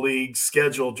Football League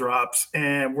schedule drops,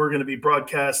 and we're going to be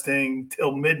broadcasting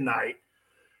till midnight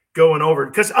going over.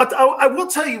 Because I will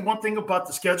tell you one thing about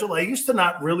the schedule. I used to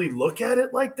not really look at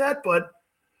it like that, but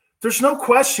there's no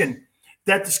question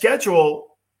that the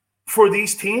schedule for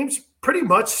these teams pretty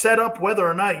much set up whether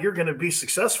or not you're going to be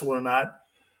successful or not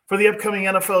for the upcoming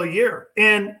NFL year.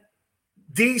 And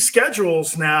these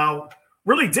schedules now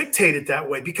really dictate it that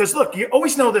way because, look, you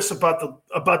always know this about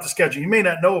the schedule. You may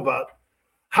not know about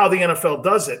how the NFL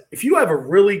does it. If you have a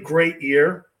really great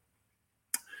year,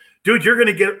 dude, you're going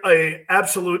to get an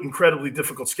absolute incredibly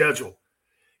difficult schedule.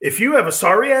 If you have a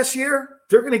sorry-ass year,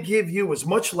 they're going to give you as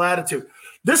much latitude.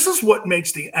 This is what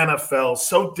makes the NFL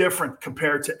so different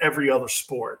compared to every other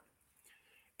sport.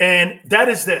 And that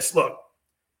is this. Look,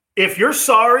 if you're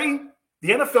sorry, the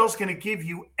NFL is going to give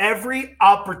you every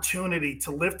opportunity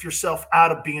to lift yourself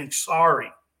out of being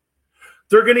sorry.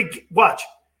 They're going to watch.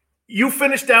 You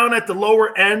finish down at the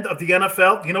lower end of the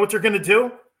NFL, you know what they're going to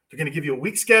do? They're going to give you a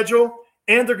weak schedule,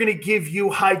 and they're going to give you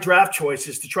high draft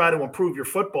choices to try to improve your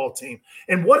football team.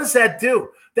 And what does that do?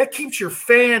 That keeps your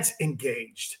fans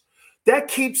engaged. That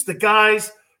keeps the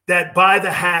guys that buy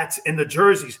the hats and the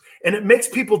jerseys. And it makes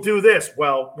people do this.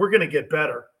 Well, we're going to get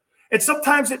better. And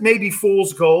sometimes it may be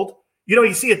fool's gold. You know,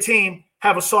 you see a team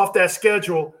have a soft-ass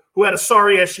schedule who had a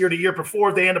sorry-ass year the year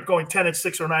before. They end up going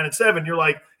 10-6 or 9-7. You're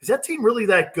like, is that team really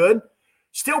that good?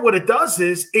 Still, what it does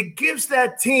is it gives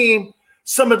that team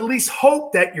some at least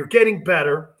hope that you're getting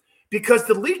better because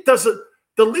the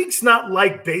league's not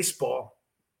like baseball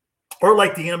or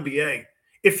like the NBA.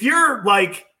 If you're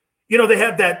like, you know, they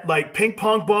have that like ping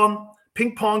pong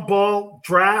ball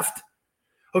draft,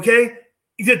 okay?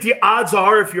 The odds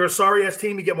are if you're a sorry-ass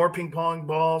team, you get more ping pong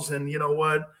balls. And you know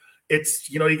what? It's,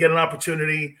 you know, you get an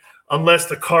opportunity unless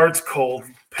the card's cold.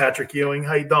 Patrick Ewing,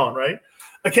 how you doing, right?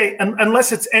 Okay, and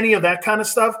unless it's any of that kind of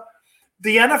stuff,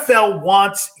 the NFL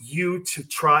wants you to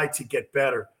try to get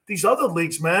better. These other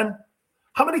leagues, man,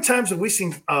 how many times have we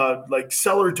seen like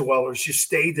cellar dwellers just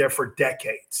stay there for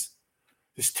decades?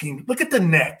 This team, look at the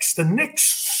Knicks. The Knicks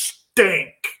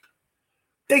stink.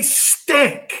 They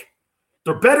stink.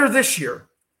 They're better this year.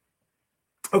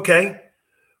 Okay,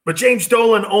 but James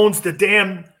Dolan owns the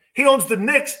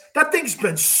Knicks. That thing's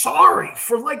been sorry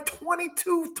for like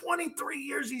 22, 23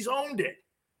 years he's owned it.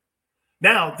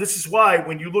 Now, this is why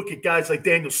when you look at guys like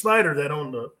Daniel Snyder that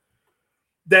own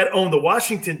the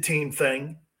Washington team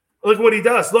thing, look what he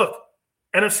does. Look,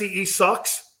 NFC East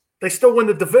sucks. They still win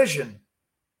the division.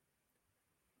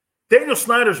 Daniel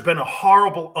Snyder's been a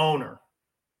horrible owner.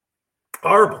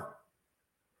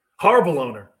 Horrible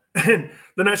owner. And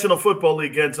the National Football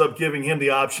League ends up giving him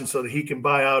the option so that he can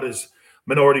buy out his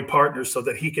minority partners so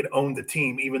that he can own the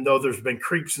team, even though there's been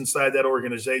creeps inside that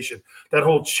organization. That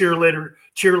whole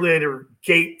cheerleader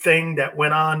gate thing that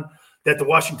went on, that the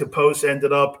Washington Post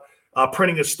ended up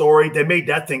printing a story. They made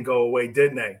that thing go away,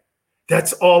 didn't they?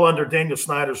 That's all under Daniel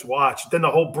Snyder's watch. Then the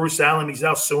whole Bruce Allen, he's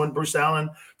now suing Bruce Allen,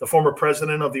 the former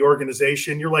president of the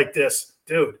organization. You're like this,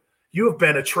 dude, you have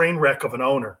been a train wreck of an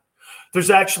owner. There's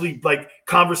actually like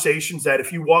conversations that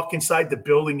if you walk inside the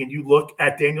building and you look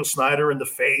at Daniel Snyder in the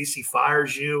face, he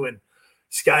fires you. And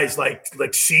this guy's like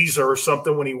Caesar or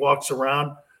something when he walks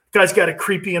around. The guy's got a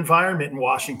creepy environment in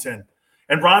Washington.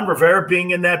 And Ron Rivera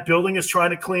being in that building is trying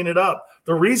to clean it up.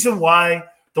 The reason why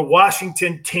the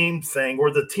Washington team thing,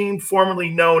 or the team formerly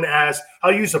known as,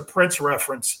 I'll use a Prince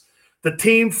reference, the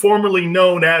team formerly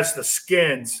known as the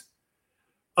Skins,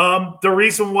 the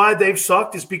reason why they've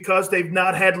sucked is because they've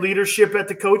not had leadership at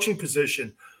the coaching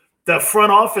position. The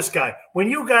front office guy. When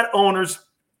you got owners,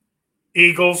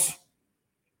 Eagles,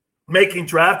 making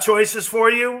draft choices for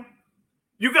you,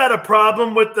 you got a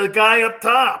problem with the guy up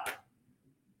top.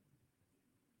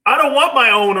 I don't want my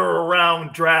owner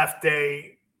around draft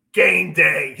day, game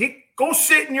day. Go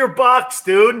sit in your box,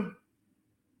 dude.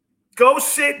 Go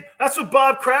sit. That's what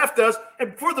Bob Kraft does.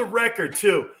 And for the record,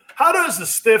 too, how does a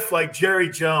stiff like Jerry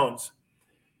Jones,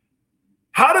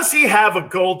 how does he have a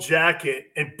gold jacket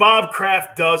and Bob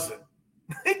Kraft doesn't?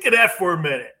 Think of that for a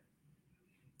minute.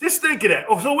 Just think of that.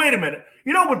 Oh, so wait a minute.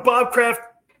 You know when Bob Kraft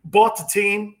bought the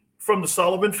team from the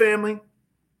Sullivan family?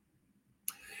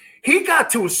 He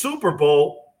got to a Super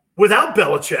Bowl without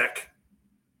Belichick.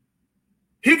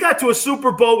 He got to a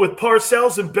Super Bowl with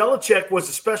Parcells, and Belichick was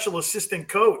a special assistant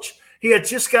coach. He had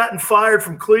just gotten fired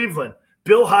from Cleveland.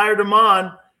 Bill hired him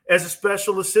on as a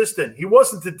special assistant. He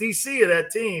wasn't the DC of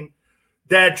that team,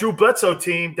 that Drew Bledsoe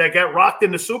team that got rocked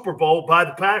in the Super Bowl by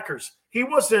the Packers. He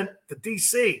wasn't the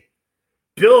DC.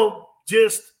 Bill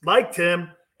just liked him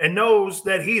and knows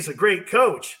that he's a great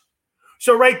coach.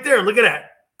 So right there, look at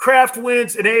that. Kraft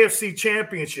wins an AFC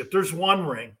championship. There's one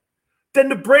ring. Then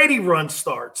the Brady run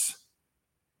starts.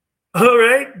 All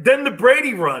right? Then the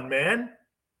Brady run, man.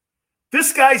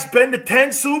 This guy's been to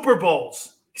 10 Super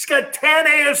Bowls. He's got 10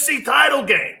 AFC title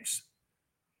games.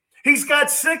 He's got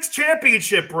 6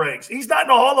 championship rings. He's not in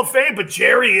the Hall of Fame, but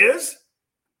Jerry is?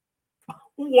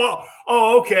 Whoa.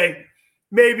 Oh, okay.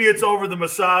 Maybe it's over the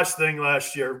massage thing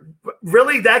last year.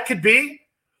 Really? That could be?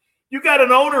 You got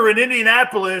an owner in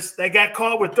Indianapolis that got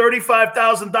caught with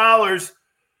 $35,000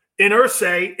 in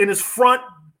Irsay in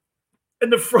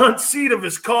the front seat of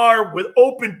his car with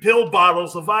open pill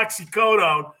bottles of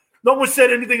oxycodone. No one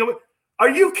said anything about it. Are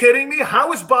you kidding me?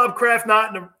 How is Bob Kraft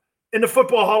not in the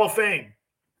Football Hall of Fame?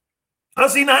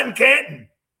 How's he not in Canton?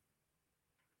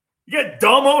 You get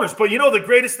dumb owners. But you know the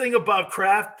greatest thing about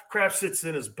Kraft? Kraft sits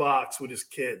in his box with his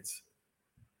kids.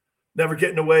 Never get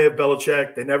in the way of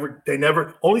Belichick. They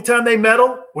never. Only time they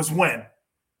meddle was when?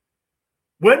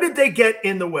 When did they get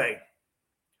in the way?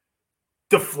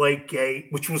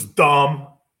 Deflategate, which was dumb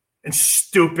and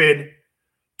stupid.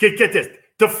 Get this.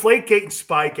 Deflategate and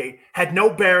Spygate had no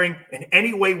bearing in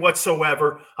any way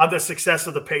whatsoever on the success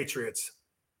of the Patriots.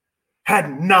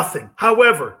 Had nothing.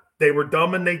 However, they were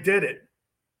dumb and they did it.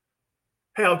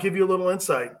 Hey, I'll give you a little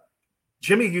insight.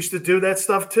 Jimmy used to do that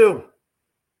stuff too.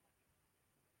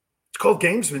 It's called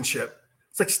gamesmanship.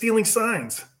 It's like stealing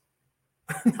signs.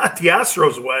 Not the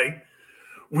Astros way,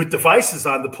 with devices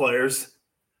on the players.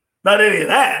 Not any of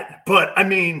that, but I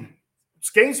mean, it's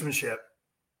gamesmanship.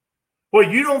 Well,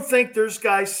 you don't think there's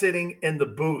guys sitting in the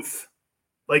booth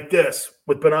like this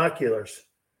with binoculars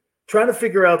trying to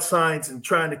figure out signs and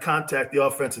trying to contact the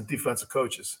offensive and defensive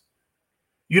coaches?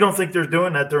 You don't think they're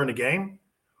doing that during the game?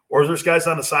 Or there's guys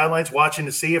on the sidelines watching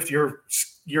to see if you're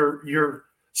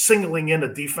singling in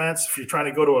a defense, if you're trying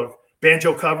to go to a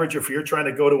banjo coverage, or if you're trying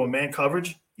to go to a man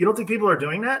coverage? You don't think people are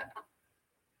doing that?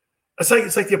 It's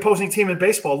like the opposing team in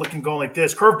baseball going like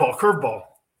this, curveball.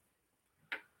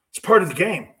 It's part of the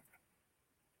game.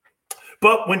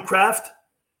 But when Kraft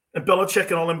and Belichick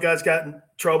and all them guys got in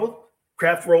trouble,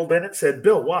 Kraft rolled in it, said,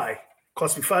 Bill, why? It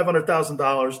cost me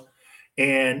 $500,000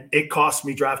 and it cost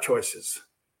me draft choices.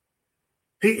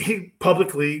 He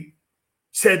publicly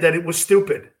said that it was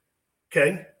stupid.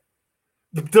 Okay?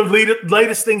 The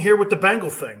latest thing here with the Bengal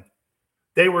thing,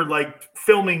 they were like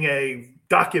filming a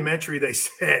documentary. They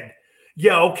said,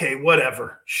 yeah, okay,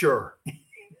 whatever. Sure.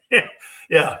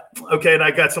 Yeah. Okay. And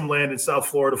I got some land in South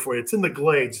Florida for you. It's in the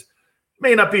Glades.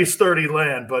 May not be a sturdy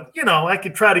land, but, I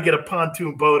could try to get a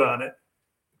pontoon boat on it.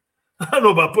 I don't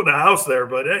know about putting a house there,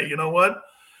 but hey, you know what?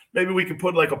 Maybe we could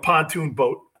put like a pontoon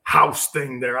boat house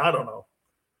thing there. I don't know.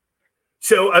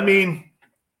 So, I mean,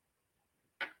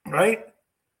 right?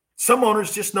 Some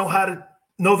owners just know how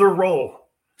know their role.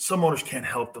 Some owners can't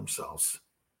help themselves.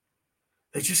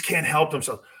 They just can't help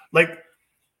themselves. Like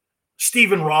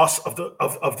Stephen Ross of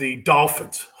the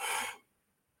Dolphins.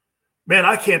 Man,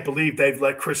 I can't believe they've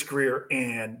let Chris Greer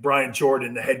and Brian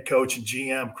Jordan, the head coach and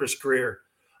GM, Chris Greer,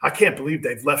 I can't believe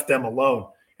they've left them alone.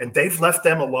 And they've left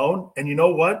them alone. And you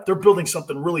know what? They're building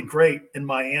something really great in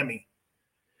Miami.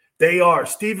 They are.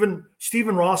 Stephen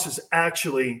Ross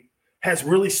has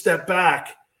really stepped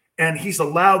back, and he's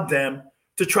allowed them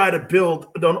to try to build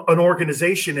an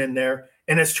organization in there,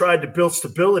 and has tried to build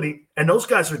stability. And those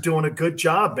guys are doing a good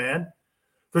job, man.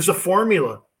 There's a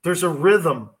formula. There's a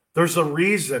rhythm. There's a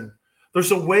reason.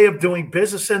 There's a way of doing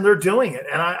business, and they're doing it.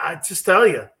 And I just tell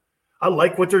you, I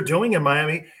like what they're doing in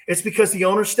Miami. It's because the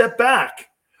owner stepped back.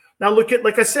 Now look at,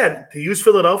 like I said, to use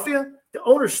Philadelphia, the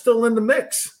owner's still in the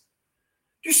mix.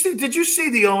 Did you see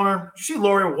the owner? Did you see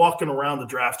Laurie walking around the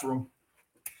draft room?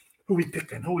 Who we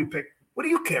picking? Who we pick? What do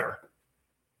you care?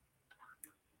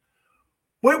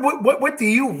 What do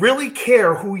you really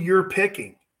care who you're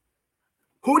picking?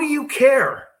 Who do you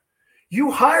care?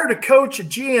 You hired a coach, a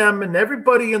GM, and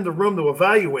everybody in the room to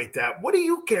evaluate that. What do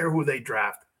you care who they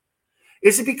draft?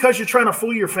 Is it because you're trying to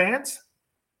fool your fans?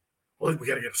 Well, we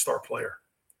got to get a star player.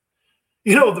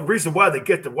 You know, the reason why they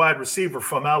get the wide receiver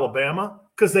from Alabama,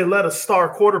 because they let a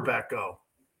star quarterback go.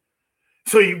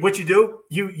 So what you do,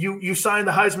 you sign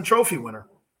the Heisman Trophy winner.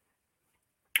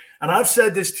 And I've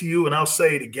said this to you, and I'll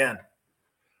say it again.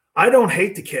 I don't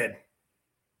hate the kid.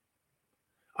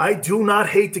 I do not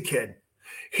hate the kid.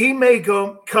 He may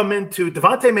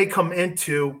Devontae may come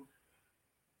into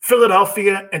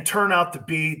Philadelphia and turn out to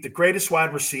be the greatest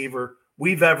wide receiver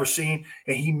we've ever seen,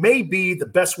 and he may be the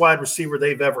best wide receiver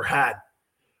they've ever had.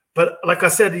 But like I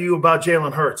said to you about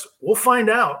Jalen Hurts, we'll find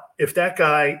out if that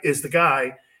guy is the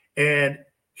guy, and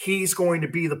he's going to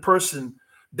be the person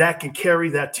that can carry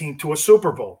that team to a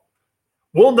Super Bowl.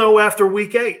 We'll know after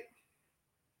week 8.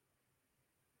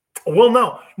 We'll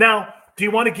know. Now, do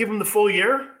you want to give him the full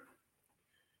year?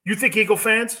 You think Eagle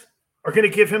fans are going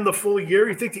to give him the full year?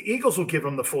 You think the Eagles will give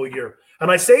him the full year? And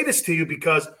I say this to you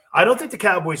because I don't think the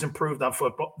Cowboys improved on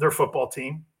their football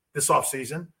team this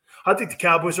offseason. I think the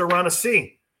Cowboys are around a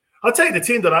C. I'll tell you the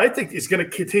team that I think is going to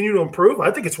continue to improve. I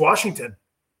think it's Washington.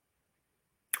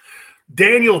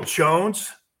 Daniel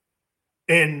Jones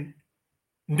in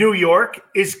New York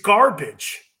is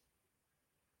garbage.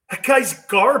 That guy's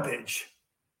garbage.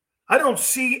 I don't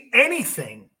see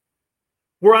anything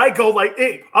where I go like,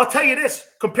 hey, I'll tell you this.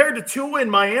 Compared to Tua in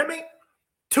Miami,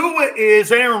 Tua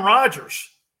is Aaron Rodgers.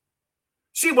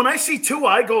 See, when I see Tua,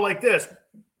 I go like this.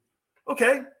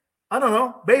 Okay, I don't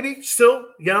know. Maybe still,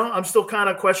 I'm still kind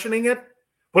of questioning it.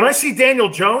 When I see Daniel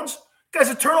Jones, guy's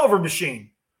a turnover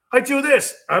machine. I do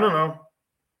this. I don't know.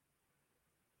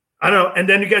 And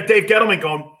then you got Dave Gettleman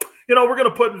going, we're going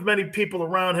to put as many people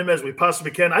around him as we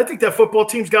possibly can. I think that football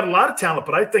team's got a lot of talent,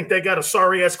 but I think they got a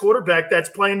sorry-ass quarterback that's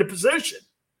playing the position.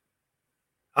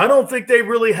 I don't think they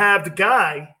really have the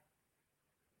guy,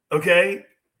 okay?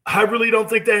 I really don't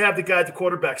think they have the guy at the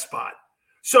quarterback spot.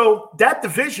 So that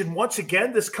division, once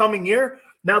again, this coming year,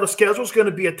 now the schedule's going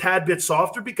to be a tad bit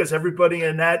softer because everybody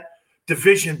in that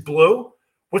division blew.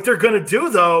 What they're going to do,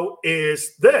 though,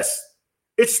 is this.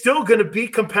 It's still going to be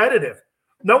competitive.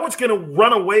 No one's going to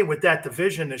run away with that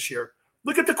division this year.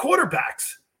 Look at the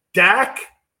quarterbacks. Dak,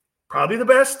 probably the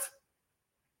best.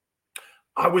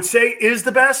 I would say is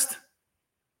the best.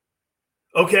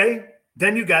 Okay.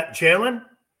 Then you got Jalen.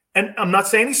 And I'm not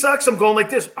saying he sucks. I'm going like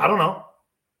this. I don't know.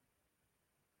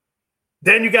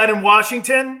 Then you got in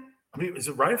Washington. Is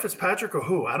it Ryan Fitzpatrick or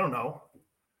who? I don't know.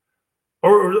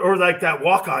 Or like that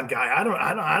walk-on guy. I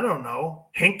don't know.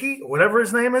 Hinkie, whatever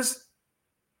his name is.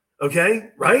 Okay,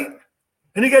 right?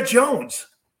 And you got Jones.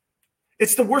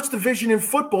 It's the worst division in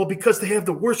football because they have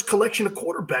the worst collection of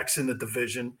quarterbacks in the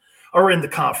division or in the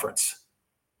conference.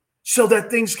 So that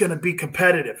thing's going to be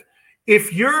competitive.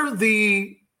 If you're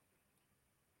the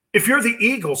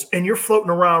Eagles and you're floating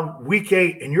around week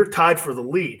 8 and you're tied for the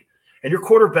lead and your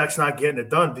quarterback's not getting it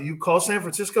done, do you call San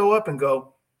Francisco up and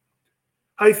go,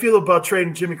 how you feel about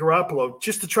trading Jimmy Garoppolo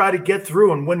just to try to get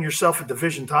through and win yourself a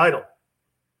division title?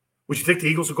 Would you think the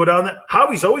Eagles will go down there?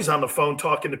 Howie's always on the phone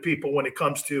talking to people when it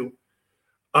comes to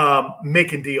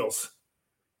making deals.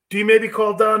 Do you maybe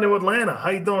call down to Atlanta? How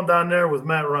you doing down there with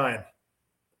Matt Ryan?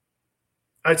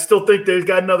 I still think they've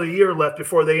got another year left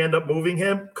before they end up moving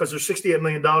him because there's $68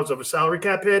 million of a salary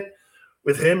cap hit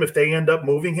with him if they end up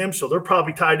moving him. So they're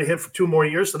probably tied to him for 2 more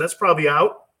years. So that's probably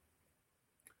out.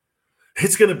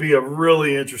 It's going to be a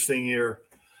really interesting year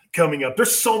coming up.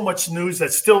 There's so much news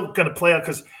that's still going to play out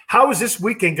because how is this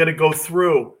weekend going to go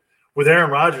through with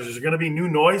Aaron Rodgers. Is there going to be new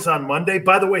noise on Monday?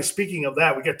 By the way, speaking of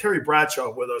that, we got Terry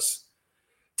Bradshaw with us.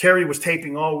 Terry was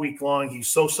taping all week long. He's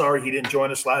so sorry he didn't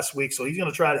join us last week, so he's going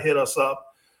to try to hit us up.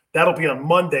 That'll be on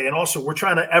Monday. And also, we're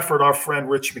trying to effort our friend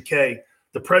Rich McKay,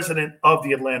 the president of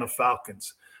the Atlanta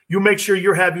Falcons. You make sure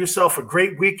you have yourself a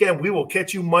great weekend. We will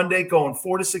catch you Monday going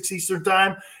 4 to 6 Eastern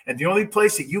time. And the only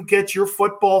place that you get your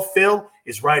football fill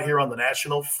is right here on the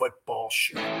National Football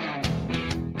Show.